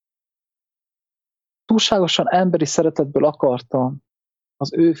 Túlságosan emberi szeretetből akartam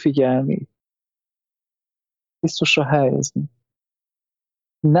az ő figyelmét Krisztusra helyezni.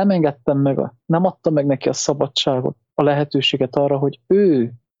 Nem engedtem meg, nem adtam meg neki a szabadságot, a lehetőséget arra, hogy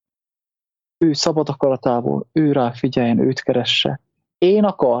ő szabad akaratából, ő rá figyeljen, őt keresse. Én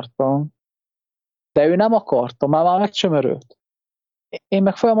akartam, de ő nem akarta, már megcsömörölt. Én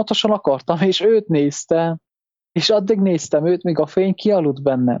meg folyamatosan akartam, és őt néztem, és addig néztem őt, míg a fény kialudt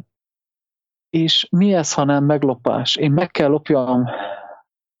bennem. És mi ez, ha nem meglopás? Én meg kell lopjam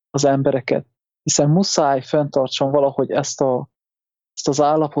az embereket, hiszen muszáj fenntartsam valahogy ezt az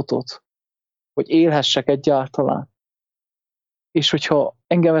állapotot, hogy élhessek egyáltalán. És hogyha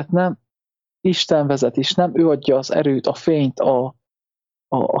engemet nem Isten vezet, és nem ő adja az erőt, a fényt,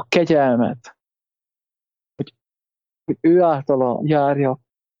 a kegyelmet, hogy ő általa járja,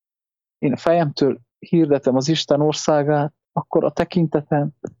 én a fejemtől hirdetem az Isten országát, akkor a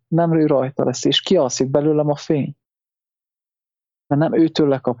tekintetem nem ő rajta lesz, és kialszik belőlem a fény. Mert nem őtől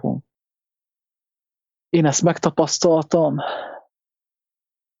lekapom. Én ezt megtapasztaltam,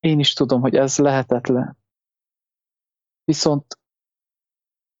 én is tudom, hogy ez lehetetlen. Viszont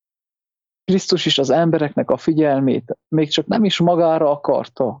Krisztus is az embereknek a figyelmét még csak nem is magára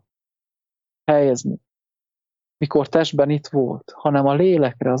akarta helyezni, mikor testben itt volt, hanem a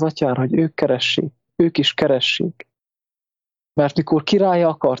lélekre, az atyára, hogy ők is keressék. Mert mikor királya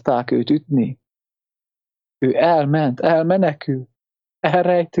akarták őt ütni, ő elmenekül,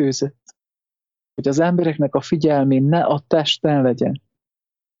 elrejtőzött, hogy az embereknek a figyelmén ne a testen legyen,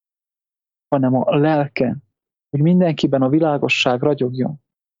 hanem a lelken, hogy mindenkiben a világosság ragyogjon.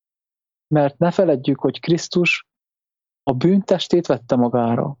 Mert ne feledjük, hogy Krisztus a bűntestét vette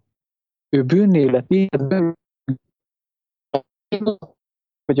magára. Ő bűnné lett,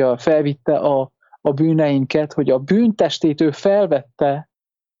 hogy felvitte a bűneinket, hogy a bűntestét ő felvette,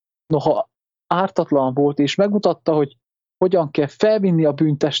 noha ártatlan volt, és megmutatta, hogy hogyan kell felvinni a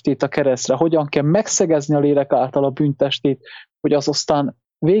bűntestét a keresztre, hogyan kell megszegezni a lélek által a bűntestét, hogy az aztán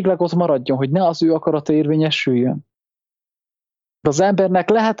végleg ott maradjon, hogy ne az ő akarata érvényesüljön. De az embernek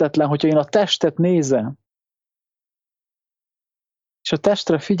lehetetlen, hogyha én a testet nézem, és a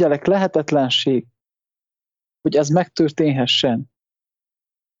testre figyelek, lehetetlenség, hogy ez megtörténhessen.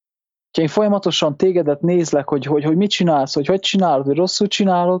 Ha én folyamatosan tégedet nézlek, hogy mit csinálsz, hogy csinálod, hogy rosszul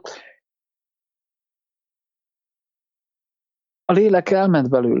csinálod, a lélek elment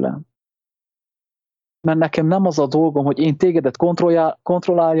belőlem. Mert nekem nem az a dolgom, hogy én tégedet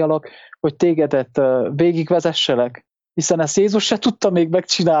kontrolláljalak, hogy tégedet végigvezesselek, hiszen ezt Jézus se tudta még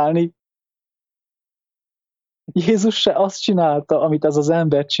megcsinálni. Jézus se azt csinálta, amit ez az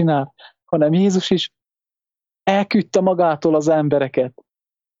ember csinál, hanem Jézus is elküldte magától az embereket.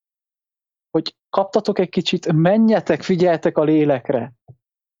 Hogy kaptatok egy kicsit, menjetek, figyeltek a lélekre.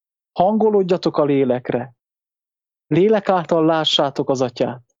 Hangolódjatok a lélekre. Lélek által lássátok az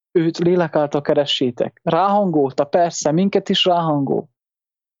atyát. Őt lélek által keressétek. Ráhangolta, persze, minket is ráhangol.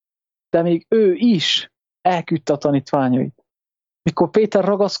 De még ő is elküldte a tanítványait. Mikor Péter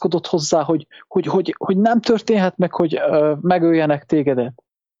ragaszkodott hozzá, hogy nem történhet meg, hogy megöljenek tégedet.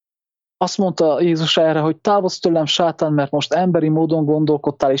 Azt mondta Jézus erre, hogy távozz tőlem, sátán, mert most emberi módon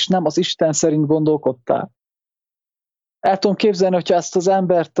gondolkodtál, és nem az Isten szerint gondolkodtál. El tudom képzelni, hogyha ezt az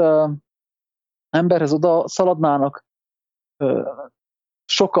emberhez oda szaladnának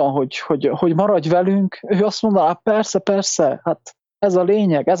sokan, hogy maradj velünk, ő azt mondaná, persze, hát ez a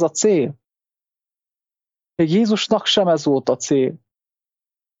lényeg, ez a cél. Még Jézusnak sem ez volt a cél.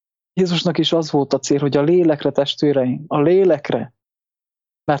 Jézusnak is az volt a cél, hogy a lélekre, testvéreim, a lélekre.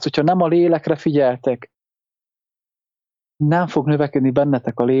 Mert hogyha nem a lélekre figyeltek, nem fog növekedni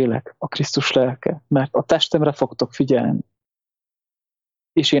bennetek a lélek, a Krisztus lelke, mert a testemre fogtok figyelni.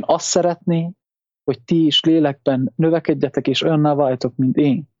 És én azt szeretném, hogy ti is lélekben növekedjetek, és olyanná váljatok, mint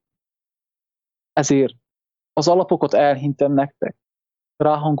én. Ezért az alapokat elhintem nektek,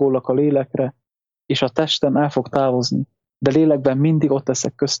 ráhangolok a lélekre, és a testem el fog távozni, de lélekben mindig ott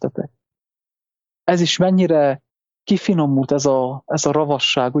leszek köztetek. Ez is mennyire kifinomult ez a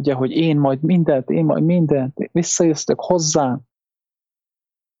ravasság, ugye, hogy én majd mindent, visszajöttök hozzám.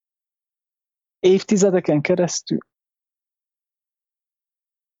 Évtizedeken keresztül.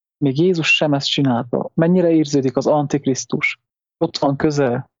 Még Jézus sem ezt csinálta. Mennyire érződik az Antikrisztus? Ott van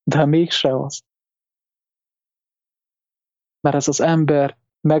közel, de mégse az. Mert ez az ember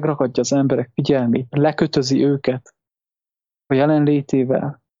megragadja az emberek figyelmét, lekötözi őket a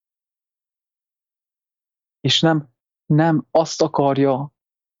jelenlétével. És nem azt akarja,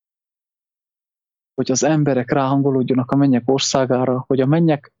 hogy az emberek ráhangolódjanak a mennyek országára, hogy a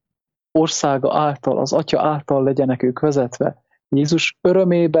mennyek országa által, az Atya által legyenek ők vezetve. Jézus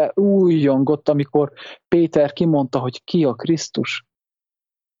örömébe újjongott, amikor Péter kimondta, hogy ki a Krisztus.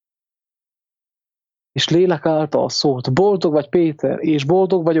 És lélek által szólt. Boldog vagy Péter, és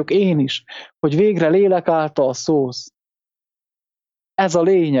boldog vagyok én is, hogy végre lélek által szólsz. Ez a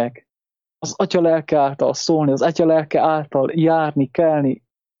lényeg. Az Atya lelke által szólni, az Atya lelke által járni, kelni,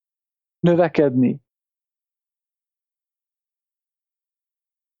 növekedni.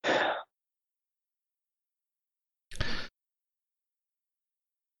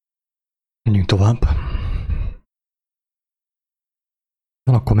 Menjünk tovább.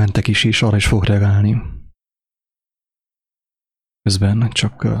 Akkor mentek is, és arra is fog reagálni. Közben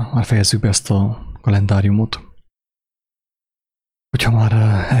csak már fejezzük be ezt a kalendáriumot. Hogyha már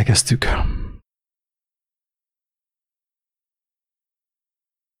elkezdtük.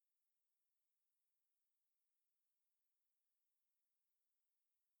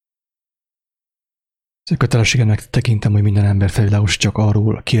 Kötelességemnek tekintem, hogy minden ember felvilágosítsa csak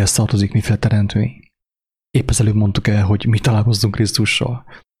arról, kihez tartozik, miféle teremtmény. Épp az előbb mondtuk el, hogy mi találkozzunk Krisztussal.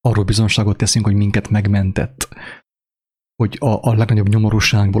 Arról bizonságot teszünk, hogy minket megmentett. Hogy a legnagyobb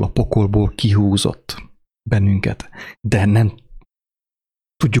nyomorúságból, a pokolból kihúzott bennünket. De nem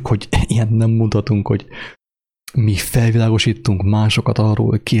tudjuk, hogy ilyen nem mutatunk, hogy mi felvilágosítunk másokat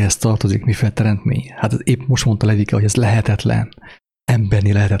arról, kihez tartozik, miféle teremtmény. Hát épp most mondta Levike, hogy ez lehetetlen.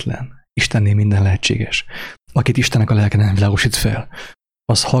 Embernél lehetetlen. Istennél minden lehetséges. Akit Istennek a lelke nem világosít fel,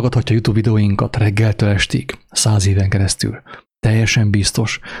 az hallgathatja YouTube videóinkat reggeltől estig, 100 éven keresztül. Teljesen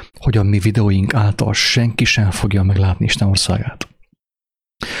biztos, hogy a mi videóink által senki sem fogja meglátni Isten országát.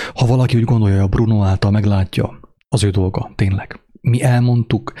 Ha valaki úgy gondolja, hogy a Bruno által meglátja, az ő dolga, tényleg. Mi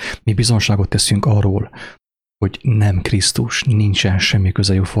elmondtuk, mi bizonságot teszünk arról, hogy nem Krisztus, nincsen semmi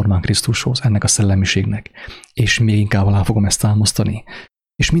köze jóformán Krisztushoz, ennek a szellemiségnek. És még inkább alá fogom ezt támasztani.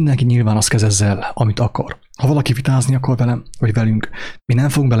 És mindenki nyilván azt kezd ezzel, amit akar. Ha valaki vitázni akar velem, vagy velünk, mi nem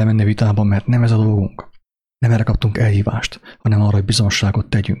fogunk belemenni a vitában, mert nem ez a dolgunk. Nem erre kaptunk elhívást, hanem arra, hogy bizonságot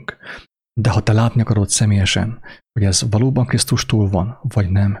tegyünk. De ha te látni akarod személyesen, hogy ez valóban Krisztustól van, vagy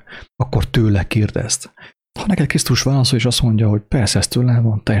nem, akkor tőle kérdezd. Ha neked Krisztus válaszol, és azt mondja, hogy persze ez tőle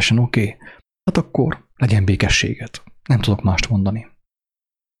van, teljesen oké, hát akkor legyen békességet. Nem tudok mást mondani.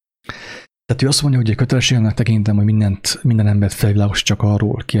 Tehát ő azt mondja, hogy egy kötelességnek tekintem, hogy minden embert felvilágosít csak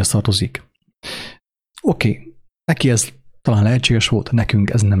arról, kihez tartozik. Oké, neki ez talán lehetséges volt, nekünk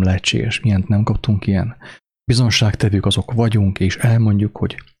ez nem lehetséges, milyent nem kaptunk ilyen. Bizonságtevők azok vagyunk, és elmondjuk,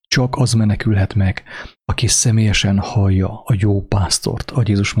 hogy csak az menekülhet meg, aki személyesen hallja a jó pásztort, ahogy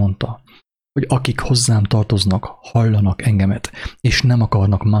Jézus mondta, hogy akik hozzám tartoznak, hallanak engemet, és nem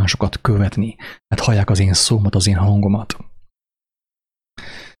akarnak másokat követni, mert hallják az én szómat, az én hangomat.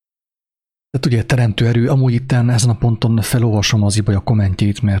 Tehát ugye teremtő erő, amúgy itten ezen a ponton felolvasom az Ibolya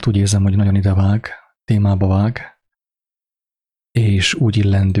kommentjét, mert úgy érzem, hogy nagyon idevág, témába vág, és úgy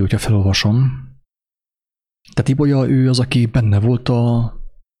illendő, hogyha felolvasom. Tehát Ibolya, ő az, aki benne volt a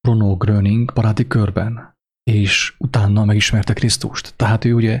Bruno Gröning baráti körben, és utána megismerte Krisztust. Tehát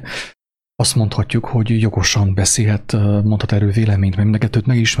ő ugye azt mondhatjuk, hogy jogosan beszélhet, mondhat erről véleményt, mert mind a kettőt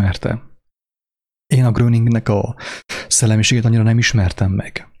megismerte. Én a Gröningnek a szellemiségét annyira nem ismertem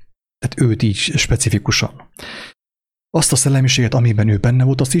meg. Tehát őt így specifikusan. Azt a szellemiséget, amiben ő benne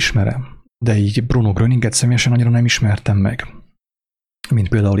volt, azt ismerem. De így Bruno Gröninget személyesen annyira nem ismertem meg. Mint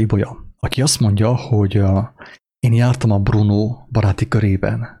például Ibolya, aki azt mondja, hogy én jártam a Bruno baráti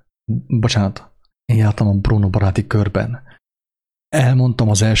körében. Bocsánat, én jártam a Bruno baráti körben. Elmondtam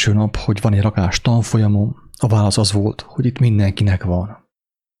az első nap, hogy van egy rakás tanfolyamom, a válasz az volt, hogy itt mindenkinek van.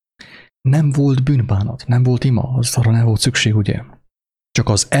 Nem volt bűnbánat, nem volt ima, az arra nem volt szükség, ugye? Csak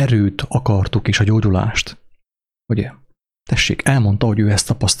az erőt akartuk és a gyógyulást. Ugye? Tessék, elmondta, hogy ő ezt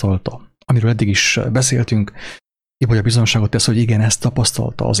tapasztalta. Amiről eddig is beszéltünk, Ibolya bizonságot tesz, hogy igen, ezt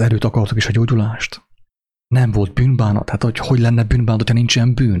tapasztalta, az erőt akartuk és a gyógyulást. Nem volt bűnbánat, hát hogy lenne bűnbánat, hogyha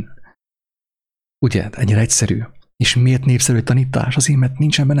nincsen bűn? Ugye, ennyire egyszerű. És miért népszerű egy tanítás? Azért, mert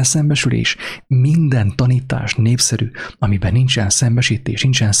nincsen benne szembesülés. Minden tanítás népszerű, amiben nincsen szembesítés,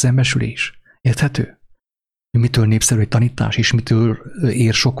 nincsen szembesülés. Érthető? Mitől népszerű egy tanítás, és mitől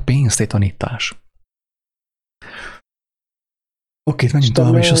ér sok pénzt egy tanítás? Oké, menjünk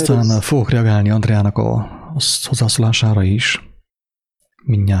tovább, és aztán fogok reagálni Andreának a hozzászólására is.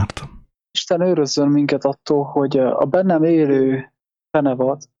 Mindjárt. Isten őrözzön minket attól, hogy a bennem élő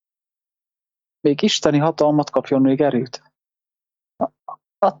fenevad még isteni hatalmat kapjon, még erőt.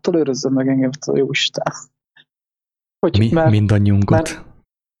 Attól őrözzön meg engem a jó Isten. Hogy, mindannyiunkat.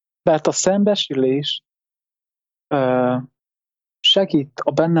 Mert a szembesülés segít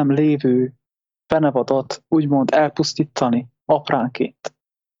a bennem lévő fenevadat úgymond elpusztítani apránként.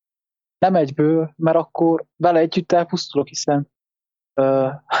 Nem egyből, mert akkor vele együtt elpusztulok, hiszen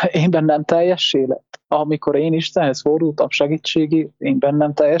én bennem teljessé lett. Amikor én Istenhez fordultam segítségi, én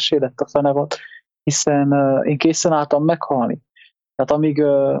bennem teljessé lett a fenevad, hiszen én készen álltam meghalni. Tehát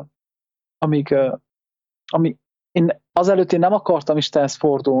amíg én azelőtt én nem akartam Istenhez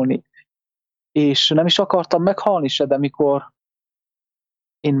fordulni, és nem is akartam meghalni se, de mikor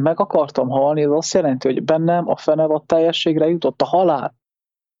én meg akartam halni, az azt jelenti, hogy bennem a fenevad teljességre jutott a halál.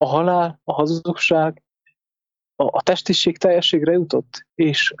 A halál, a hazugság, a testiség teljességre jutott,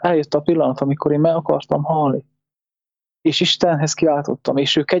 és eljött a pillanat, amikor én meg akartam halni. És Istenhez kiáltottam,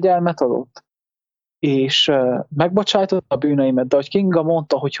 és ő kegyelmet adott, és megbocsájtotta a bűneimet, de ahogy Kinga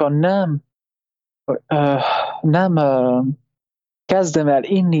mondta, hogyha nem kezdem el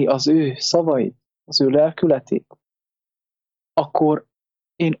inni az ő szavait, az ő lelkületét, akkor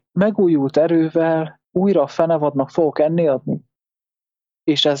én megújult erővel újra a fenevadnak fogok enni adni.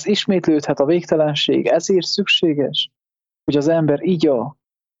 És ez ismétlődhet a végtelenség, ezért szükséges, hogy az ember így a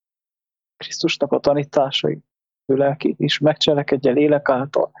Krisztusnak a tanításait, ő lelkét is megcselekedje lélek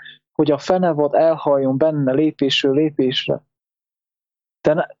által, hogy a fenevad elhalljon benne lépésről lépésre.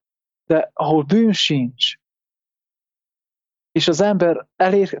 De ahol bűn sincs, és az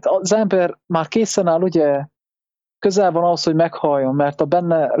ember már készen áll, ugye, közel van ahhoz, hogy meghalljon, mert a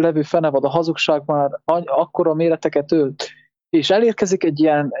benne levő fenevad, a hazugság már akkora méreteket ölt, és elérkezik egy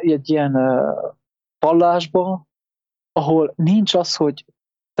ilyen vallásba, ahol nincs az, hogy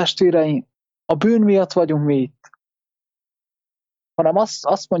testvéreim, a bűn miatt vagyunk mi itt, hanem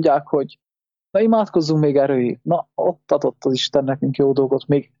azt mondják, hogy na imádkozzunk még erőig, na ott adott az Isten nekünk jó dolgot,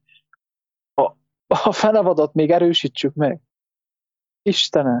 még a fenevadat még erősítsük meg.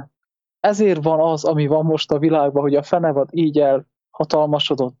 Istenem, ezért van az, ami van most a világban, hogy a fenevad így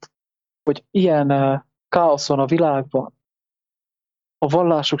elhatalmasodott, hogy ilyen káosz van a világban, a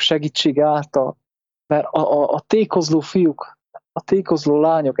vallások segítsége által, mert a tékozló fiúk, a tékozló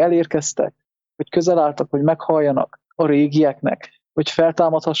lányok elérkeztek, hogy közel álltak, hogy meghalljanak a régieknek, hogy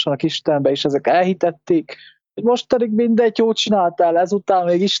feltámadhassanak Istenbe, és ezek elhitették, hogy most pedig mindegy jót csináltál, ezután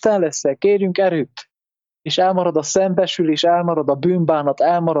még Isten leszel, kérjünk erőt. És elmarad a szembesülés, elmarad a bűnbánat,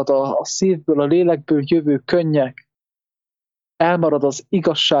 elmarad a szívből, a lélekből jövő könnyek, elmarad az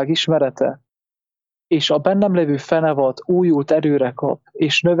igazság ismerete, és a bennem levő fenevad újult erőre kap,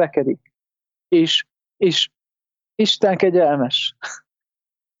 és növekedik, és Isten kegyelmes.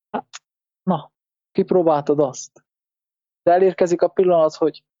 Hát, na, kipróbáltad azt. De elérkezik a pillanat,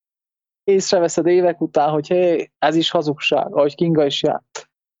 hogy észreveszed évek után, hogy hé, ez is hazugság, ahogy Kinga is járt.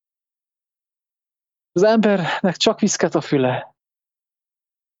 Az embernek csak viszket a füle,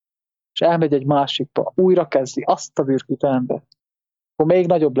 és elmegy egy másikba, újra kezdi azt a bürkit ember. Akkor még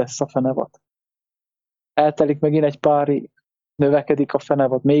nagyobb lesz a fenevad. Eltelik megint egy pár év, növekedik a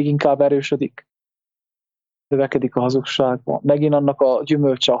fenevad, még inkább erősödik, növekedik a hazugságban. Megint annak a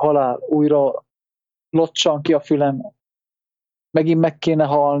gyümölcse a halál, újra locsan ki a fülem, megint meg kéne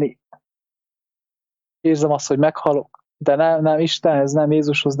halni. Érzem azt, hogy meghalok, de nem Istenhez, nem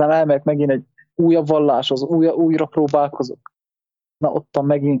Jézushoz, nem elmegyek megint egy újabb valláshoz, újra próbálkozok. Na ottan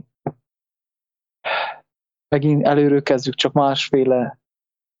megint előről kezdjük, csak másféle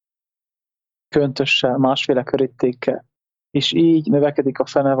köntössel, másféle körítékkel, és így növekedik a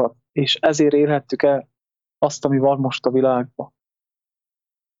fenevad, és ezért érhettük el azt, ami van most a világban.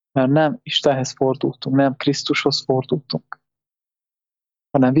 Mert nem Istenhez fordultunk, nem Krisztushoz fordultunk,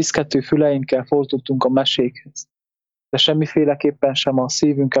 hanem viszkető füleinkkel fordultunk a mesékhez. De semmiféleképpen sem a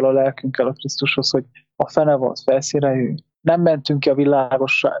szívünkkel, a lelkünkkel a Krisztushoz, hogy a fenevad felszínre jöjjön. Nem mentünk ki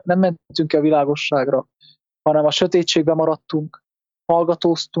a világosságra, hanem a sötétségbe maradtunk,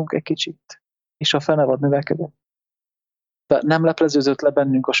 hallgatóztunk egy kicsit, és a fenevad növekedett. De nem lepleződött le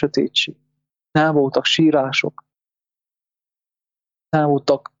bennünk a sötétség. Nem voltak sírások. Nem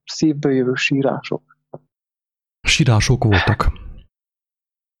voltak szívből jövő sírások. Sírások voltak.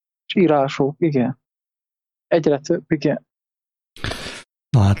 Sírások, igen. Egyre több, igen.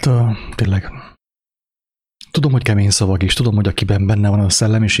 Na hát tényleg. Tudom, hogy kemény szavak is, tudom, hogy akiben benne van a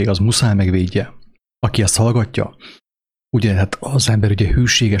szellemiség, az muszáj megvédje. Aki ezt hallgatja, ugye hát az ember ugye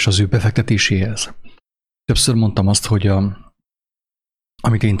hűséges az ő befektetéséhez. Többször mondtam azt, hogy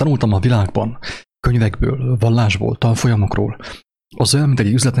amit én tanultam a világban, könyvekből, vallásból, tanfolyamokról, az olyan, mint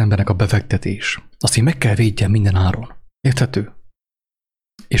egy üzletembernek a befektetés. Azt én meg kell védjem minden áron. Érthető?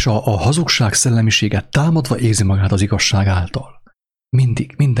 És a hazugság szellemiséget támadva érzi magát az igazság által.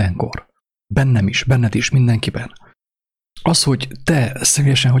 Mindig, mindenkor. Bennem is, benned is, mindenkiben. Az, hogy te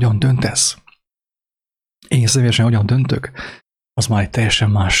személyesen hogyan döntesz, én személyesen hogyan döntök, az már egy teljesen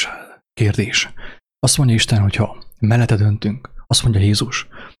más kérdés. Azt mondja Isten, hogyha mellette döntünk, azt mondja Jézus,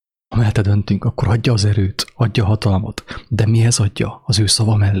 ha mellette döntünk, akkor adja az erőt, adja a hatalmat, de mihez adja? Az ő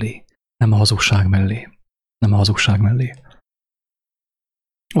szava mellé, nem a hazugság mellé. Nem a hazugság mellé.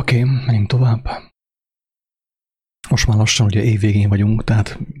 Oké, menjünk tovább. Most már lassan ugye év végén vagyunk,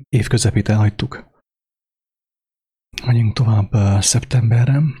 tehát év közepét elhagytuk. Menjünk tovább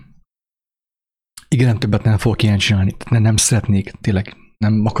szeptemberre. Igen, többet nem fogok ilyen csinálni. Nem szeretnék, tényleg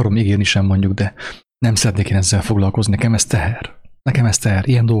nem akarom ígérni sem mondjuk, de nem szeretnék én ezzel foglalkozni. Nekem ez teher.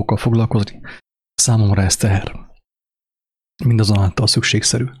 Ilyen dolgokkal foglalkozni. Számomra ez teher. Mindazonáltal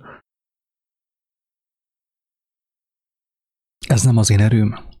szükségszerű. Ez nem az én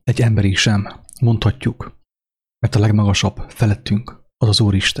erőm, egy emberi sem, mondhatjuk, mert a legmagasabb felettünk az az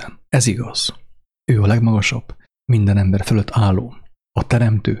Úristen. Ez igaz. Ő a legmagasabb, minden ember fölött álló, a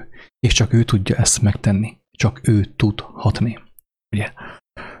teremtő, és csak ő tudja ezt megtenni, csak ő tudhatni. Ugye?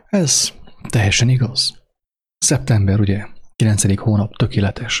 Ez teljesen igaz. Szeptember, ugye, 9. hónap,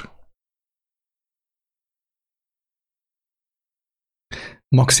 tökéletes.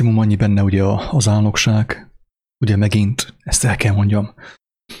 Maximum annyi benne ugye az álnokság, ugye megint, ezt el kell mondjam,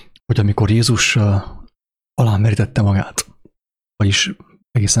 hogy amikor Jézus alámerítette magát, vagyis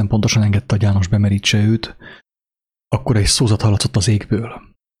egészen pontosan engedte, hogy János bemerítse őt, akkor egy szózat hallatszott az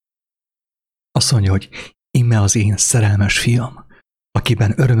égből. Azt mondja, hogy íme az én szerelmes fiam,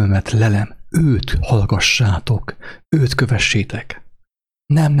 akiben örömömet lelem, őt hallgassátok, őt kövessétek.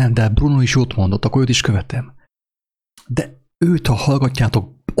 Nem, de Bruno is jót mondott, akkor őt is követem. De őt, ha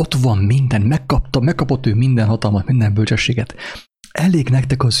hallgatjátok, ott van minden, megkapott ő minden hatalmat, minden bölcsességet. Elég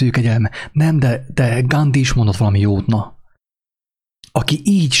nektek az ő kegyelme. Nem, de Gandhi is mondott valami jót, na. Aki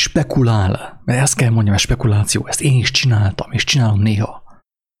így spekulál, mert ezt kell mondjam, ez spekuláció, ezt én is csináltam, és csinálom néha.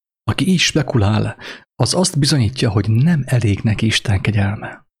 Aki így spekulál, az azt bizonyítja, hogy nem elég neki Isten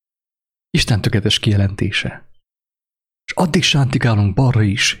kegyelme. Isten tökéletes kijelentése. És addig sántikálunk balra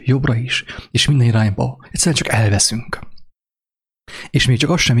is, jobbra is, és minden irányba, egyszerűen csak elveszünk. És még csak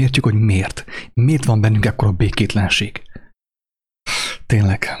azt sem értjük, hogy miért. Miért van bennünk ekkora békétlenség.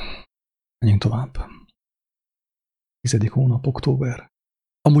 tényleg. Menjünk tovább. 10. hónap, október.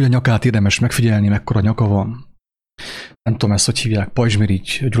 Amúgy a nyakát érdemes megfigyelni, mekkora nyaka van. Nem tudom ezt, hogy hívják,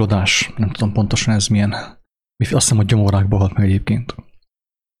 pajzsmirigy, gyulladás, nem tudom pontosan ez milyen. Azt hiszem, hogy gyomorrákba halt meg egyébként.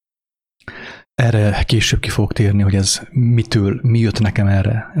 Erre később ki fogok térni, hogy ez mi jött nekem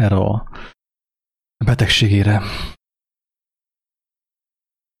erre a betegségére.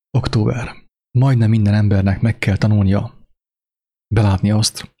 Október. Majdnem minden embernek meg kell tanulnia belátni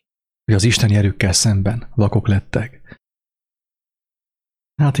azt, hogy az isteni erőkkel szemben vakok lettek.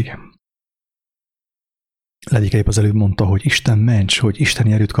 Hát igen. Levike épp az előbb mondta, hogy Isten ments, hogy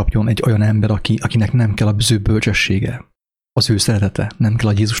isteni erőt kapjon egy olyan ember, akinek nem kell az ő bölcsessége, az ő szeretete, nem kell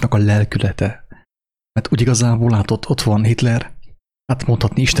a Jézusnak a lelkülete. Mert úgy igazából látod, ott van Hitler, hát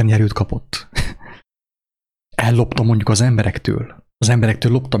mondhatni isteni erőt kapott. Elloptam mondjuk az emberektől. Az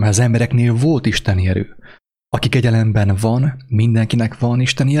emberektől loptam, mert az embereknél volt isteni erő. Aki kegyelemben van, mindenkinek van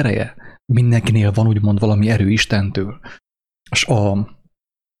isteni ereje. Mindenkinél van úgymond valami erő Istentől. És a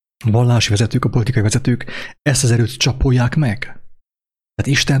vallási vezetők, a politikai vezetők ezt az erőt csapolják meg.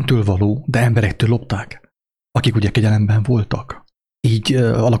 Tehát Istentől való, de emberektől lopták, akik ugye kegyelemben voltak. Így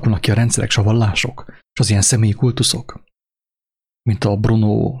alakulnak ki a rendszerek és a vallások, és az ilyen személyi kultuszok, mint a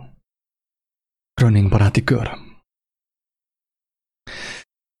Bruno Gröning baráti kör.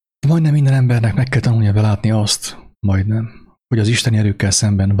 Majdnem minden embernek meg kell tanulnia belátni azt, majdnem, hogy az isteni erőkkel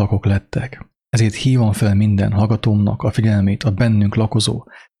szemben vakok lettek. Ezért hívom fel minden hallgatómnak a figyelmét a bennünk lakozó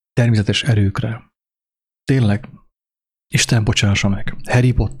természetes erőkre. Tényleg, Isten bocsássa meg.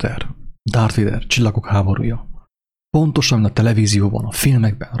 Harry Potter, Darth Vader, Csillagok háborúja. Pontosan, mint a televízióban, a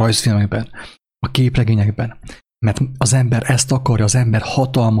filmekben, a rajzfilmekben, a képregényekben. Mert az ember ezt akarja, az ember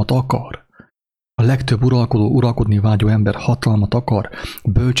hatalmat akar. A legtöbb uralkodni vágyó ember hatalmat akar,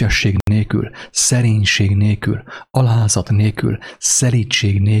 bölcsesség nélkül, szerénység nélkül, alázat nélkül,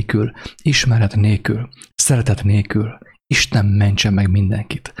 szelídség nélkül, ismeret nélkül, szeretet nélkül. Isten mentsen meg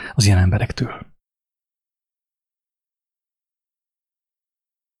mindenkit az ilyen emberektől.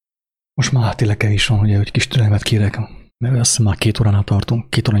 Most már tényleg is van, ugye, hogy kis türelmet kérek, mert azt hiszem már 2 óránál tartunk,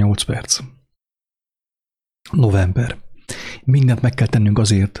 2 óra 8 perc. November. Mindent meg kell tennünk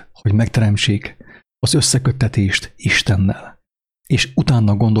azért, hogy megteremtsék az összeköttetést Istennel. És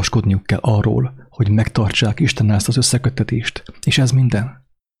utána gondoskodniuk kell arról, hogy megtartsák Istennel ezt az összeköttetést. És ez minden.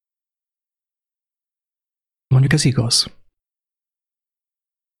 Mondjuk ez igaz.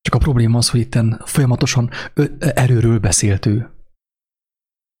 Csak a probléma az, hogy itten folyamatosan erőről beszélt ő.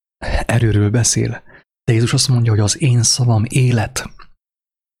 Erőről beszél. De Jézus azt mondja, hogy az én szavam élet.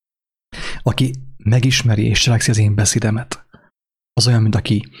 Aki megismeri és cselekszi az én beszédemet, az olyan, mint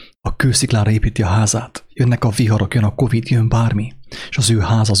aki a kősziklára építi a házát. Jönnek a viharok, jön a Covid, jön bármi, és az ő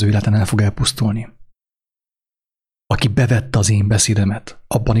ház az ő életen el fog elpusztulni. Aki bevette az én beszédemet,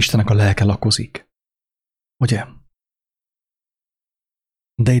 abban Istennek a lelke lakozik. Ugye?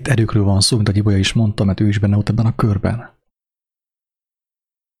 De itt erőkről van szó, mint a Ibolya is mondta, mert ő is benne volt ebben a körben.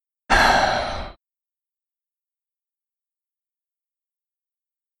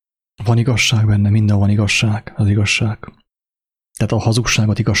 Van igazság benne, minden van igazság, az igazság. Tehát a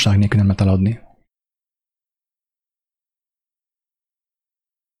hazugságot igazság nélkül nem lehet eladni.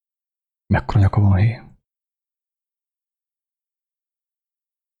 Mekkora nyaka van, hé?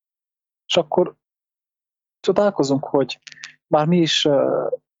 És akkor csodálkozunk, hogy már mi is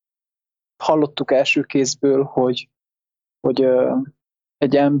hallottuk első kézből, hogy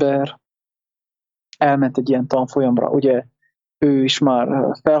egy ember elment egy ilyen tanfolyamra. Ugye ő is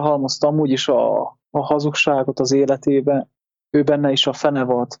már felhalmozta amúgy is a hazugságot az életében, ő benne is a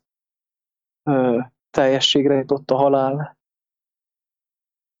fenevad teljességre jutott a halál,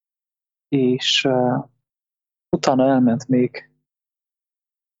 és utána elment még,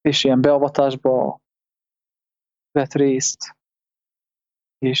 és ilyen beavatásba vett részt,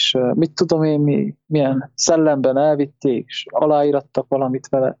 és mit tudom én, milyen szellemben elvitték, és aláírattak valamit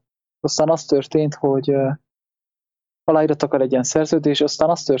vele. Aztán az történt, hogy aláírattak el egy ilyen szerződés, aztán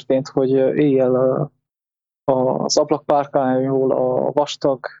az történt, hogy éjjel az ablakpárkányról a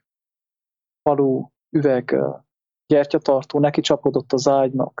vastag falú üveg gyertyatartó neki csapodott az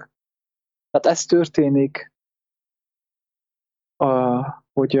ágynak. Tehát ez történik,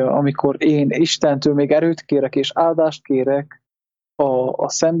 hogy amikor én Istentől még erőt kérek és áldást kérek a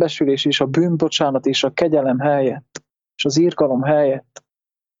szembesülés és a bűnbocsánat és a kegyelem helyett, és az irgalom helyett,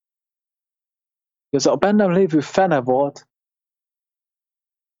 ez a bennem lévő fenevad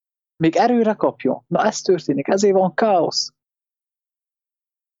még erőre kapjon. Na ez történik, ezért van káosz.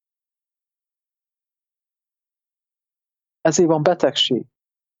 Ezért van betegség,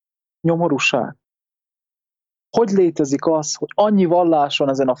 nyomorúság. Hogy létezik az, hogy annyi vallás van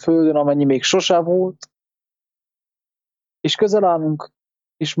ezen a földön, amennyi még sosem volt, és közel állunk,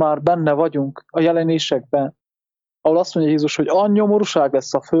 és már benne vagyunk a jelenésekben, ahol azt mondja Jézus, hogy annyi nyomorúság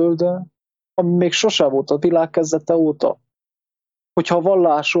lesz a földön, ami még sosem volt a világ kezdete óta. Hogyha a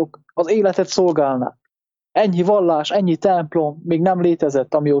vallások az életet szolgálnák. Ennyi vallás, ennyi templom még nem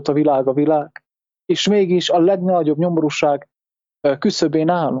létezett, amióta világ a világ, és mégis a legnagyobb nyomorúság küszöbén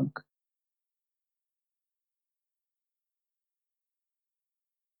állunk.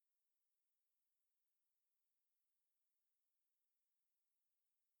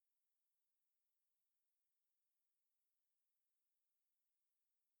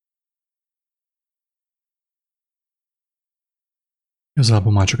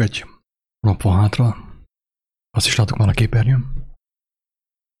 Igazából már csak egy nap van hátra. Azt is látok már a képernyőn.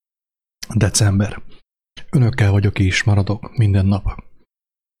 December. Önökkel vagyok és maradok minden nap.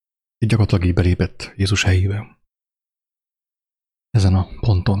 Így gyakorlatilag így belépett Jézus helyébe. Ezen a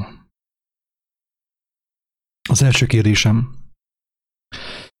ponton. Az első kérdésem,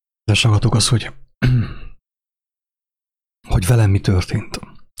 az, hogy velem mi történt,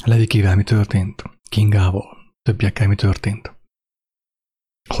 Levikével mi történt, Kingával, többiekkel mi történt.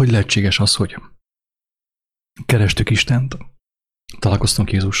 Hogy lehetséges az, hogy kerestük Istent,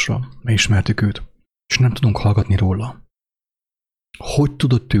 találkoztunk Jézussal, megismertük őt, és nem tudunk hallgatni róla. Hogy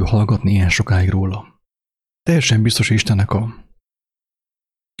tudott ő hallgatni ilyen sokáig róla? Teljesen biztos, hogy Istennek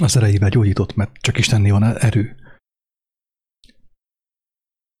az erejével gyógyított, mert csak Istennél van erő.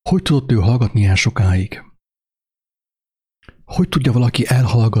 Hogy tudott ő hallgatni ilyen sokáig? Hogy tudja valaki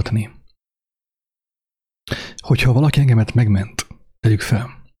elhallgatni? Hogyha valaki engemet megment, tegyük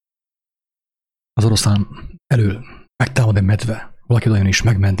fel, az oroszlán elől megtámad egy medve, valaki olyan is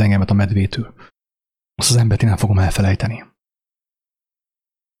megment engemet a medvétől, azt az embert én nem fogom elfelejteni.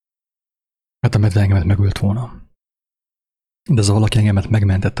 Mert a medve engemet megölt volna. De ez a valaki engemet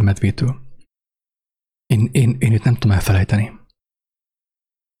megmentett a medvétől. Én itt nem tudom elfelejteni.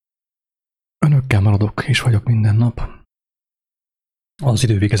 Önökkel maradok és vagyok minden nap. Az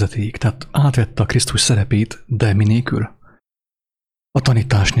idő végezetéig. Tehát átvette a Krisztus szerepét, de mi nélkül? A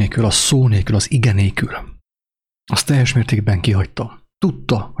tanítás nélkül, a szó nélkül, az ige nélkül. Azt teljes mértékben kihagyta.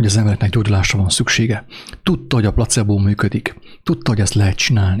 Tudta, hogy az embereknek gyógyulásra van szüksége. Tudta, hogy a placebo működik. Tudta, hogy ezt lehet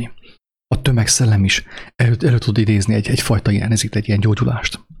csinálni. A tömegszellem is elő tud idézni egyfajta egy ilyen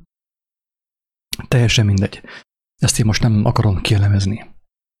gyógyulást. Teljesen mindegy. Ezt én most nem akarom kielemezni.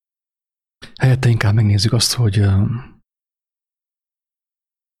 Helyette inkább megnézzük azt, hogy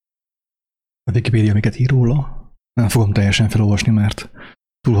a Wikipédia amiket ír róla, nem fogom teljesen felolvasni, mert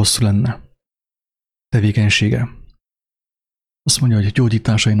túl hosszú lenne. Tevékenysége. Azt mondja, hogy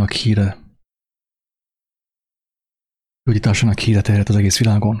gyógyításainak híre terjedt az egész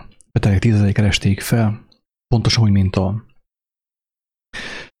világon. Betegek 10 keresték fel, pontosan úgy, mint a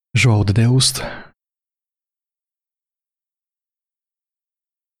João de Deust.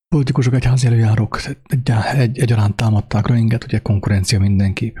 Politikusok, egyházi előjárók egyaránt támadták Gröninget, ugye konkurencia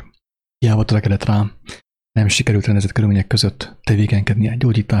mindenképp. Hiába törekedett rá, nem sikerült rendezett körülmények között tevékenykedni,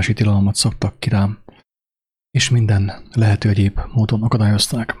 gyógyítási tilalmat szabtak ki rám, és minden lehető egyéb módon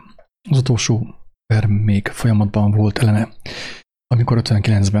akadályozták. Az utolsó per még folyamatban volt eleme, amikor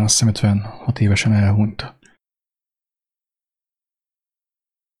 59-ben, azt hiszem 56 évesen elhunyt.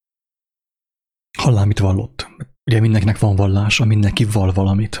 Hallám, mit vallott. Ugye mindenkinek van vallása, mindenki vall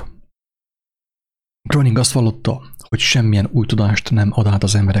valamit. Gröning azt vallotta, hogy semmilyen új tudást nem ad át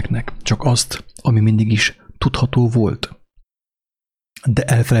az embereknek, csak azt, ami mindig is tudható volt. De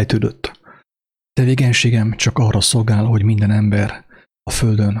elfelejtődött. Tevékenységem csak arra szolgál, hogy minden embert a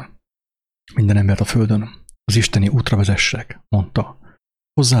földön az isteni útra vezessek, mondta.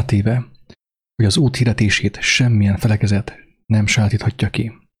 Hozzátéve, hogy az út hirdetését semmilyen felekezet nem sajátíthatja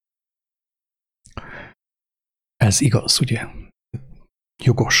ki. Ez igaz, ugye?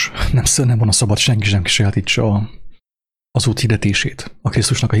 Jogos. Nem van a szabad, senki sem sajátítsa az út hirdetését, a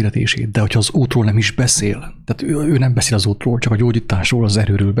Krisztusnak a hirdetését, de hogyha az útról nem is beszél, tehát ő nem beszél az útról, csak a gyógyításról, az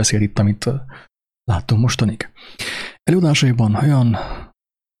erőről beszél itt, amit láttunk mostanig. Előadásaiban olyan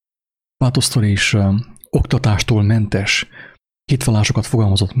pátosztól és oktatástól mentes hitvallásokat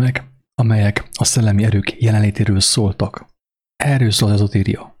fogalmazott meg, amelyek a szellemi erők jelenlétéről szóltak. Erről szól az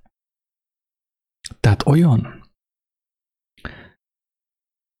ezotéria. Tehát olyan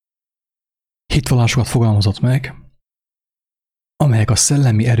hitvallásokat fogalmazott meg, amelyek a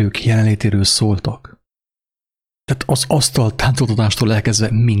szellemi erők jelenlétéről szóltak. Tehát az asztal táncoltatástól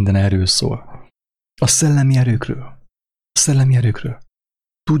elkezdve minden erről szól. A szellemi erőkről. A szellemi erőkről.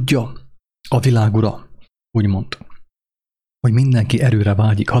 Tudja a világ ura, úgymond, hogy mindenki erőre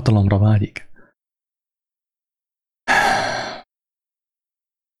vágyik, hatalomra vágyik.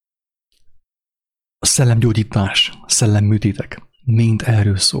 szellemgyógyítás, szellemműtétek, mind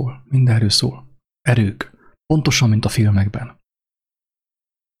erről szól, mind erről szól. Erők, pontosan, mint a filmekben.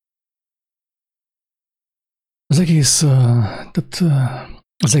 Az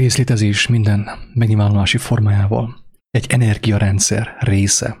egész létezés minden megnyilvánulási formájával egy energiarendszer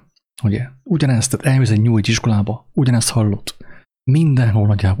része. Ugye? Ugyanezt, tehát elmész egy nyújt iskolába, ugyanezt hallott. Mindenhol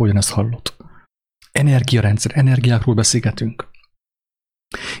nagyjából ugyanezt hallott. Energiarendszer, energiákról beszélgetünk.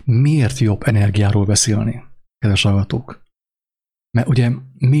 Miért jobb energiáról beszélni, kedves hallgatók? Mert ugye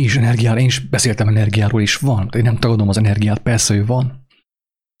mi is energiáról, én is beszéltem energiáról is van, én nem tagadom az energiát, persze, hogy van,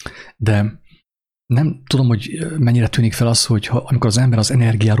 de nem tudom, hogy mennyire tűnik fel az, hogy amikor az ember az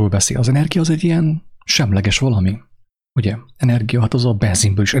energiáról beszél, az energia az egy ilyen semleges valami. Ugye, energia, hát az a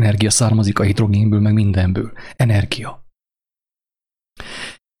benzinből is energia származik, a hidrogénből, meg mindenből. Energia.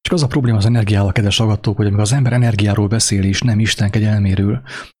 Csak az a probléma az energiával, kedves hallgatók, hogy amikor az ember energiáról beszél, és nem Isten kegyelméről,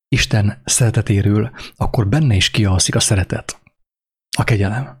 Isten szeretetéről, akkor benne is kialszik a szeretet, a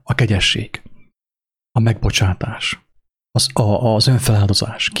kegyelem, a kegyesség, a megbocsátás, az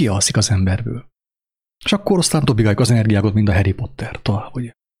önfeláldozás, kialszik az emberből. És akkor aztán dobigáljuk az energiákat, mint a Harry Potter tovább,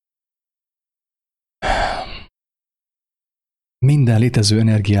 ugye. Minden létező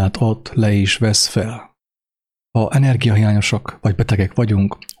energiát ad, le és vesz fel. Ha energiahiányosak vagy betegek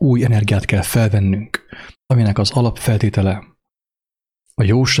vagyunk, új energiát kell felvennünk, aminek az alapfeltétele a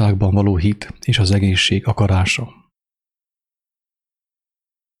jóságban való hit és az egészség akarása.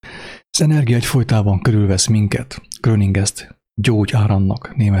 Az energia egyfolytában körülvesz minket, Gröning ezt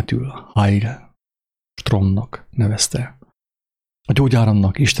gyógyáramnak, németül Heilstromnak nevezte. A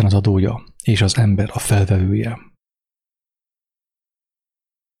gyógyáramnak Isten az adója, és az ember a felvevője.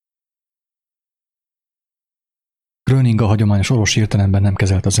 Gröning a hagyományos orvosi értelemben nem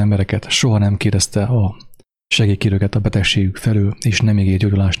kezelte az embereket, soha nem kérdezte a segélykérőket a betegségük felől, és nem ígért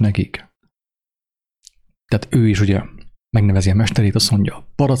gyógyulást nekik. Tehát ő is ugye megnevezi a mesterét, azt mondja,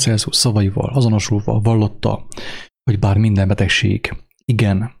 Paracelsus szavaival azonosulva vallotta, hogy bár minden betegség,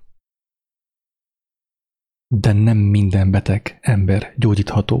 igen, de nem minden beteg ember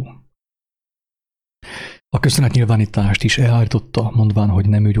gyógyítható. A köszönetnyilvánítást is elállította, mondván, hogy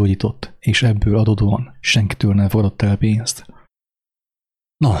nem ő gyógyított, és ebből adódóan senkitől nem fogadott el pénzt.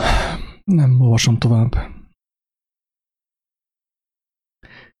 Na, nem olvasom tovább.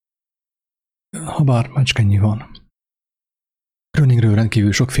 Habár macskennyi van. Gröningről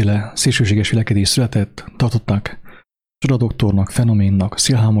rendkívül sokféle szélsőséges vélekedés született, tartották csodadoktornak, fenoménnak,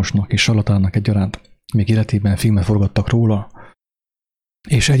 szélhámosnak és sarlatánnak egyaránt, még életében filmet forgattak róla,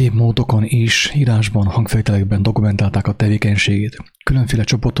 és egyéb módokon is írásban, hangfelvételekben dokumentálták a tevékenységét. Különféle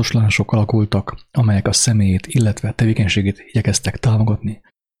csoportosulások alakultak, amelyek a személyét, illetve tevékenységét igyekeztek támogatni.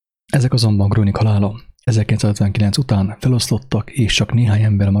 Ezek azonban Gröning halála 1959 után feloszlottak, és csak néhány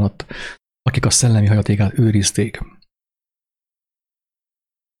ember maradt, akik a szellemi hagyatékát őrizték.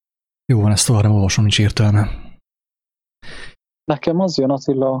 Jó van, ezt tovább nem olvasom, nincs értelme. Nekem az jön,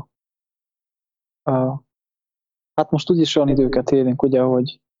 Attila, hát most úgyis olyan időket élünk, ugye,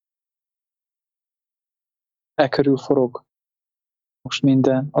 hogy körül forog most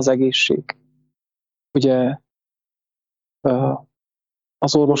minden, az egészség. Ugye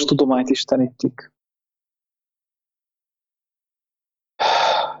az orvostudományt istenítik.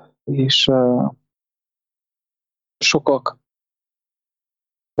 És sokak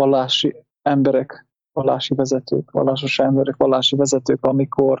vallási emberek, vallási vezetők, vallásos emberek, vallási vezetők,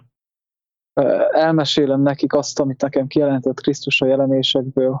 amikor elmesélem nekik azt, amit nekem kijelentett Krisztus a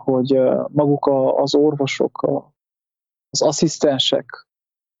jelenésekből, hogy maguk az orvosok, az asszisztensek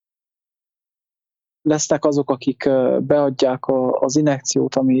lesznek azok, akik beadják az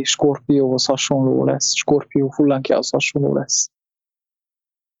injekciót, ami skorpióhoz hasonló lesz, skorpió fullánkjához hasonló lesz.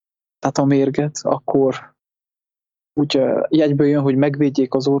 Tehát a mérget, akkor úgy jegyből jön, hogy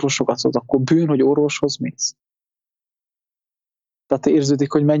megvédjék az orvosokat, az akkor bűn, hogy orvoshoz mész. Tehát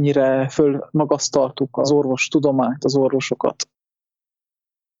érződik, hogy mennyire fölmagasztaltuk az orvostudományt, az orvosokat.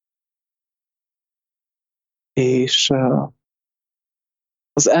 És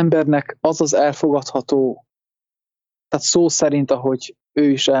az embernek az az elfogadható, tehát szó szerint, ahogy ő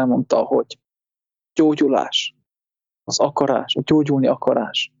is elmondta, hogy gyógyulás, az akarás, a gyógyulni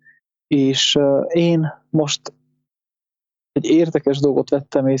akarás. És én most egy érdekes dolgot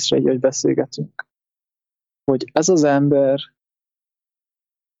vettem észre, így, hogy beszélgetünk, hogy ez az ember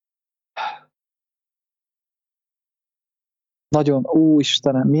nagyon,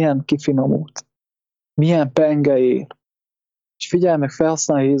 Istenem, milyen kifinomult, milyen penge ér. És figyelj meg,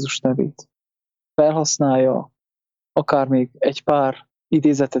 felhasználja Jézus nevét. Felhasználja akár még egy pár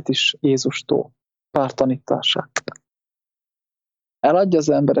idézetet is Jézustól, pár tanítását. Eladja az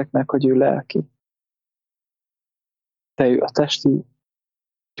embereknek, hogy ő lelki. de ő a testi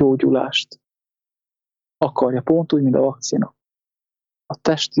gyógyulást akarja, pont úgy, mint a vakcina. A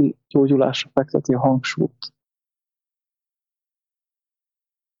testi gyógyulásra fekteti a hangsúlyt.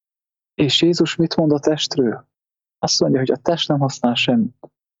 És Jézus mit mond a testről? Azt mondja, hogy a test nem használ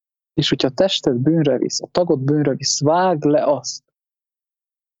semmit. És hogyha a tested bűnre visz, a tagod bűnre visz, vágd le azt.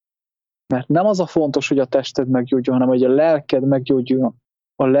 Mert nem az a fontos, hogy a tested meggyógyuljon, hanem hogy a lelked meggyógyuljon,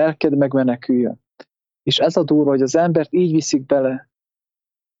 a lelked megmeneküljön. És ez a durva, hogy az embert így viszik bele,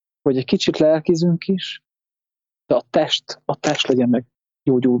 hogy egy kicsit lelkizünk is, de a test legyen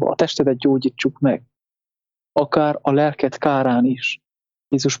meggyógyulva. A testedet gyógyítsuk meg. Akár a lelked kárán is.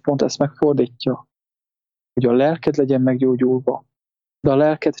 Jézus pont ezt megfordítja, hogy a lelked legyen meggyógyulva. De a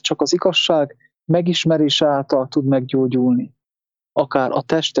lelked csak az igazság megismerése által tud meggyógyulni. Akár a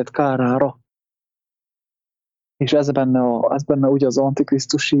tested kárára. És ez benne ugye az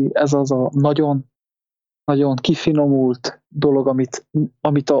antikrisztusi, ez az a nagyon, nagyon kifinomult dolog,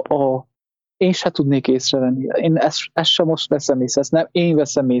 amit én se tudnék észrevenni. Én ezt sem most veszem észre, ezt nem én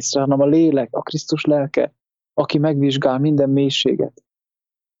veszem észre, hanem a lélek, a Krisztus lelke, aki megvizsgál minden mélységet.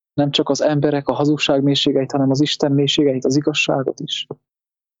 Nem csak az emberek, a hazugság mélységeit, hanem az Isten mélységeit, az igazságot is.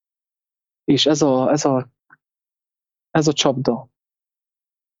 És ez a csapda.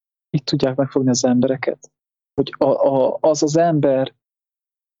 Itt tudják megfogni az embereket. Hogy az ember,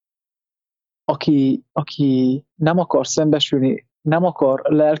 aki nem akar szembesülni, nem akar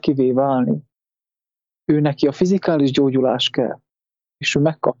lelkivé válni, ő neki a fizikális gyógyulás kell, és ő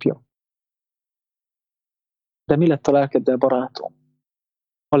megkapja. De mi lett a lelkeddel, barátom?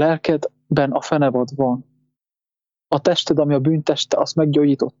 A lelkedben a fenevad van. A tested, ami a bűnteste, azt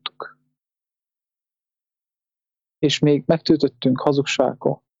meggyógyítottuk. És még megtöltöttünk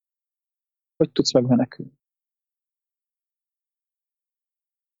hazugsággal. Hogy tudsz megmenekülni?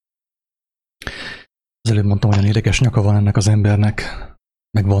 Az előbb mondtam, hogy olyan érdekes nyaka van ennek az embernek,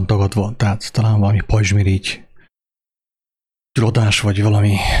 meg van tagadva, tehát talán valami pajzsmirigy, gyulladás, vagy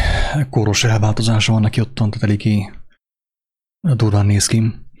valami kóros elváltozása van neki ottan, tehát eléggé durván néz ki.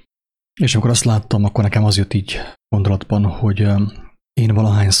 És amikor azt láttam, akkor nekem az jött így gondolatban, hogy én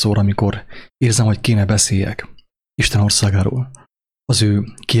valahányszor, amikor érzem, hogy kéne beszéljek Isten országáról, az ő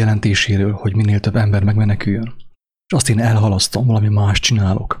kijelentéséről, hogy minél több ember megmeneküljön, és azt én elhalasztom, valami más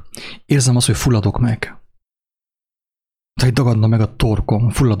csinálok. Érzem azt, hogy fulladok meg. Tehát dagadna meg a torkom,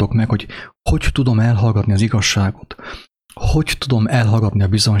 fulladok meg, hogy tudom elhallgatni az igazságot, hogy tudom elhallgatni a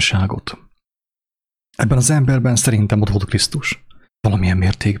bizonyságot. Ebben az emberben szerintem ott volt Krisztus, valamilyen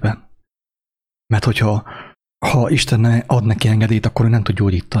mértékben. Mert hogyha Isten ne ad neki engedélyt, akkor ő nem tud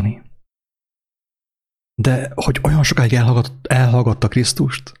gyógyítani. De hogy olyan sokáig elhallgatta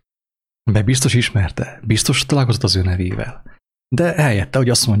Krisztust, mert biztos ismerte, biztos találkozott az ő nevével. De eljette, hogy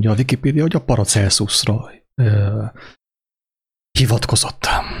azt mondja a Wikipédia, hogy a Paracelsusra hivatkozott.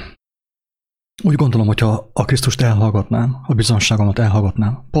 Úgy gondolom, hogyha a Krisztust elhallgatnám, a bizonságomat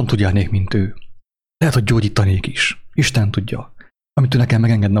elhallgatnám, pont úgy járnék, mint ő. Lehet, hogy gyógyítanék is. Isten tudja. Amit ő nekem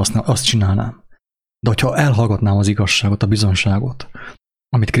megengedne, azt csinálnám. De hogyha elhallgatnám az igazságot, a bizonságot,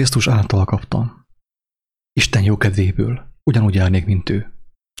 amit Krisztus által kaptam, Isten jókedvéből, ugyanúgy járnék, mint ő.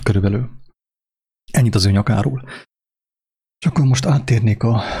 Körülbelül. Ennyit az ő nyakáról. És akkor most áttérnék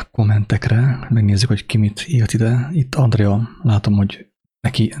a kommentekre, megnézzük, hogy ki mit írt ide. Itt Andrea, látom, hogy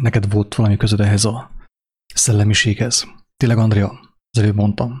neked volt valami közöd ehhez a szellemiséghez. Tényleg, Andrea, az előbb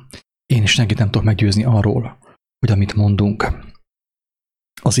mondtam, én is senkit nem tudok meggyőzni arról, hogy amit mondunk,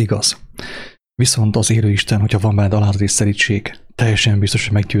 az igaz. Viszont az élő Isten, hogyha van benned alázat és szerítség, teljesen biztos,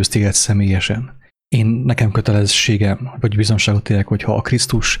 hogy meggyőz téged személyesen. Nekem kötelességem, vagy bizonságot élek, hogyha a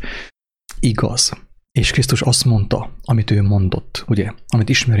Krisztus igaz, és Krisztus azt mondta, amit ő mondott, ugye, amit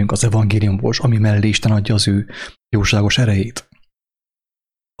ismerünk az evangéliumból, ami mellé Isten adja az ő jóságos erejét.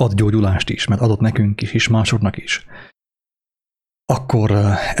 Ad gyógyulást is, mert adott nekünk is, és másoknak is. Akkor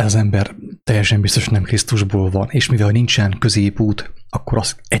ez az ember teljesen biztos, hogy nem Krisztusból van, és mivel nincsen középút, akkor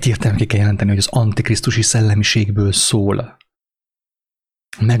azt egyértelműen ki kell jelenteni, hogy az antikrisztusi szellemiségből szól.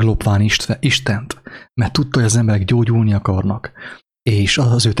 Meglopván Istent, mert tudta, hogy az emberek gyógyulni akarnak, és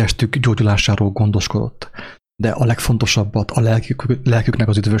az ő testük gyógyulásáról gondoskodott. De a legfontosabbat, a lelküknek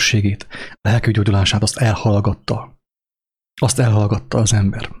az üdvösségét, a lelkük gyógyulását azt elhallgatta. Azt elhallgatta az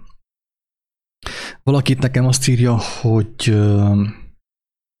ember. Valaki itt nekem azt írja, hogy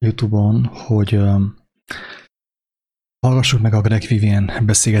YouTube-on, hogy hallgassuk meg a Greg Vivien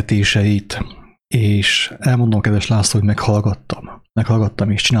beszélgetéseit, és elmondom, kedves László, hogy meghallgattam,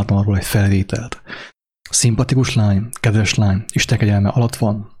 és csináltam arról egy felvételt. Szimpatikus lány, kedves lány, Isten kegyelme alatt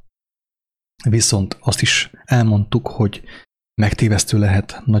van, viszont azt is elmondtuk, hogy megtévesztő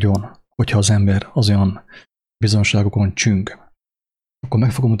lehet nagyon, hogyha az ember az olyan bizonságokon csüng, akkor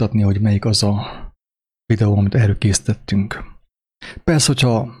meg fogom mutatni, hogy melyik az a videó, amit erről készítettünk. Persze,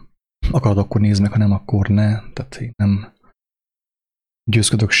 hogyha akarod, akkor nézd meg, ha nem, akkor ne. Tehát én nem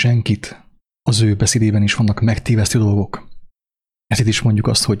győzködök senkit. Az ő beszédében is vannak megtévesztő dolgok. Ezért is mondjuk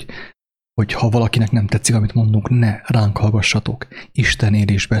azt, hogy ha valakinek nem tetszik, amit mondunk, ne ránk hallgassatok. Isten él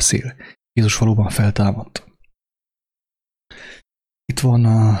és beszél. Jézus valóban feltámadt. Itt van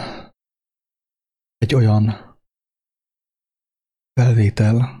egy olyan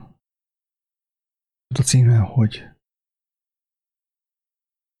felvétel, a címe, hogy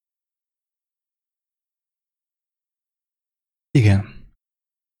igen.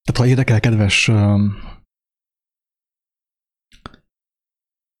 Tehát ha érdekel, kedves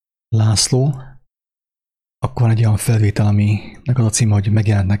László, akkor van egy olyan felvétel, aminek az a címe, hogy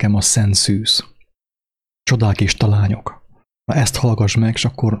megjelent nekem a Szent Szűz. Csodák és talányok. Na ezt hallgass meg, és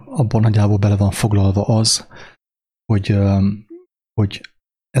akkor abban nagyjából bele van foglalva az, hogy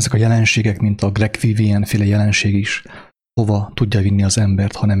ezek a jelenségek, mint a Greg Vivien féle jelenség is, hova tudja vinni az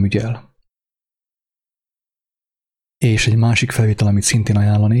embert, ha nem ügyel. És egy másik felvétel, amit szintén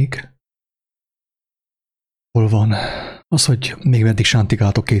ajánlanék, hol van az, hogy még meddig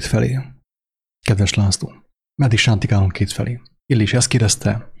sántikáltok kétfelé. Kedves László, meddig sántikálunk kétfelé. Illés ezt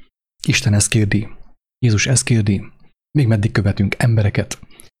kérdezte, Isten ezt kérdi, Jézus ezt kérdi, még meddig követünk embereket,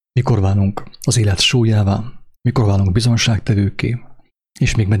 mikor válunk az élet sólyává, mikor válunk bizonságtevőkké,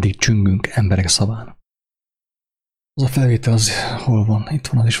 és még meddig csüngünk emberek szaván. Az a felvétel az hol van? Itt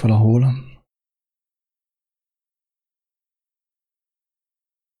van az is valahol.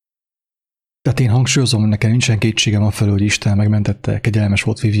 Tehát én hangsúlyozom, hogy nekem nincsen kétségem afelől, hogy Isten megmentette, kegyelmes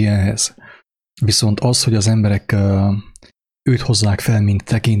volt Vivienhez. Viszont az, hogy az emberek őt hozzák fel, mint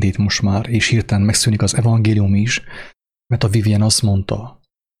tekintét most már, és hirtelen megszűnik az evangélium is, mert a Vivien azt mondta,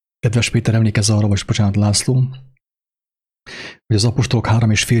 kedves Péter, emlékezz arra, vagy bocsánat László, hogy az apostolok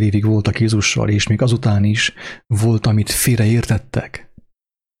 3,5 évig voltak Jézussal, és még azután is volt, amit félreértettek.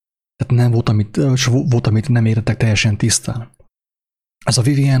 Tehát nem volt, amit nem értettek teljesen tisztán. Ez a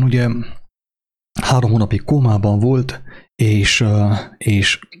Vivien ugye 3 hónapig kómában volt,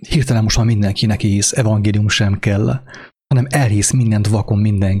 és hirtelen most már mindenkinek hisz, evangélium sem kell, hanem elhisz mindent vakon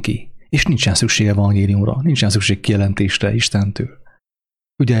mindenki. És nincsen szükség evangéliumra, nincsen szükség kijelentésre Istentől.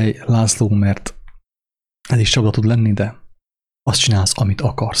 Ugye László, mert ez is csapda tud lenni, de azt csinálsz, amit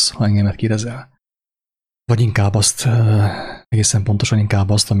akarsz, ha engemet kérdezel. Vagy inkább azt, egészen pontosan inkább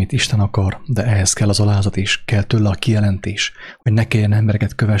azt, amit Isten akar, de ehhez kell az alázat és kell tőle a kijelentés, hogy ne kelljen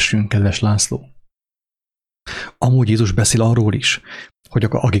embereket kövessünk, kedves László. Amúgy Jézus beszél arról is, hogy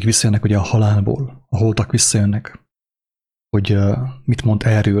akik visszajönnek ugye a halálból, a holtak visszajönnek, hogy mit mond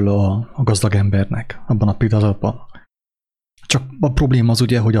erről a gazdag embernek abban a pillanatban. Csak a probléma az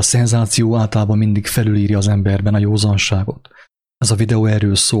ugye, hogy a szenzáció általában mindig felülírja az emberben a józanságot. Ez a videó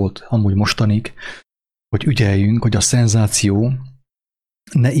erről szólt, amúgy mostanig, hogy ügyeljünk, hogy a szenzáció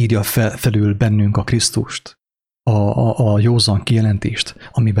ne írja felül bennünk a Krisztust, a józan kijelentést,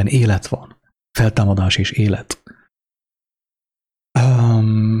 amiben élet van, feltámadás és élet.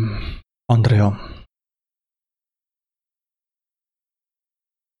 Andrea.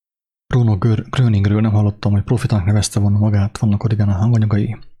 Bruno Gröningről nem hallottam, hogy profitának nevezte volna magát, vannak origán a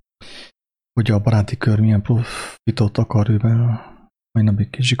hanganyagai. Hogy a baráti kör milyen profitot akar ővel mai napig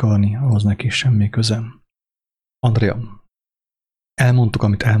kizsikarni, ahhoz neki semmi közem. Andrea, elmondtuk,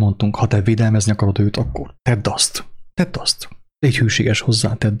 amit elmondtunk, ha te védelmezni akarod őt, akkor tedd azt. Tedd azt. Légy hűséges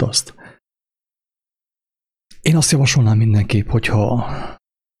hozzá, tedd azt. Én azt javasolnám mindenképp, hogyha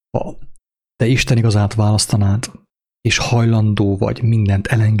te Isten igazát választanád, és hajlandó vagy mindent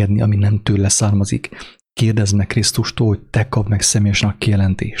elengedni, ami nem tőle származik, kérdezd meg Krisztustól, hogy te kapd meg személyesen a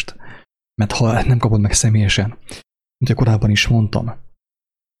kijelentést. Mert ha nem kapod meg személyesen, mint korábban is mondtam,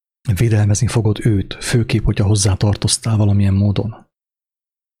 védelmezni fogod őt, főképp, hogyha hozzá tartoztál valamilyen módon.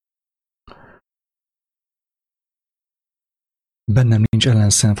 Bennem nincs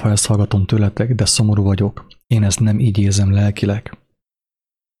ellenszenv, ha ezt hallgatom tőletek, de szomorú vagyok. Én ezt nem így érzem lelkileg.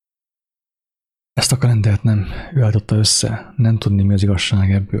 Ezt a kalendert nem ő állította össze, nem tudni, mi az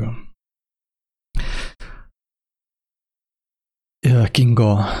igazság ebből.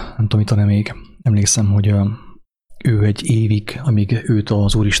 Kinga, nem tudom, mit még, emlékszem, hogy ő egy évig, amíg őt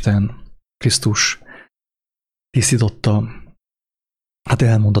az Úristen, Krisztus tisztította, hát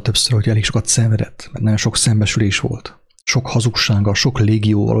elmondta többször, hogy elég sokat szenvedett, mert nagyon sok szembesülés volt. Sok hazugsággal, sok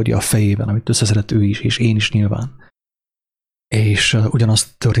légióval ugye a fejében, amit összeszedett ő is, és én is nyilván. És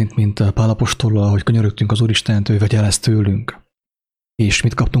ugyanaz történt, mint Pál apostollal, hogy könyörögtünk az Úristentől, hogy vegye el ezt tőlünk. És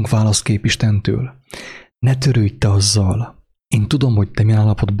mit kaptunk válaszkép Istentől? Ne törődj te azzal. Én tudom, hogy te milyen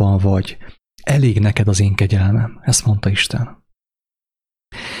állapotban vagy, Elég neked az én kegyelmem, ezt mondta Isten.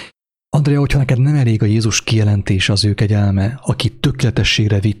 Andrea, hogyha neked nem elég a Jézus kijelentése, az ő kegyelme, aki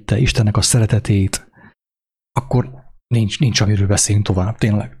tökéletességre vitte Istennek a szeretetét, akkor nincs amiről beszélünk tovább,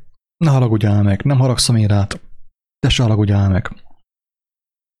 tényleg. Ne haragudjál meg, nem haragszom én rád, te se haragudjál meg.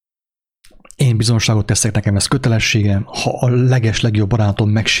 Én bizonságot teszek, nekem ez kötelességem, ha a legjobb barátom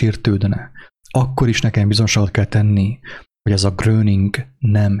megsértődne, akkor is nekem bizonságot kell tenni, hogy ez a Gröning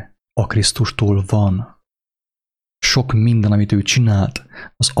nem a Krisztustól van. Sok minden, amit ő csinált,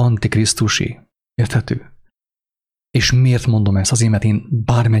 az antikrisztusi. Érthető? És miért mondom ezt? Azért, mert én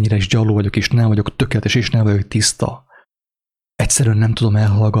bármennyire is gyarló vagyok, és nem vagyok tökéletes, és nem vagyok tiszta. Egyszerűen nem tudom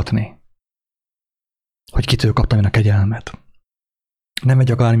elhallgatni, hogy kitől kaptam én a kegyelmet. Nem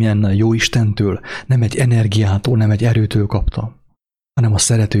egy akármilyen jó Istentől, nem egy energiától, nem egy erőtől kaptam, hanem a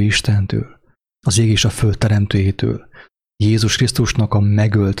szerető Istentől, az ég és a föld teremtőjétől, Jézus Krisztusnak a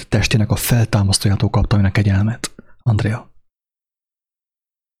megölt testének a feltámasztójától kaptam én a kegyelmet, Andrea.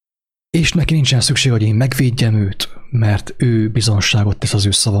 És neki nincsen szükség, hogy én megvédjem őt, mert ő bizonságot tesz az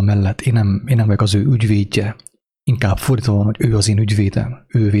ő szava mellett. Én nem vagyok az ő ügyvédje. Inkább fordítva van, hogy ő az én ügyvédem,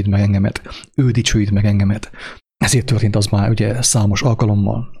 ő véd meg engemet, ő dicsőít meg engemet. Ezért történt az már ugye számos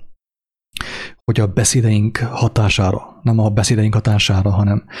alkalommal, hogy a beszédeink hatására, nem a beszédeink hatására,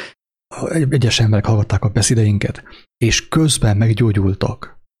 hanem egyes emberek hallgatták a beszédeinket, és közben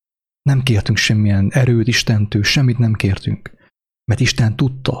meggyógyultak. Nem kértünk semmilyen erőt Istentől, semmit nem kértünk. Mert Isten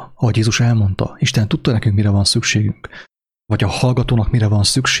tudta, ahogy Jézus elmondta, Isten tudta nekünk, mire van szükségünk, vagy a hallgatónak mire van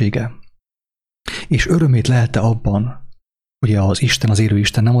szüksége. És örömét lelte abban, ugye az Isten, az élő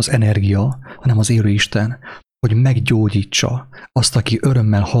Isten, nem az energia, hanem az élő Isten, hogy meggyógyítsa azt, aki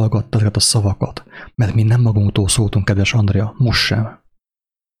örömmel hallgatta ezeket a szavakat, mert mi nem magunktól szóltunk, kedves Andrea, most sem.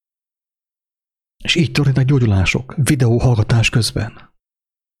 És így történtek gyógyulások, videóhallgatás közben.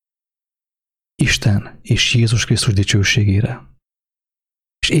 Isten és Jézus Krisztus dicsőségére.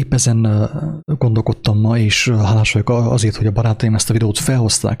 És épp ezen gondolkodtam ma, és hálás vagyok azért, hogy a barátaim ezt a videót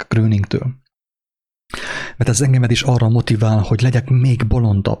felhozták Gröningtől. Mert ez engemet is arra motivál, hogy legyek még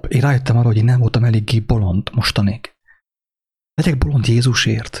bolondabb. Én rájöttem arra, hogy én nem voltam eléggé bolond mostanig. Legyek bolond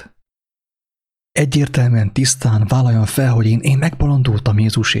Jézusért. Egyértelműen, tisztán vállaljam fel, hogy én megbolondultam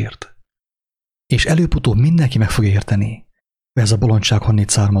Jézusért. És előbb-utóbb mindenki meg fogja érteni, hogy ez a bolondság honnét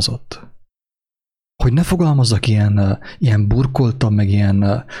származott. Hogy ne fogalmazzak ilyen burkoltan, meg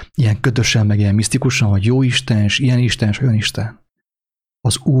ilyen ködösen, meg ilyen misztikusan, hogy jó Isten, és ilyen Isten, és olyan Isten.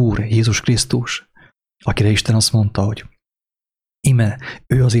 Az Úr, Jézus Krisztus, akire Isten azt mondta, hogy ime,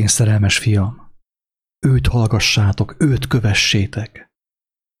 ő az én szerelmes fiam, őt hallgassátok, őt kövessétek.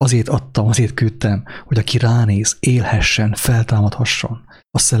 Azért adtam, azért küldtem, hogy aki ránéz, élhessen, feltámadhasson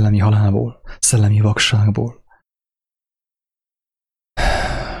a szellemi halálból, szellemi vakságból.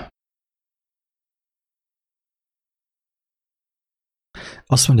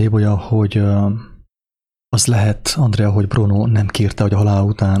 Azt mondja Ibolya, hogy az lehet, Andrea, hogy Bruno nem kérte, hogy a halál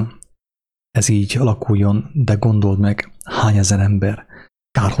után ez így alakuljon, de gondold meg, hány ezer ember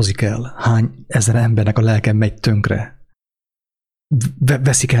kárhozik el, hány ezer embernek a lelke megy tönkre.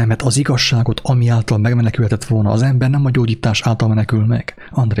 Veszik el, mert az igazságot, ami által megmenekülhetett volna, az ember nem a gyógyítás által menekül meg.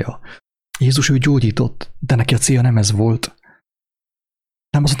 Andrea, Jézus ő gyógyított, de neki a célja nem ez volt.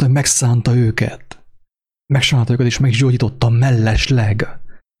 Nem azt mondta, hogy megszánta őket. Megsánta őket, és meg is gyógyította mellesleg.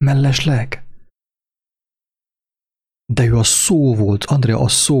 Mellesleg. De ő a szó volt, Andrea, a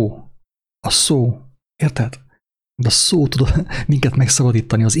szó. A szó. Érted? De a szó tud minket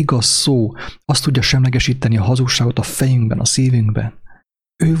megszabadítani, az igaz szó. Azt tudja semlegesíteni a hazugságot a fejünkben, a szívünkben.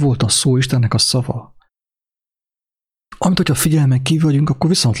 Ő volt a szó, Istennek a szava. Amit, hogyha figyelmen kívül vagyunk, akkor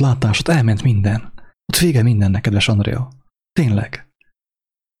viszont látásod, elment minden. Ott vége mindennek, kedves Andrea. Tényleg.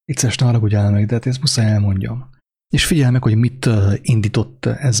 Vicces, ne haragudjál meg, de hát ezt muszáj elmondjam. És figyelj meg, hogy mit indított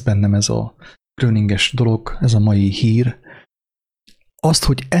ez bennem, ez a Gröninges dolog, ez a mai hír. Azt,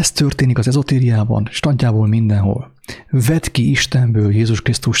 hogy ez történik az ezotériában, és nagyjából mindenhol. Vedd ki Istenből Jézus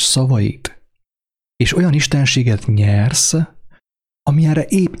Krisztus szavait, és olyan istenséget nyersz, amire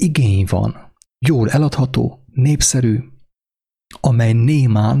épp igény van. Jól eladható, népszerű, amely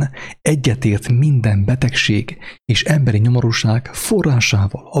némán egyetért minden betegség és emberi nyomorúság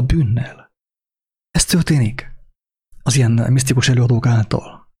forrásával, a bűnnel. Ez történik az ilyen misztikus előadók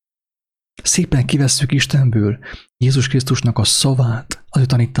által. Szépen kivesszük Istenből Jézus Krisztusnak a szavát, az ő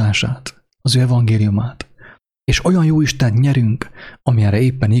tanítását, az ő evangéliumát, és olyan jó Istent nyerünk, amire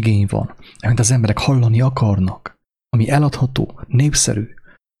éppen igény van, amit az emberek hallani akarnak, ami eladható, népszerű,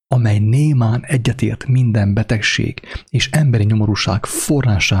 amely némán egyetért minden betegség és emberi nyomorúság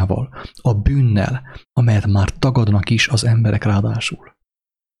forrásával, a bűnnel, amelyet már tagadnak is az emberek ráadásul.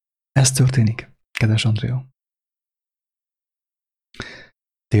 Ez történik, kedves Andrea.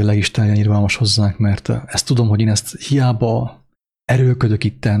 Tényleg Isten legyen irgalmas hozzánk, mert ezt tudom, hogy én ezt hiába erőlködök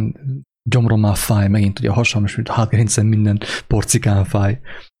itten, gyomrom már fáj, megint ugye a hasam, és a hátgerincem minden porcikán fáj.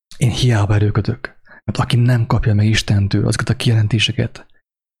 Én hiába erőlködök, mert aki nem kapja meg Istentől azokat a kijelentéseket,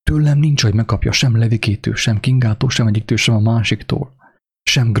 tőlem nincs, hogy megkapja sem Levikétől, sem Kingától, sem egyiktől, sem a másiktól,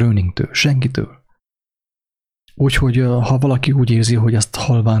 sem Gröningtől, senkitől. Úgyhogy ha valaki úgy érzi, hogy ezt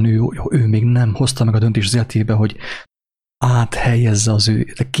halván ő még nem hozta meg a döntést az életébe, hogy áthelyezze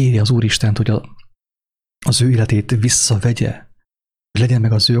kéri az Úristent, hogy az ő életét visszavegye, hogy legyen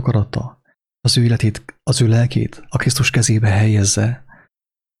meg az ő akarata, az ő életét, az ő lelkét a Krisztus kezébe helyezze,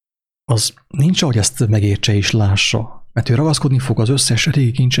 az nincs, ahogy ezt megértse és lássa, mert ő ragaszkodni fog az összes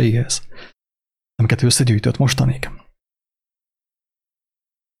régi kincseihez, amiket összegyűjtött mostanig.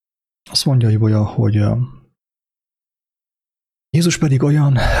 Azt mondja Ibolya, hogy Jézus pedig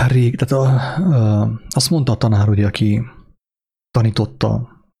olyan rég, tehát azt mondta a tanár, ugye, aki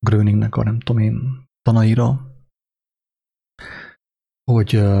tanította Gröningnek a nem tudom én tanaira,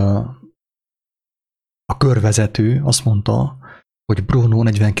 hogy a körvezető azt mondta, hogy Bruno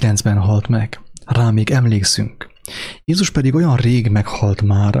 49-ben halt meg. Rá még emlékszünk. Jézus pedig olyan rég meghalt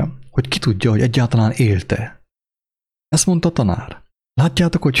már, hogy ki tudja, hogy egyáltalán élte. Ezt mondta a tanár.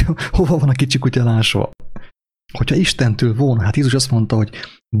 Látjátok, hogy hova van a kicsi kutya lásva? Hogyha Istentől volna, hát Jézus azt mondta, hogy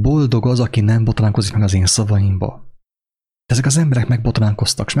boldog az, aki nem botránkozik meg az én szavaimba. Ezek az emberek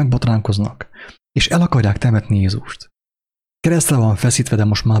megbotránkoztak, és megbotránkoznak, és el akarják temetni Jézust. Keresztre van feszítve, de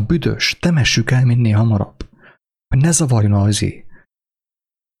most már büdös, temessük el minél hamarabb, hogy ne zavarjon azért.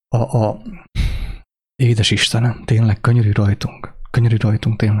 Édes Istenem, tényleg könyörű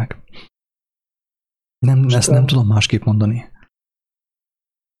rajtunk tényleg. Ezt nem tudom másképp mondani.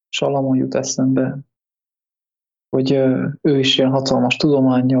 Salamon jut eszembe, hogy ő is ilyen hatalmas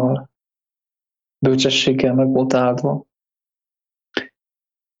tudománnyal, bölcsességgel meg volt áldva,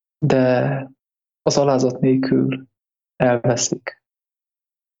 de az alázat nélkül elveszik.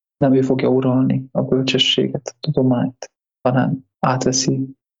 Nem ő fogja uralni a bölcsességet, a tudományt, hanem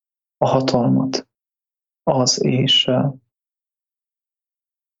átveszi a hatalmat az, és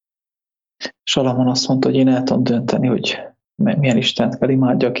Salamon azt mondta, hogy én el tudom dönteni, hogy milyen Istent kell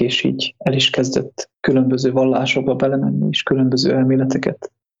imádjak, és így el is kezdett különböző vallásokba belemenni, és különböző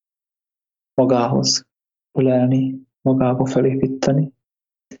elméleteket magához ölelni, magába felépíteni.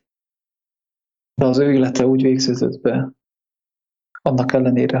 De az ő élete úgy végződött be, annak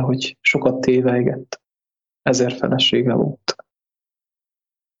ellenére, hogy sokat tévegett, 1000 felesége volt.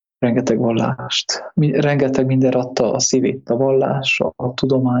 Rengeteg vallást, rengeteg minden adta a szívét a vallásra, a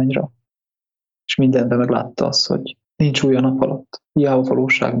tudományra, és mindenben meglátta azt, hogy nincs új a nap alatt, hiába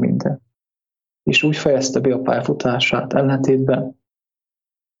valóság minden. És úgy fejezte be a pályafutását ellentétben,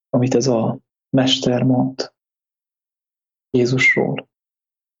 amit ez a mester mond Jézusról.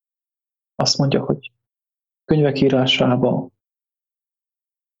 Azt mondja, hogy könyvek írásába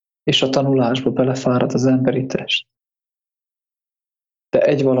és a tanulásba belefárad az emberi test. De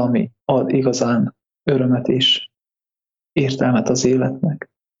egy valami ad igazán örömet és értelmet az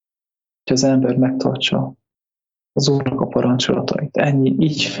életnek, hogy az ember megtartsa az Úrnak a parancsolatait. Ennyi,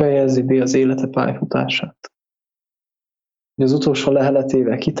 így fejezi be az élete pályafutását. Hogy az utolsó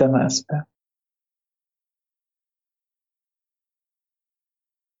leheletével kitemelszve.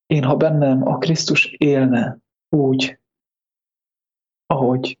 Én, ha bennem a Krisztus élne úgy,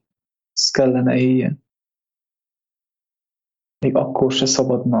 ahogy ez kellene éljen, még akkor se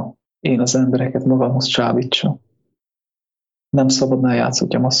szabadna én az embereket magamhoz csábítsam. Nem szabadna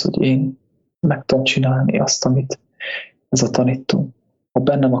játszottam azt, hogy én meg tudom csinálni azt, amit ez a tanító. Ha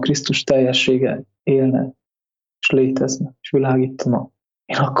bennem a Krisztus teljessége élne, és létezne, és világítana,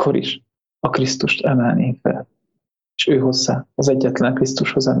 én akkor is a Krisztust emelném fel. És ő hozzá, az egyetlen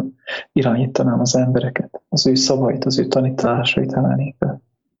Krisztushoz irányítanám az embereket, az ő szavait, az ő tanításait emelném fel.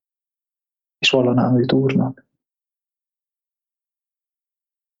 És vallanám őt Úrnak.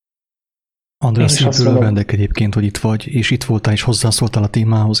 András, szívből örvendek egyébként, hogy itt vagy, és itt voltál, és hozzászóltál a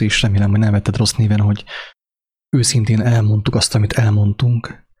témához, és remélem, hogy nem vetted rossz néven, hogy őszintén elmondtuk azt, amit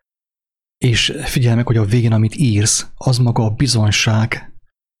elmondtunk. És figyelj meg, hogy a végén, amit írsz, az maga a bizonyság,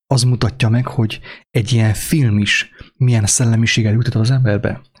 az mutatja meg, hogy egy ilyen film is milyen szellemiséggel ültet az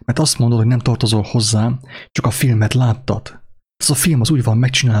emberbe. Mert azt mondod, hogy nem tartozol hozzá, csak a filmet láttad. Ez a film az úgy van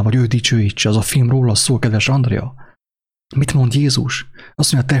megcsinálva, hogy ő dicsőítse, az a film róla szól, kedves Andrea. Mit mond Jézus?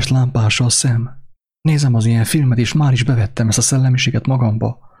 Azt mondja, a test lámpása a szem. Nézem az ilyen filmet, és már is bevettem ezt a szellemiséget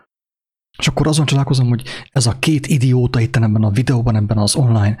magamba. És akkor azon csodálkozom, hogy ez a két idióta itt ebben a videóban, ebben az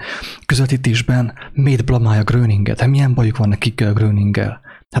online közvetítésben miért blamálja Gröninget? Hát milyen bajuk van nekik Gröninggel?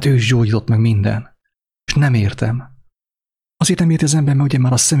 Hát ő is gyógyított meg minden. És nem értem. Azért nem érti az ember, mert ugye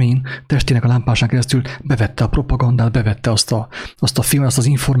már a szemén, testének a lámpásán keresztül bevette a propagandát, bevette azt a filmet, azt az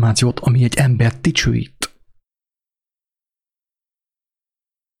információt, ami egy embert dicsőít.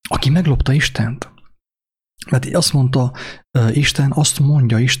 Aki meglopta Istent. Mert azt mondta Isten, azt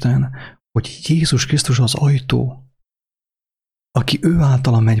mondja Isten, hogy Jézus Krisztus az ajtó. Aki ő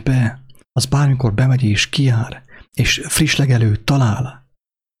általa megy be, az bármikor bemegy és kijár, és friss legelőt talál.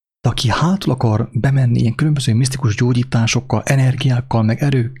 De aki hátul akar bemenni ilyen különböző misztikus gyógyításokkal, energiákkal, meg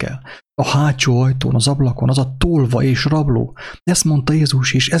erőkkel, a hátsó ajtón, az ablakon, az a tolva és rabló. Ezt mondta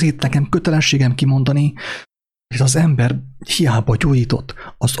Jézus, és ezért nekem kötelességem kimondani, hogy az ember hiába gyógyított,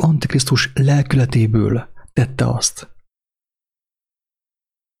 az Antikrisztus lelkületéből tette azt.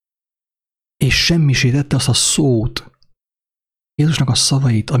 És semmisé tette azt a szót, Jézusnak a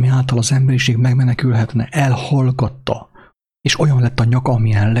szavait, ami által az emberiség megmenekülhetne, elhallgatta, és olyan lett a nyaka,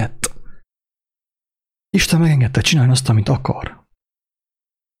 amilyen lett. Isten megengedte csinálni azt, amit akar.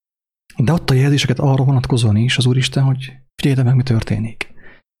 De adta jelzéseket arra vonatkozóan is az Úristen, hogy figyeljétek meg, mi történik.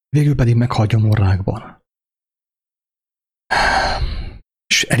 Végül pedig meghagyja morrákban.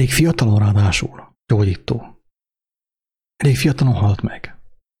 És elég fiatalon ráadásul gyógyító. Elég fiatalon halt meg.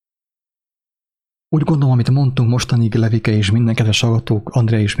 Úgy gondolom, amit mondtunk mostanig, Levike és minden kedves hallgatók,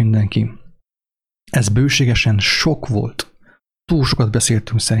 Andrea és mindenki, ez bőségesen sok volt. Túl sokat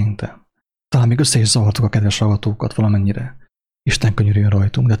beszéltünk szerintem. Talán még össze is zavartuk a kedves hallgatókat valamennyire. Isten könyörüljön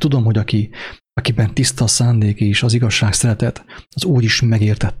rajtunk, de tudom, hogy akiben tiszta a szándék és az igazság szeretet, az úgy is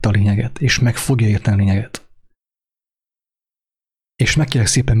megértette a lényeget, és meg fogja érteni a lényeget. És megkérek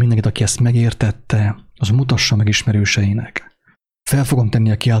szépen mindenkit, aki ezt megértette, az mutassa meg ismerőseinek. Fel fogom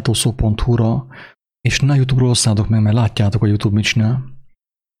tenni a kiáltószó.hu-ra, és ne a YouTube-ról osszátok meg, mert látjátok, hogy YouTube mit csinál.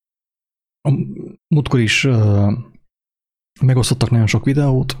 Múltkor is megosztottak nagyon sok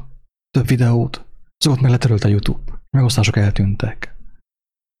videót, több videót, azokat meg letörölt a YouTube. Megosztások eltűntek.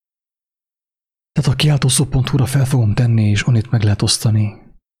 Tehát a kiáltószó.hu-ra fel fogom tenni, és onnit meg lehet osztani.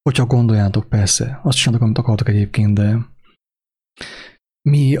 Hogyha gondoljátok, persze. Azt csináltok, amit akartok egyébként, de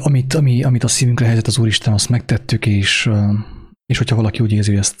amit a szívünkre helyezett az Úristen, azt megtettük, és hogyha valaki úgy érzi,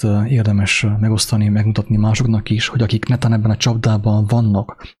 hogy ezt érdemes megosztani, megmutatni másoknak is, hogy akik netán ebben a csapdában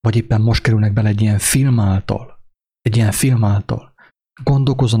vannak, vagy éppen most kerülnek bele egy ilyen film által,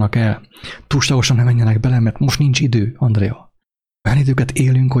 gondolkozzanak el, túlságosan nem menjenek bele, mert most nincs idő, Andrea. Olyan időket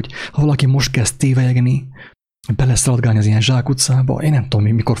élünk, hogy ha valaki most kezd tévelyegni, beleszaladgálni az ilyen zsákutcába, én nem tudom,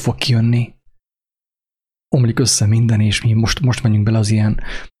 mikor fog kijönni. Omlik össze minden, és mi most menjünk bele az ilyen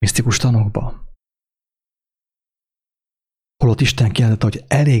misztikus tanokba. Holott Isten kijelentette, hogy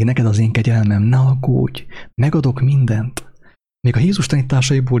elég neked az én kegyelmem, ne aggódj, megadok mindent. Még a Jézus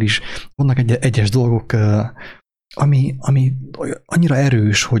tanításaiból is vannak egyes dolgok, ami annyira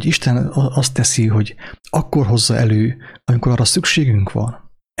erős, hogy Isten azt teszi, hogy akkor hozza elő, amikor arra szükségünk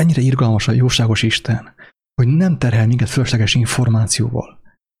van. Ennyire irgalmas a jóságos Isten, hogy nem terhel minket fölösleges információval.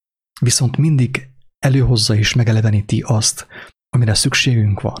 Viszont mindig előhozza és megeleveníti azt, amire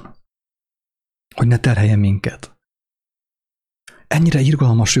szükségünk van. Hogy ne terheljen minket. Ennyire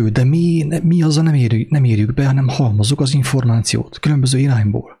irgalmas ő, de mi azzal nem érjük be, hanem halmozzuk az információt különböző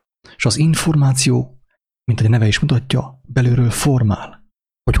irányból. És az információ, mint ahogy a neve is mutatja, belülről formál.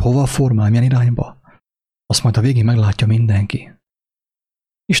 Hogy hova formál, milyen irányba, azt majd a végén meglátja mindenki.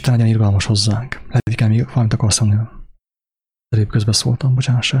 Isten legyen irgalmas hozzánk. Lehet, hogy még valamit akarsz mondani. Előbb közbeszóltam,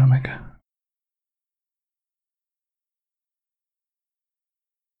 bocsássál meg.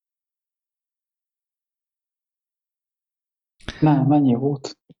 Nem, ennyi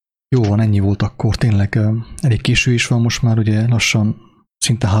volt. Jó van, ennyi volt akkor. Tényleg elég késő is van most már, ugye lassan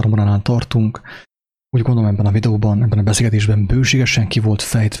szinte 3 óránál tartunk. Úgy gondolom ebben a videóban, ebben a beszélgetésben bőségesen ki volt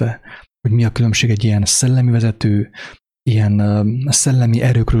fejtve, hogy mi a különbség egy ilyen szellemi vezető, ilyen szellemi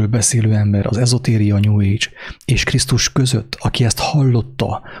erőkről beszélő ember, az ezotéria, New Age és Krisztus között, aki ezt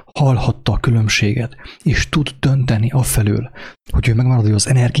hallhatta a különbséget, és tud dönteni afelől, hogy ő megmaradjon az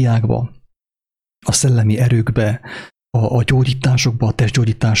energiákba, a szellemi erőkbe, a gyógyításokba, a test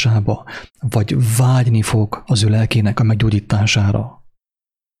gyógyításába, vagy vágyni fog az ő lelkének a meggyógyítására.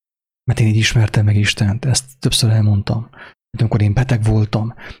 Mert én így ismertem meg Istent, ezt többször elmondtam, hogy amikor én beteg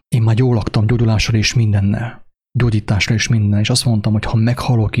voltam, én már jól laktam gyógyulással és mindennel, gyógyítással és mindennel, és azt mondtam, hogy ha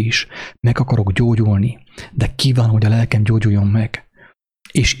meghalok is, meg akarok gyógyulni, de kívánom, hogy a lelkem gyógyuljon meg.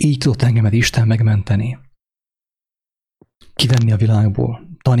 És így tudott engemet Isten megmenteni. Kivenni a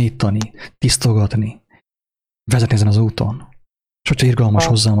világból, tanítani, tisztogatni, vezetni ezen az úton. És hogyha irgalmas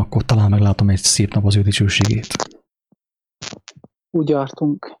hozzám, akkor talán meglátom egy szép nap az ő dicsőségét. Úgy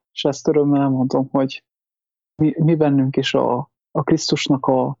jártunk, és ezt örömmel elmondom, hogy mi bennünk is a a Krisztusnak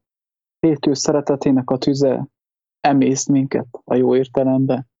a féltő szeretetének a tüze emészt minket a jó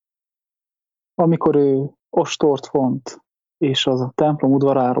értelemben. Amikor ő ostort vont, és az a templom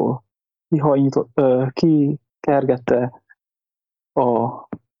udvaráról kikergette a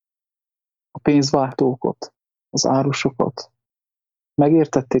pénzváltókat, az árusokat,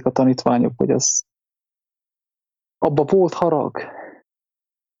 megértették a tanítványok, hogy abba volt harag,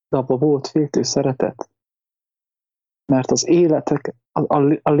 de abba volt féltő szeretet. Mert az életek,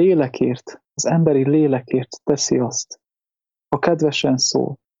 a lélekért, az emberi lélekért teszi azt. Ha kedvesen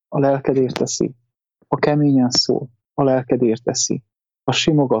szól, a lelkedért teszi. Ha keményen szól, a lelkedért teszi. Ha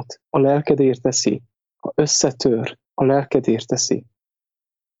simogat, a lelkedért teszi. Ha összetör, a lelkedért teszi.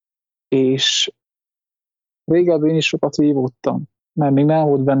 És régebben én is sokat vívódtam, mert még nem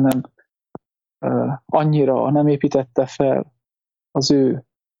volt bennem annyira, nem építette fel az ő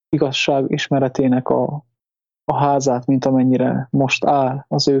igazság ismeretének a házát, mint amennyire most áll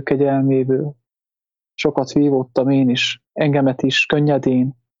az ő kegyelméből. Sokat vívódtam én is, engemet is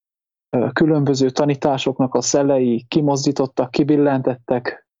könnyedén, különböző tanításoknak a szelei kimozdítottak,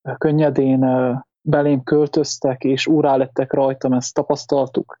 kibillentettek, könnyedén belém költöztek, és úrrá lettek rajtam, ezt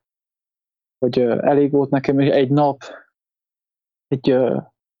tapasztaltuk. Hogy elég volt nekem egy nap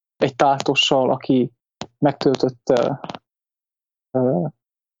egy táltossal, aki megtöltötte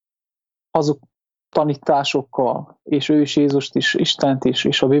hazug tanításokkal, és ő is Jézust is, Istent is,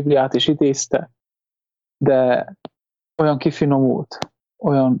 és a Bibliát is idézte, de olyan kifinomult,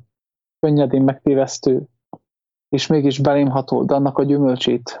 olyan könnyedén megtévesztő, és mégis belém hatolt, de annak a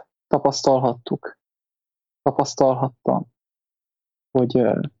gyümölcsét tapasztalhattam, hogy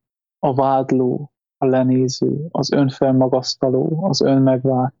a vádló, a lenéző, az önfelmagasztaló, az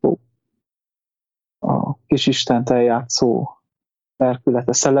önmegváltó, a kis Istent eljátszó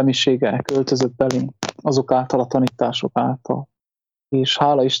lelkülete, szellemisége költözött belém azok által, a tanítások által. És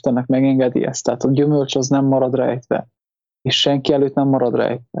hála Istennek megengedi ezt, tehát a gyümölcs az nem marad rejtve, és senki előtt nem marad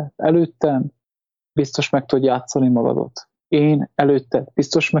rejtve. Előttem biztos meg tudod játszani magadot. Én előtte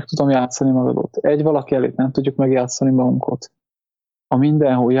biztos meg tudom játszani magadot. Egy valaki előtt nem tudjuk megjátszani magunkat. A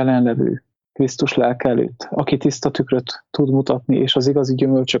mindenhol jelenlevő Krisztus lelke előtt, aki tiszta tükröt tud mutatni, és az igazi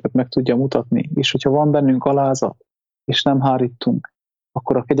gyümölcsöket meg tudja mutatni. És hogyha van bennünk alázat, és nem hárítunk,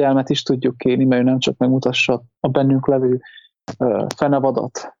 akkor a kegyelmet is tudjuk kérni, mert ő nem csak megmutassa a bennünk levő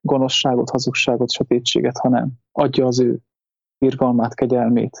fenevadat, gonoszságot, hazugságot, sötétséget, hanem adja az ő irgalmát,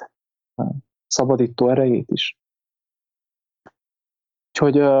 kegyelmét, szabadító erejét is.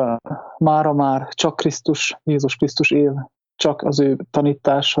 Úgyhogy mára már csak Krisztus, Jézus Krisztus él, csak az ő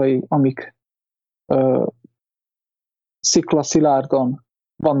tanításai, amik sziklaszilárdan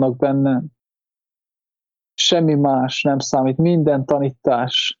vannak bennem. Semmi más nem számít, minden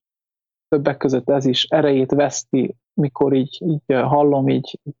tanítás, többek között ez is erejét veszti, mikor így hallom,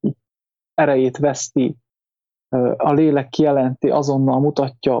 így erejét veszti, a lélek kijelenti, azonnal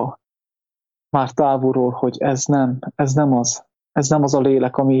mutatja már távolról, hogy ez nem az a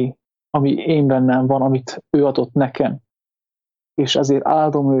lélek, ami én bennem van, amit ő adott nekem. És ezért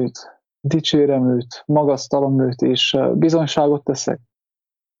áldom őt, dicsérem őt, magasztalom őt, és bizonyságot teszek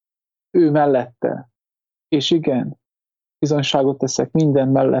ő mellette. És igen, bizonyságot teszek minden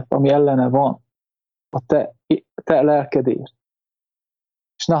mellett, ami ellene van, a te lelkedért.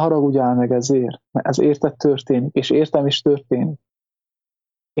 És ne haragudjál meg ezért, mert ez érted történik, és értem is történik.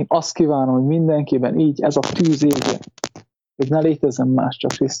 Én azt kívánom, hogy mindenkiben így ez a tűz égjen, hogy ne létezzen más,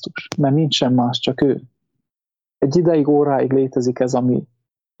 csak Krisztus, mert nincsen más, csak ő. Egy ideig, óráig létezik ez, ami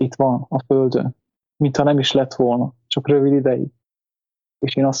itt van a Földön, mintha nem is lett volna, csak rövid ideig.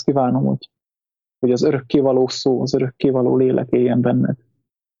 És én azt kívánom, hogy az örökkévaló szó, az örökkévaló lélek éljen benned.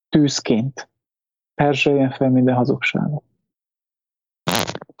 Tűzként. Perzseljen fel minden hazugságot.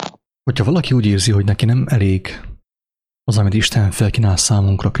 Hogyha valaki úgy érzi, hogy neki nem elég az, amit Isten felkínál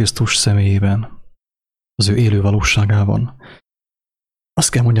számunkra Krisztus személyében, az ő élő valóságában,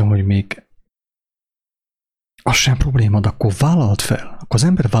 azt kell mondjam, hogy még az sem probléma, de akkor vállalt fel, akkor az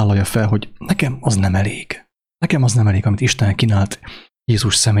ember vállalja fel, hogy nekem az nem elég. Nekem az nem elég, amit Isten kínált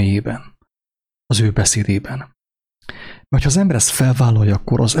Jézus személyében, az ő beszédében. Mert ha az ember ezt felvállalja,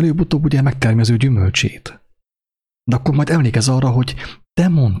 akkor az előbb-utóbb ugye megtermező gyümölcsét. De akkor majd emlékezz arra, hogy te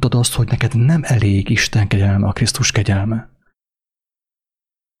mondtad azt, hogy neked nem elég Isten kegyelme, a Krisztus kegyelme.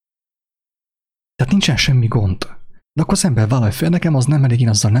 Tehát nincsen semmi gond. De akkor az ember vállalja fel, nekem az nem elég, én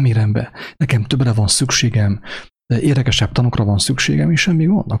azzal nem érem be, nekem többre van szükségem, érdekesebb tanokra van szükségem, és semmi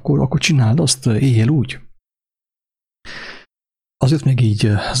gond, akkor csináld azt, éljél úgy. Azért még így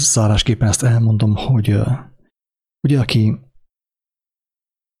zárásképpen ezt elmondom, hogy ugye aki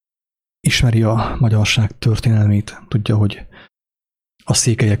ismeri a magyarság történelmét, tudja, hogy A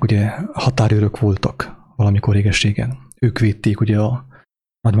székelyek ugye határőrök voltak valamikor régességen. Ők védték ugye a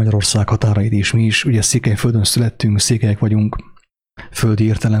Nagy Magyarország határait is. Mi is ugye Székelyföldön születtünk, székelyek vagyunk földi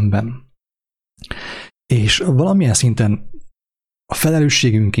értelemben. És valamilyen szinten a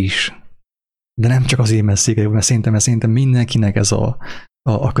felelősségünk is, de nem csak azért, mert székelyek, mert szerintem mindenkinek ez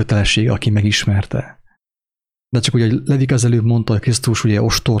a kötelessége, aki megismerte. De csak ugye Levik az előbb mondta, hogy Krisztus ugye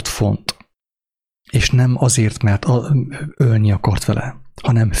ostort font, és nem azért, mert ölni akart vele,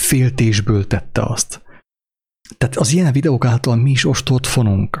 hanem féltésből tette azt. Tehát az ilyen videók által mi is ostort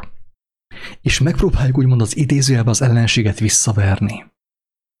fonunk, és megpróbáljuk úgymond az idézőjelben az ellenséget visszaverni.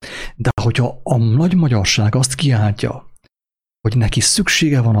 De hogyha a nagy magyarság azt kiáltja, hogy neki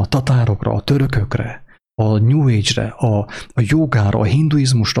szüksége van a tatárokra, a törökökre, a New Age-re, a jogára, a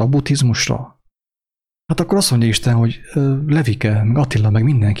hinduizmusra, a buddhizmusra, hát akkor azt mondja Isten, hogy Levike, meg Attila, meg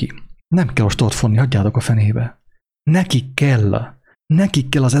mindenki, nem kell ostort fonni, hagyjátok a fenébe. Nekik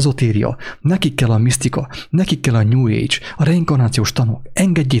kell az ezotéria, nekik kell a misztika, nekik kell a New Age, a reinkarnációs tanok,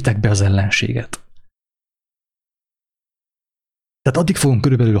 engedjétek be az ellenséget. Tehát addig fogunk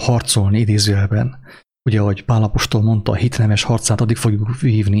körülbelül harcolni idézőjelben, ugye ahogy Pál apostol mondta, a hitnemes harcát addig fogjuk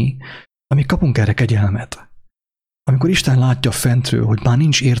vívni, amíg kapunk erre kegyelmet. Amikor Isten látja fentről, hogy már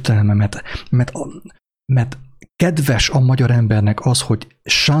nincs értelme, mert kedves a magyar embernek az, hogy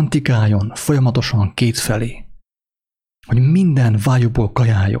sántikáljon folyamatosan kétfelé, hogy minden vájúból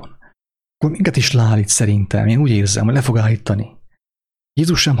kajáljon, akkor minket is leállít szerintem. Én úgy érzem, hogy le fog állítani.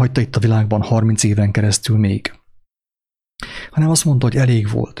 Jézus sem hagyta itt a világban 30 éven keresztül még, hanem azt mondta, hogy elég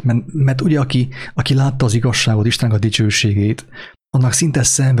volt, mert ugye aki látta az igazságot, Istennek a dicsőségét, annak szinte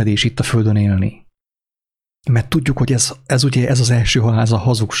szenvedés itt a földön élni. Mert tudjuk, hogy ez az első halál, ez a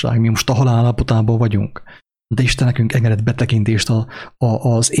hazugság, mi most a halál állapotában vagyunk, de Isten nekünk engedett betekintést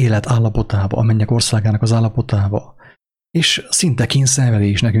az élet állapotába, a mennyek országának az állapotába. És szinte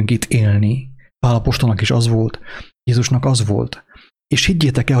kényszenvedés nekünk itt élni. Pál apostolnak is az volt, Jézusnak az volt. És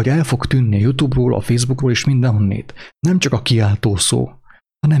higgyétek el, hogy el fog tűnni a YouTube-ról, a Facebookról és mindenhonnét. Nem csak a kiáltó szó,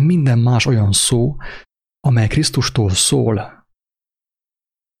 hanem minden más olyan szó, amely Krisztustól szól.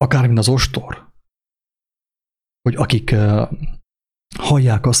 Akár mint az ostor. Hogy akik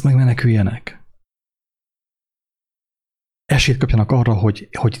hallják azt, meg meneküljenek. Esélyt kapjanak arra,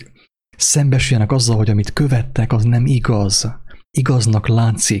 hogy szembesüljenek azzal, hogy amit követtek, az nem igaz. Igaznak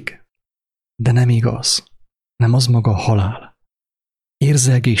látszik, de nem igaz. Nem az maga a halál.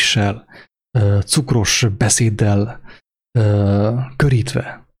 Érzelgéssel, cukros beszéddel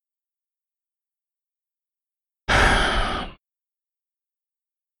körítve.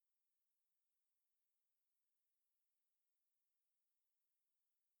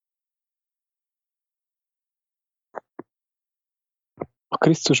 A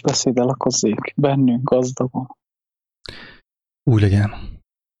Krisztus beszéde lakozzék bennünk gazdagon. Úgy legyen.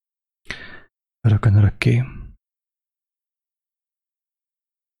 Örökön örökké.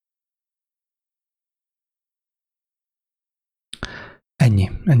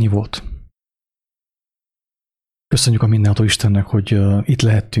 Ennyi volt. Köszönjük a mindenható Istennek, hogy itt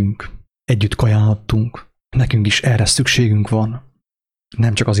lehettünk, együtt kajálhattunk. Nekünk is erre szükségünk van.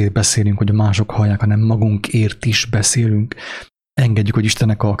 Nem csak azért beszélünk, hogy a mások hallják, hanem magunkért is beszélünk. Engedjük, hogy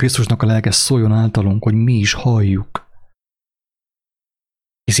Istennek, a Krisztusnak a lelke szóljon általunk, hogy mi is halljuk.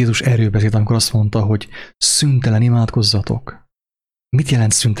 És Jézus erről beszélt, amikor azt mondta, hogy szüntelen imádkozzatok. Mit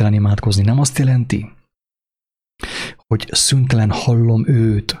jelent szüntelen imádkozni? Nem azt jelenti, hogy szüntelen hallom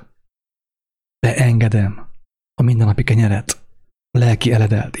őt, beengedem a mindennapi kenyeret, a lelki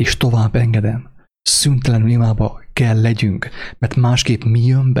eledelt, és tovább engedem. Szüntelenül imába kell legyünk, mert másképp mi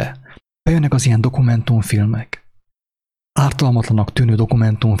jön be? Bejönnek az ilyen dokumentumfilmek, ártalmatlanak tűnő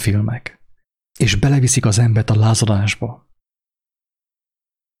dokumentumfilmek, és beleviszik az embert a lázadásba.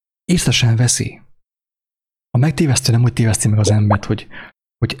 Észre sem veszi. A megtévesztő nem úgy téveszti meg az embert, hogy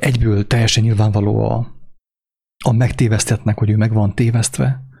egyből teljesen nyilvánvaló a megtévesztetnek, hogy ő meg van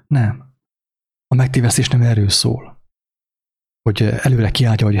tévesztve. Nem. A megtévesztés nem erről szól. Hogy előre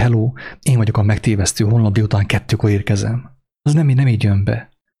kiáltja, hogy hello, én vagyok a megtévesztő, holnap délután 2-kor érkezem. Az nem így jön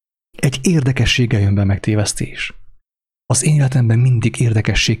be. Egy érdekességgel jön be a megtévesztés. Az én életemben mindig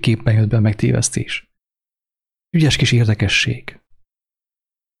érdekességképpen jött be a megtévesztés. Ügyes kis érdekesség.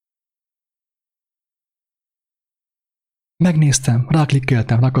 Megnéztem,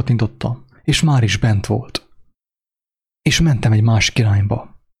 ráklikkeltem, rákattintottam, és már is bent volt. És mentem egy másik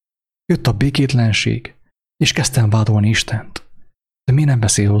irányba. Jött a békétlenség, és kezdtem vádolni Istent. De miért nem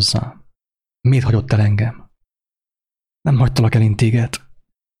beszél hozzám? Miért hagyott el engem? Nem hagytalak el én téged.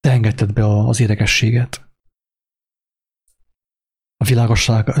 Te engedted be az érdekességet. A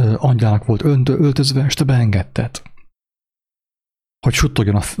világosság angyalának volt öltözve, és te beengedted. hogy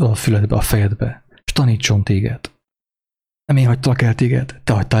suttogjon a füledbe, a fejedbe, és tanítson téged. Nem én hagytalak el téged,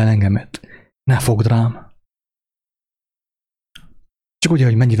 te hagytál el engemet. Ne fogd rám. Csak ugye,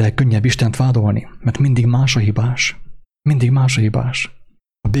 hogy mennyivel könnyebb Istent vádolni, mert mindig más a hibás. Mindig más a hibás.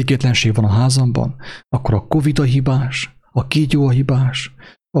 Ha békétlenség van a házamban, akkor a Covid a hibás, a kígyó a hibás,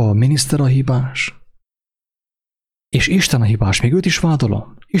 a miniszter a hibás, és Isten a hibás, még őt is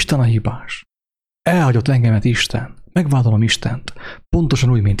vádolom. Isten a hibás. Elhagyott engemet Isten. Megvádolom Istent. Pontosan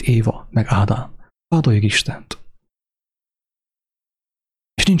úgy, mint Éva, meg Ádám. Vádoljuk Istent.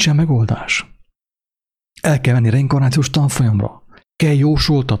 És nincsen megoldás. El kell menni reinkarnációs tanfolyamra. Kell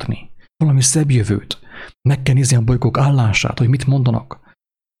jósoltatni. Valami szebb jövőt. Meg kell nézni a bolygók állását, hogy mit mondanak.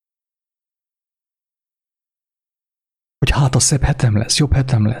 Hogy hát a szebb hetem lesz, jobb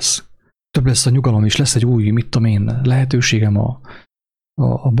hetem lesz. Több lesz a nyugalom, és lesz egy új, mit tudom én, lehetőségem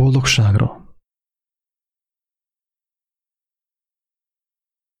a boldogságra.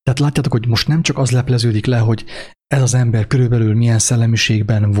 Tehát látjátok, hogy most nem csak az lepleződik le, hogy ez az ember körülbelül milyen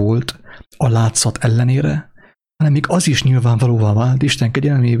szellemiségben volt a látszat ellenére, hanem még az is nyilvánvalóvá vált Isten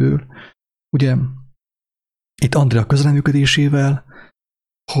kegyelméből, ugye itt Andrea közreműködésével,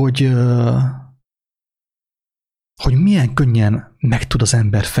 hogy milyen könnyen meg tud az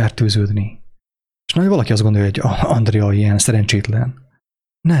ember fertőződni. És nagyon valaki azt gondolja, hogy Andrea ilyen szerencsétlen.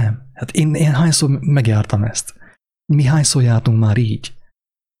 Nem. Hát én hányszor megjártam ezt. Mi hányszor jártunk már így,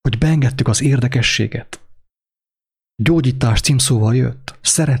 hogy beengedtük az érdekességet. Gyógyítás címszóval jött.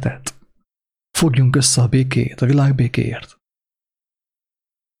 Szeretet. Fogjunk össze a békét, a világ békéért.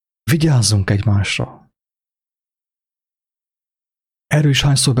 Vigyázzunk egymásra. Erről is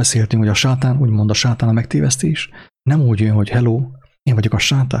hányszor beszéltünk, hogy a sátán, úgymond a sátán a megtévesztés, nem úgy jön, hogy hello, én vagyok a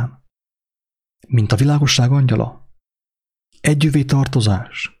sátán, mint a világosság angyala. Együvé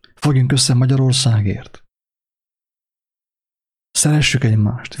tartozás. Fogjunk össze Magyarországért. Szeressük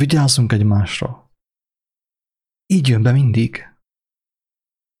egymást, vigyázzunk egymásra. Így jön be mindig.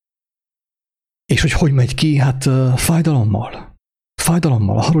 És hogy megy ki? Hát fájdalommal.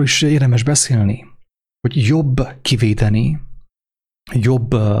 Fájdalommal. Arról is érdemes beszélni, hogy jobb kivédeni,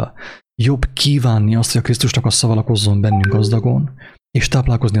 jobb kívánni azt, hogy a Krisztusnak a szava lakozzon bennünk gazdagon, és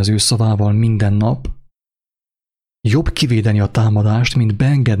táplálkozni az ő szavával minden nap. Jobb kivédeni a támadást, mint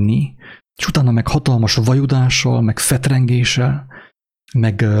beengedni, és utána meg hatalmas vajudással, meg fetrengéssel,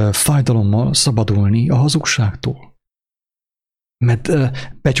 meg fájdalommal szabadulni a hazugságtól. Mert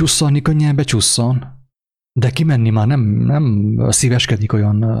becsusszanni könnyen becsusszan, de kimenni már nem szíveskedik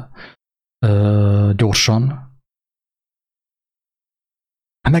olyan gyorsan.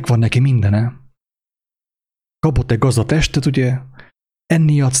 Megvan neki mindene. Kapott egy gazda testet, ugye,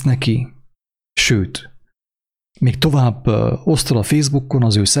 enni adsz neki, sőt, még tovább osztol a Facebookon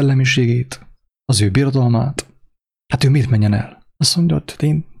az ő szellemiségét, az ő birodalmát. Hát ő miért menjen el? Azt mondja,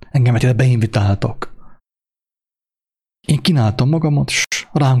 hogy engemet ide beinvitáltak. Én kínáltam magamat, és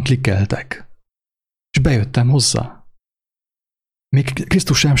rám klikkeltek. És bejöttem hozzá. Még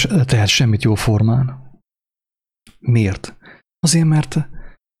Krisztus sem tehet semmit jó formán. Miért? Azért, mert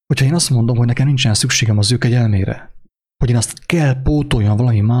hogyha én azt mondom, hogy nekem nincsen szükségem az ő kegyelmére, hogy én azt kell pótoljam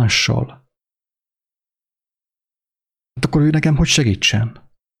valami mással, hát akkor ő nekem hogy segítsen?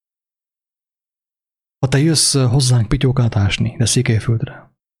 Ha te jössz hozzánk pityókát ásni, de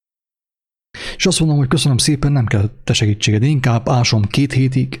Székelyföldre, és azt mondom, hogy köszönöm szépen, nem kell te segítséged, inkább ásom 2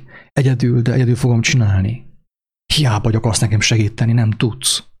 hétig egyedül, de egyedül fogom csinálni. Hiába vagy akarsz nekem segíteni, nem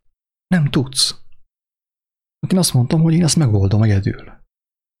tudsz. Nem tudsz. Én azt mondtam, hogy én ezt megoldom egyedül.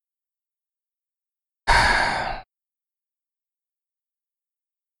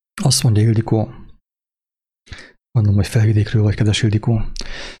 Azt mondja Ildikó, mondom, hogy Felvidékről vagy, kedves Ildikó.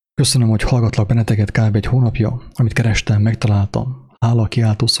 Köszönöm, hogy hallgatlak benneteket kb. Egy hónapja, amit kerestem, megtaláltam. Hála a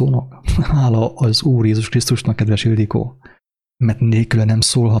kiáltó szónak, hála az Úr Jézus Krisztusnak, kedves Ildikó, mert nélküle nem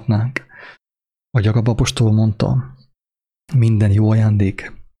szólhatnánk. A Jakab apostol mondta, minden jó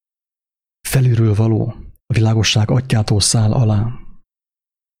ajándék felülről való, a világosság atyától száll alá,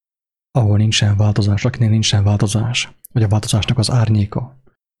 ahol nincsen változás, akinél nincsen változás, vagy a változásnak az árnyéka.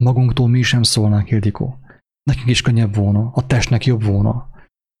 Magunktól mi sem szólnánk, Ildikó. Nekünk is könnyebb volna, a testnek jobb volna.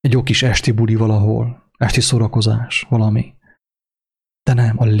 Egy jó kis esti buli valahol, esti szórakozás, valami. De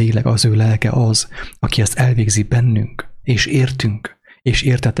nem, a lélek, az ő lelke az, aki ezt elvégzi bennünk, és értünk, és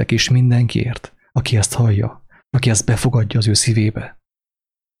értetek is mindenkiért, aki ezt hallja, aki ezt befogadja az ő szívébe.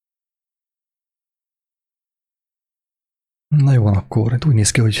 Na jó van akkor, úgy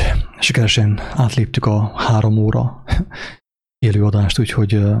néz ki, hogy sikeresen átléptük a 3 óra élőadást,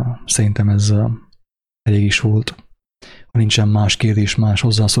 úgyhogy szerintem ez elég is volt. Ha nincsen más kérdés, más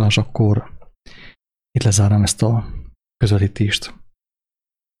hozzászólás, akkor itt lezárom ezt a közvetítést.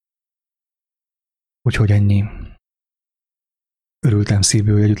 Úgyhogy ennyi. Örültem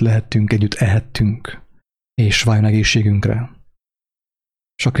szívből, hogy együtt lehettünk, együtt ehettünk, és váljon egészségünkre.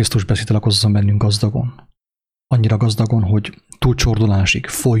 És a Krisztus beszéde lakozzon bennünk gazdagon. Annyira gazdagon, hogy túlcsordulásig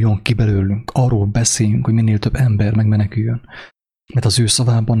folyjon ki belőlünk, arról beszéljünk, hogy minél több ember megmeneküljön. Mert az ő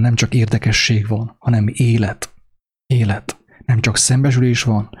szavában nem csak érdekesség van, hanem élet. Élet. Nem csak szembesülés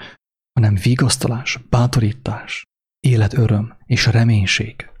van, hanem vigasztalás, bátorítás, élet, öröm és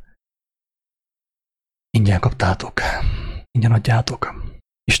reménység. Ingyen kaptátok. Ingyen adjátok.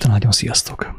 Isten áldjon, sziasztok!